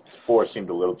 4 seemed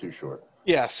a little too short.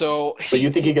 Yeah. So you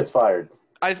think he gets fired?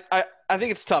 I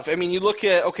think it's tough. I mean, you look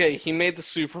at he made the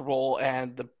Super Bowl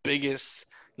and the biggest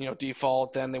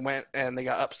default. Then they went and they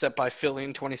got upset by Philly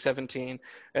in 2017,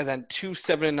 and then 2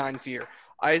 7-9 year.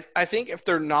 I think if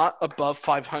they're not above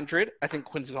 500, I think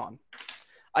Quinn's gone.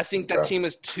 I think that team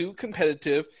is too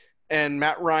competitive, and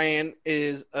Matt Ryan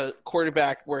is a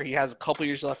quarterback where he has a couple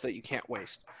years left that you can't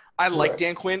waste. I like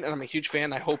Dan Quinn, and I'm a huge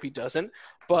fan. I hope he doesn't.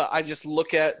 But I just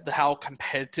look at how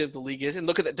competitive the league is and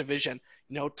look at that division.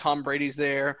 Tom Brady's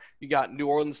there. You got New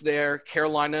Orleans there.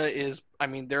 Carolina is –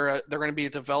 they're going to be a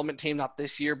development team, not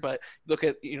this year, but look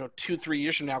at, 2-3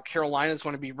 years from now, Carolina is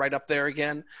going to be right up there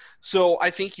again. So I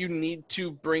think you need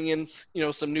to bring in,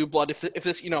 some new blood.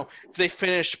 If they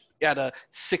finish at a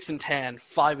 6-10,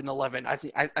 5-11,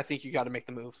 I think you got to make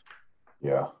the move.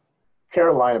 Yeah.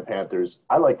 Carolina Panthers,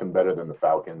 I like them better than the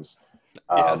Falcons.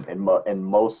 And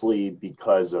mostly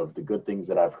because of the good things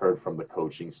that I've heard from the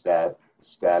coaching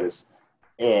status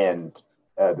and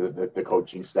the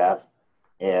coaching staff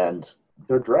and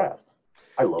their draft.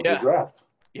 I love their draft.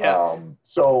 Yeah.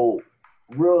 So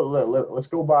let's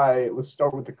go by. Let's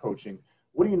start with the coaching.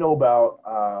 What do you know about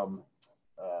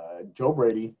Joe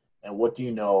Brady, and what do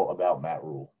you know about Matt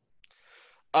Rule?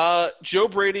 Joe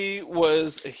Brady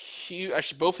was a huge.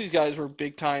 Actually, both these guys were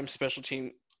big time special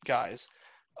team guys.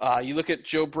 You look at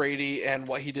Joe Brady and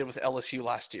what he did with LSU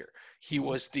last year. He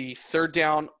was the third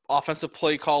down offensive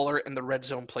play caller and the red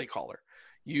zone play caller.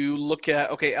 You look at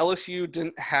LSU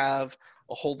didn't have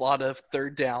a whole lot of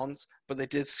third downs, but they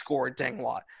did score a dang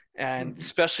lot. And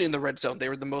especially in the red zone, they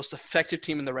were the most effective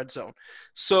team in the red zone.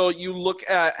 So you look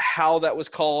at how that was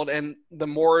called, and the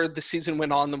more the season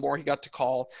went on, the more he got to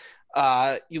call.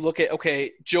 You look at,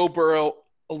 Joe Burrow,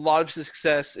 a lot of his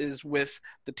success is with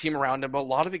the team around him, but a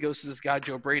lot of it goes to this guy,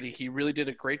 Joe Brady. He really did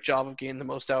a great job of getting the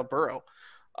most out of Burrow.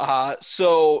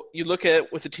 So you look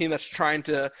at with a team that's trying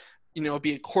to,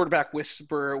 be a quarterback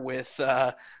whisperer with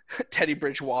Teddy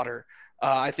Bridgewater.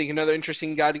 I think another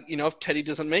interesting guy, if Teddy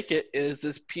doesn't make it, is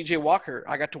this PJ Walker.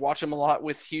 I got to watch him a lot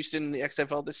with Houston in the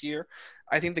XFL this year.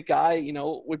 I think the guy,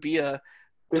 would be a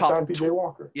top PJ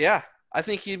Walker. Yeah, I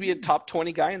think he'd be a top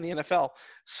 20 guy in the NFL.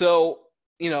 So,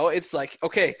 it's like,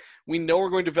 okay, we know we're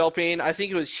going developing. I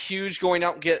think it was huge going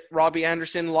out and get Robbie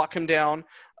Anderson, lock him down,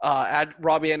 add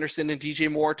Robbie Anderson and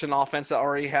DJ Moore to an offense that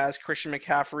already has Christian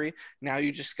McCaffrey. Now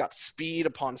you just got speed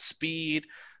upon speed.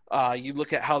 You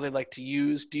look at how they like to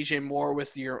use DJ Moore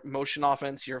with your motion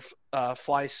offense, your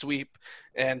fly sweep,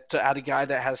 and to add a guy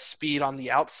that has speed on the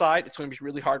outside, it's going to be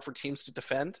really hard for teams to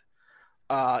defend.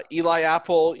 Eli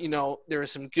Apple, there are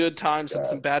some good times and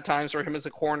some bad times for him as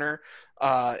a corner.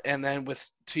 And then with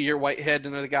Tahir Whitehead,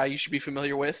 another guy you should be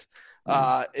familiar with,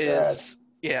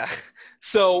 yeah.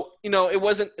 So, it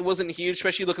wasn't huge,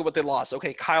 especially look at what they lost.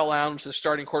 Okay, Kyle Allen was the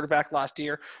starting quarterback last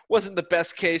year. Wasn't the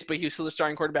best case, but he was still the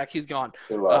starting quarterback. He's gone.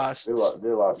 They lost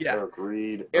Eric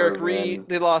Reed.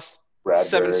 They lost Bradbury,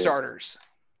 7 starters,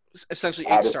 essentially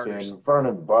 8 Addison, starters.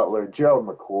 Vernon Butler, Gerald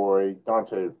McCoy,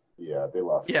 Dante. Yeah, they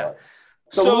lost. Yeah.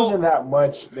 So losing that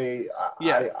much,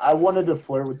 I wanted to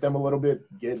flirt with them a little bit,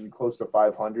 getting close to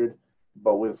 500,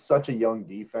 but with such a young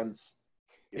defense,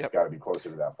 it's got to be closer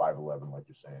to that 511, like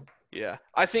you're saying. Yeah.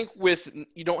 I think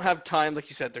you don't have time, like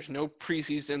you said, there's no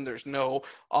preseason, there's no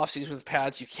offseason with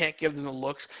pads. You can't give them the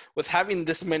looks. With having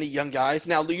this many young guys,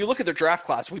 now you look at their draft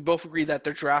class. We both agree that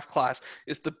their draft class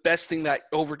is the best thing that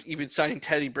over even signing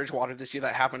Teddy Bridgewater this year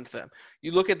that happened to them.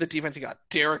 You look at the defense, you got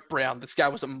Derek Brown. This guy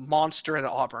was a monster at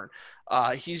Auburn.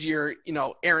 He's your,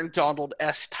 Aaron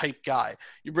Donald-esque type guy.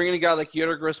 You bring in a guy like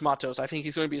Yoder Gross-Matos. I think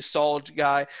he's going to be a solid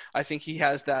guy. I think he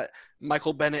has that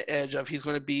Michael Bennett edge of he's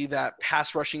going to be that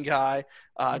pass rushing guy.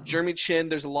 Jeremy Chin,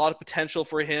 there's a lot of potential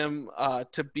for him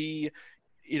to be,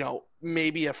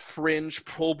 maybe a fringe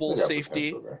Pro Bowl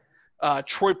safety.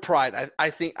 Troy Pride, I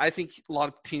think a lot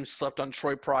of teams slept on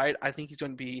Troy Pride. I think he's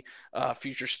going to be a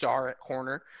future star at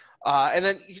corner. And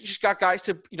then you just got guys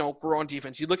to, grow on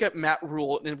defense. You look at Matt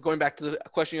Rule, and going back to the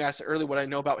question you asked earlier, what I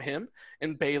know about him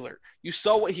and Baylor. You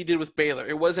saw what he did with Baylor.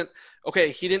 It wasn't,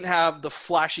 he didn't have the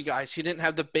flashy guys. He didn't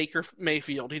have the Baker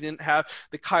Mayfield. He didn't have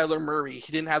the Kyler Murray.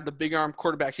 He didn't have the big arm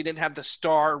quarterbacks. He didn't have the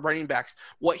star running backs.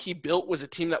 What he built was a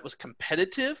team that was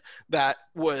competitive, that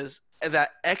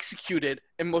executed,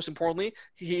 and most importantly,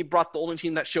 he brought the only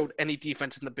team that showed any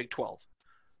defense in the Big 12.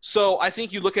 So I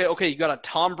think you look at, you got a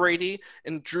Tom Brady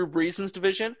and Drew Brees'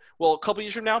 division. Well, a couple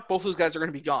years from now, both those guys are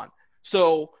going to be gone.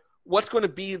 So what's going to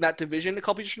be in that division a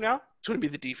couple years from now? It's going to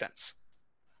be the defense.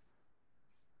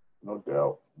 No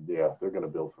doubt. Yeah, they're going to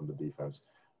build from the defense.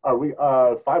 All right,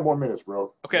 we 5 more minutes,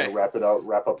 bro. Okay. I'm gonna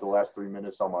wrap up the last 3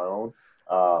 minutes on my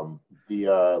own.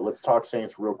 Let's talk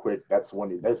Saints real quick. That's the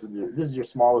one. This is your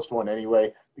smallest one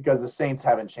anyway, because the Saints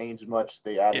haven't changed much.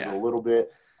 They added a little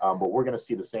bit. But we're going to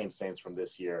see the same Saints from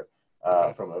this year,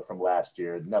 from last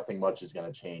year. Nothing much is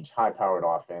going to change. High-powered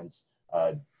offense,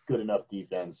 good enough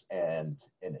defense, and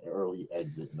an early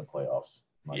exit in the playoffs.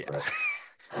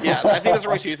 Yeah, I think that's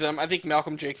where we see them. I think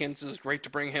Malcolm Jenkins is great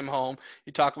to bring him home.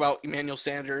 You talk about Emmanuel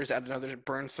Sanders, add another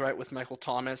burn threat with Michael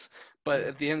Thomas. But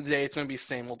at the end of the day, it's going to be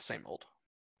same old.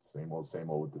 Same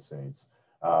old with the Saints.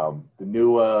 The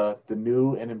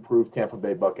new and improved Tampa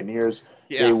Bay Buccaneers.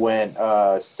 Yeah. They went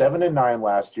 7-9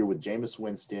 last year with Jameis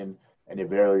Winston and a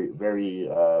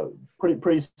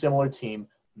pretty similar team.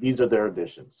 These are their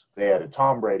additions. They added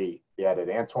Tom Brady. They added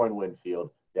Antoine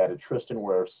Winfield. They added Tristan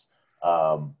Wirfs,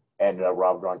 and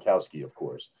Rob Gronkowski, of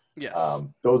course. Yes.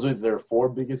 Those are their 4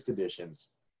 biggest additions,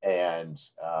 and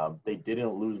they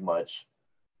didn't lose much.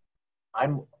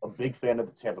 I'm a big fan of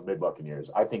the Tampa Bay Buccaneers.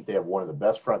 I think they have one of the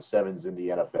best front sevens in the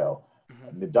NFL.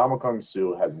 Ndamukong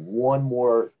Suh has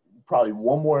probably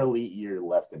one more elite year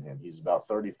left in him. He's about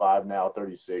 35 now,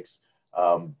 36.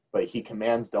 but he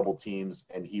commands double teams,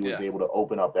 and he was able to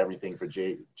open up everything for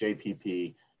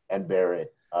JPP and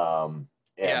Barrett.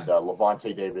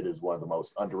 Levante David is one of the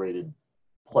most underrated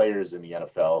players in the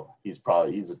NFL. He's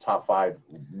a top 5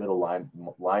 middle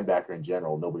linebacker in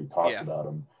general. Nobody talks about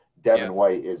him. Devin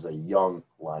White is a young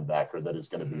linebacker that is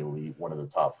going to be elite, one of the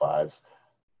top 5s.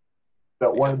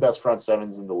 But one of the best front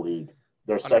sevens in the league.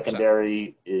 Their 100%.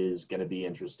 Secondary is going to be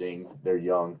interesting. They're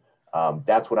young.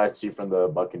 That's what I see from the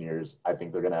Buccaneers. I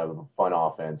think they're going to have a fun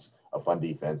offense, a fun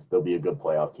defense. They'll be a good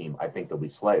playoff team. I think they'll be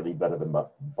slightly better than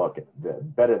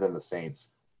better than the Saints.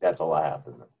 That's all I have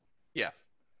for them. Yeah.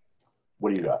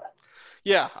 What do you got?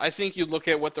 Yeah, I think you look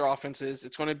at what their offense is.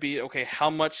 It's going to be, okay,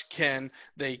 how much can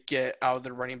they get out of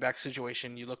the running back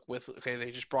situation? You look with, okay,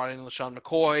 they just brought in LaShawn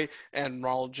McCoy and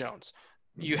Ronald Jones.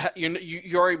 You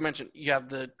already mentioned you have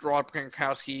the Rob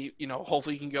Gronkowski.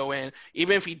 Hopefully he can go in.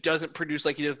 Even if he doesn't produce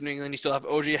like he did with New England, you still have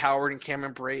O.J. Howard and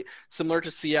Cameron Brate. Similar to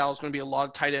Seattle, it's going to be a lot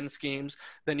of tight end schemes.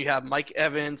 Then you have Mike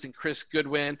Evans and Chris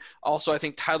Goodwin. Also, I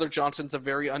think Tyler Johnson's a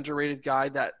very underrated guy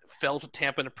that fell to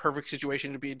Tampa in a perfect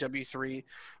situation to be a W3.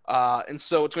 And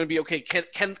so it's going to be, okay,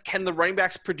 can the running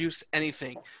backs produce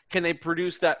anything? Can they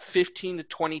produce that 15 to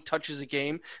 20 touches a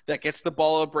game that gets the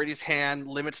ball out of Brady's hand,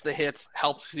 limits the hits,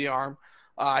 helps the arm?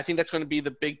 I think that's going to be the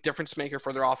big difference maker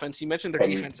for their offense. You mentioned their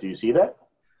defense. Do you see that?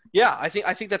 Yeah, I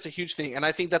think that's a huge thing, and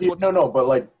I think that's but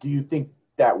do you think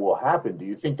that will happen? Do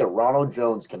you think that Ronald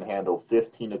Jones can handle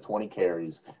 15 to 20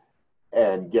 carries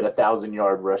and get a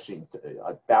 1,000-yard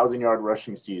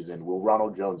rushing season? Will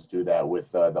Ronald Jones do that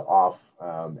with the off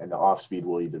and the off speed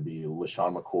will either be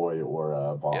LaShawn McCoy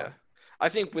or Vaughn? Yeah. I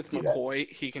think with McCoy,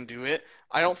 he can do it.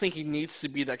 I don't think he needs to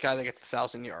be that guy that gets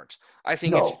 1,000 yards. I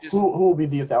think who will be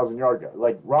the 1,000-yard guy?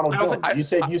 Like Ronald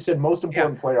Jones. You said most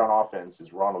important player on offense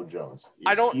is Ronald Jones.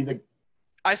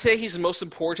 I say he's the most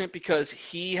important because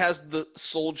he has the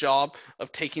sole job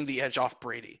of taking the edge off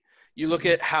Brady. You look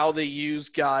at how they use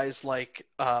guys like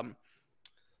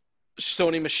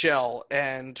Sony Michel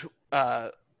and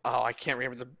I can't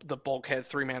remember the bulkhead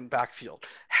 3-man backfield,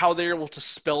 how they're able to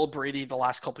spell Brady the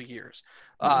last couple of years.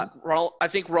 I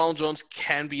think Ronald Jones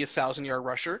can be a 1,000-yard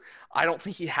rusher. I don't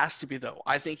think he has to be, though.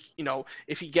 I think,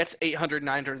 if he gets 800,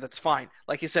 900, that's fine.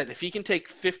 Like I said, if he can take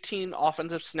 15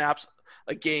 offensive snaps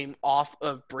a game off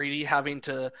of Brady having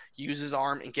to use his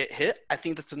arm and get hit, I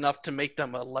think that's enough to make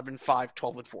them 11-5,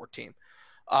 12-4 team.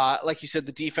 Like you said,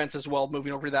 the defense as well,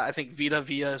 moving over to that. I think Vita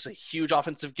Vea is a huge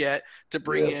offensive get to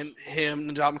bring in him,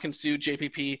 Ndamukong Suh,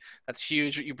 JPP. That's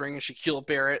huge. You bring in Shaquille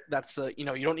Barrett. That's you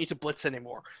don't need to blitz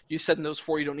anymore. You said in those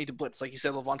 4, you don't need to blitz. Like you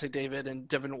said, Levante David and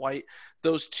Devin White.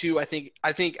 Those 2, I think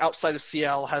outside of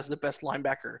Seattle has the best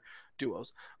linebacker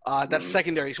duos. That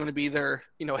secondary is going to be their,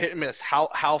 hit and miss.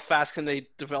 How fast can they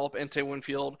develop Ante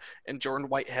Winfield and Jordan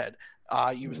Whitehead?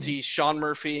 You see Sean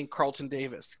Murphy and Carlton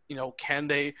Davis. Can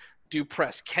they do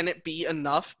press? Can it be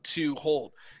enough to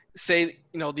hold? Say,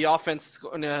 the offense is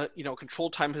going to, control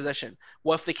time possession.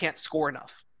 What if they can't score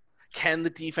enough? Can the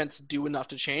defense do enough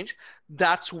to change?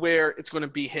 That's where it's going to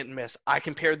be hit and miss. I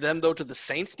compare them, though, to the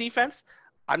Saints defense.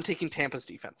 I'm taking Tampa's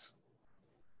defense.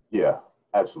 Yeah,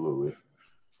 absolutely.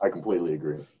 I completely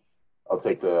agree. I'll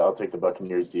take the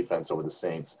Buccaneers defense over the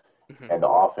Saints, and the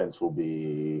offense will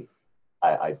be,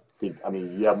 I think,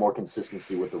 you have more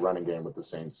consistency with the running game with the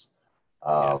Saints.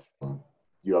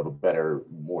 You have a better,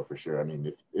 more for sure.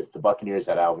 If the Buccaneers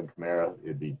had Alvin Kamara,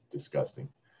 it'd be disgusting.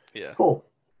 Yeah. Cool.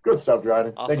 Good stuff,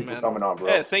 Dryden. Awesome, thank you for coming on, bro.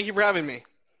 Hey, thank you for having me.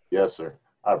 Yes, sir.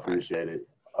 I appreciate it.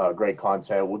 Great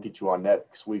content. We'll get you on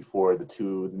next week for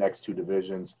the next two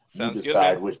divisions. Sounds you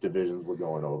decide which divisions we're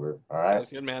going over. All right. Sounds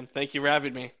good, man. Thank you for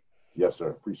having me. Yes, sir.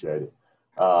 Appreciate it.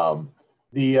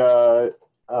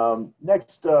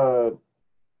 Next,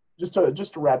 just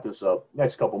to wrap this up,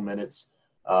 next couple minutes,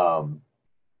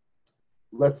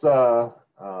 let's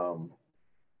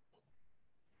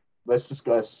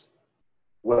discuss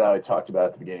what I talked about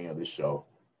at the beginning of this show.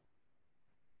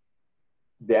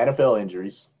 The NFL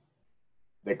injuries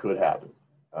that could happen.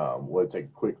 We'll take a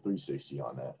quick 360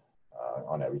 on that,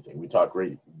 on everything. We talked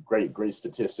great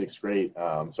statistics,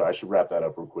 so I should wrap that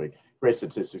up real quick. Great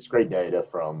statistics, great data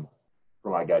from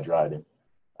my guy Dryden.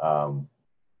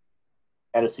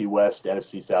 NFC West,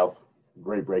 NFC South,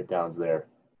 great breakdowns there.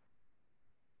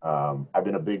 I've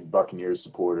been a big Buccaneers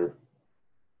supporter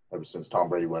ever since Tom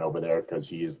Brady went over there because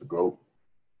he is the GOAT.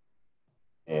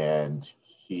 And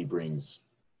he brings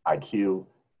IQ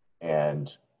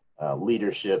and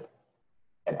leadership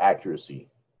and accuracy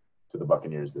to the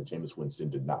Buccaneers that Jameis Winston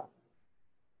did not.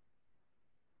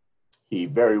 He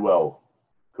very well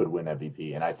could win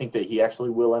MVP, and I think that he actually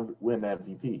will win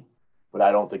MVP, but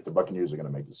I don't think the Buccaneers are going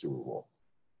to make the Super Bowl.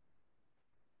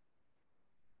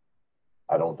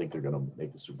 I don't think they're going to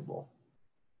make the Super Bowl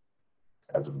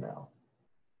as of now.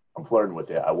 I'm flirting with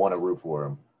it. I want to root for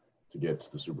them to get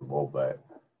to the Super Bowl, but,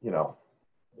 you know,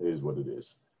 it is what it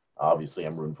is. Obviously,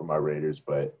 I'm rooting for my Raiders,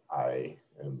 but I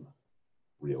am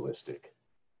realistic.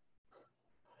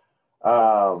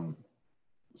 Seahawks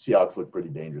look pretty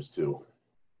dangerous, too.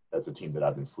 That's a team that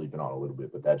I've been sleeping on a little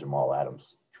bit, but that Jamal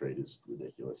Adams trade is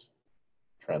ridiculous.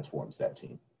 Transforms that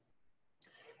team.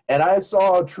 And I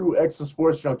saw a true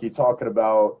ex-sports junkie talking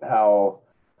about the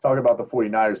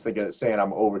 49ers saying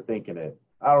I'm overthinking it.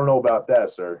 I don't know about that,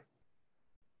 sir.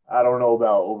 I don't know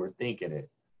about overthinking it.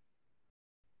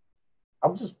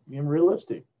 I'm just being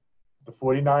realistic. The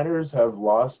 49ers have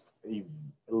lost an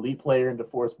elite player in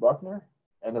DeForest Buckner,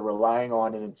 and they're relying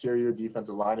on an interior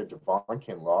defensive line of Javon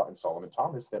Kinlaw and Solomon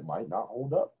Thomas that might not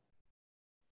hold up.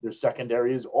 Their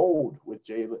secondary is old, with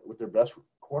their best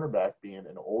cornerback being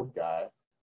an old guy,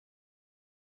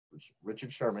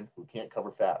 Richard Sherman, who can't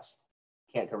cover fast,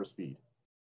 can't cover speed.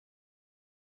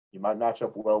 He might match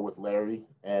up well with Larry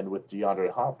and with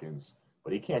DeAndre Hopkins,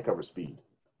 but he can't cover speed.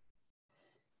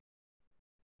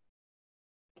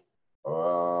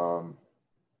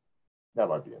 That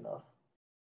might be enough.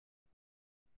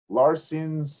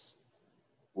 Larson's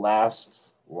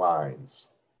last lines.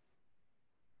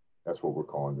 That's what we're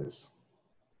calling this.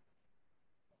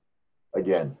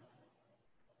 Again,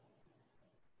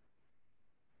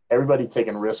 everybody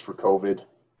taking risks for COVID.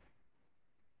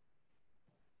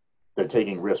 They're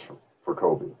taking risks for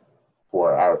COVID,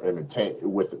 for our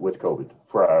with COVID,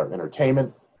 for our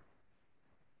entertainment,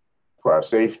 for our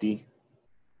safety,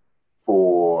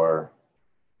 for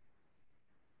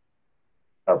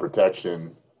our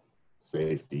protection,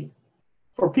 safety,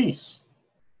 for peace.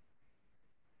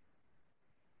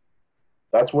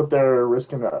 That's what they're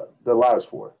risking their lives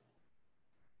for,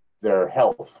 their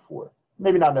health for.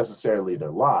 Maybe not necessarily their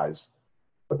lives,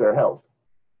 but their health.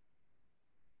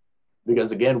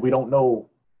 Because, again, we don't know.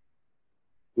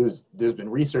 There's been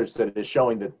research that is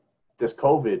showing that this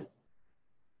COVID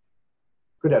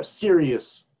could have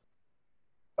serious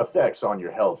effects on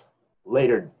your health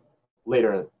later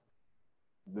in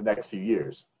the next few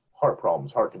years. Heart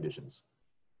problems, heart conditions,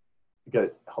 because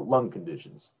lung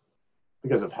conditions,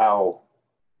 because of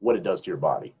what it does to your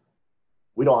body.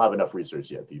 We don't have enough research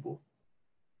yet, people.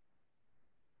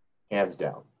 Hands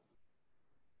down.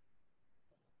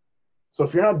 So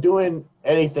if you're not doing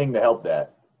anything to help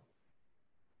that,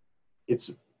 it's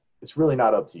really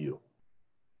not up to you.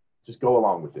 Just go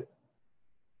along with it.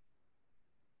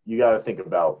 You got to think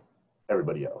about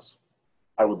everybody else.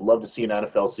 I would love to see an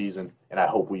NFL season, and I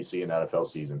hope we see an NFL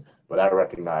season, but I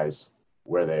recognize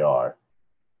where they are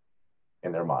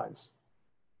in their minds.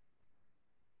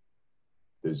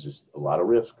 There's just a lot of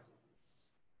risk.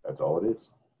 That's all it is.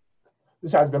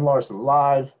 This has been Larson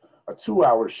Live, a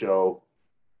 2-hour show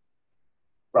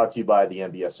brought to you by the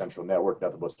NBS Central Network,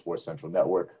 Nothing But Sports Central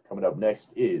Network. Coming up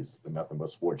next is the Nothing But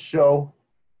Sports Show.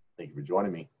 Thank you for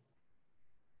joining me.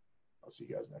 I'll see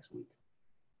you guys next week.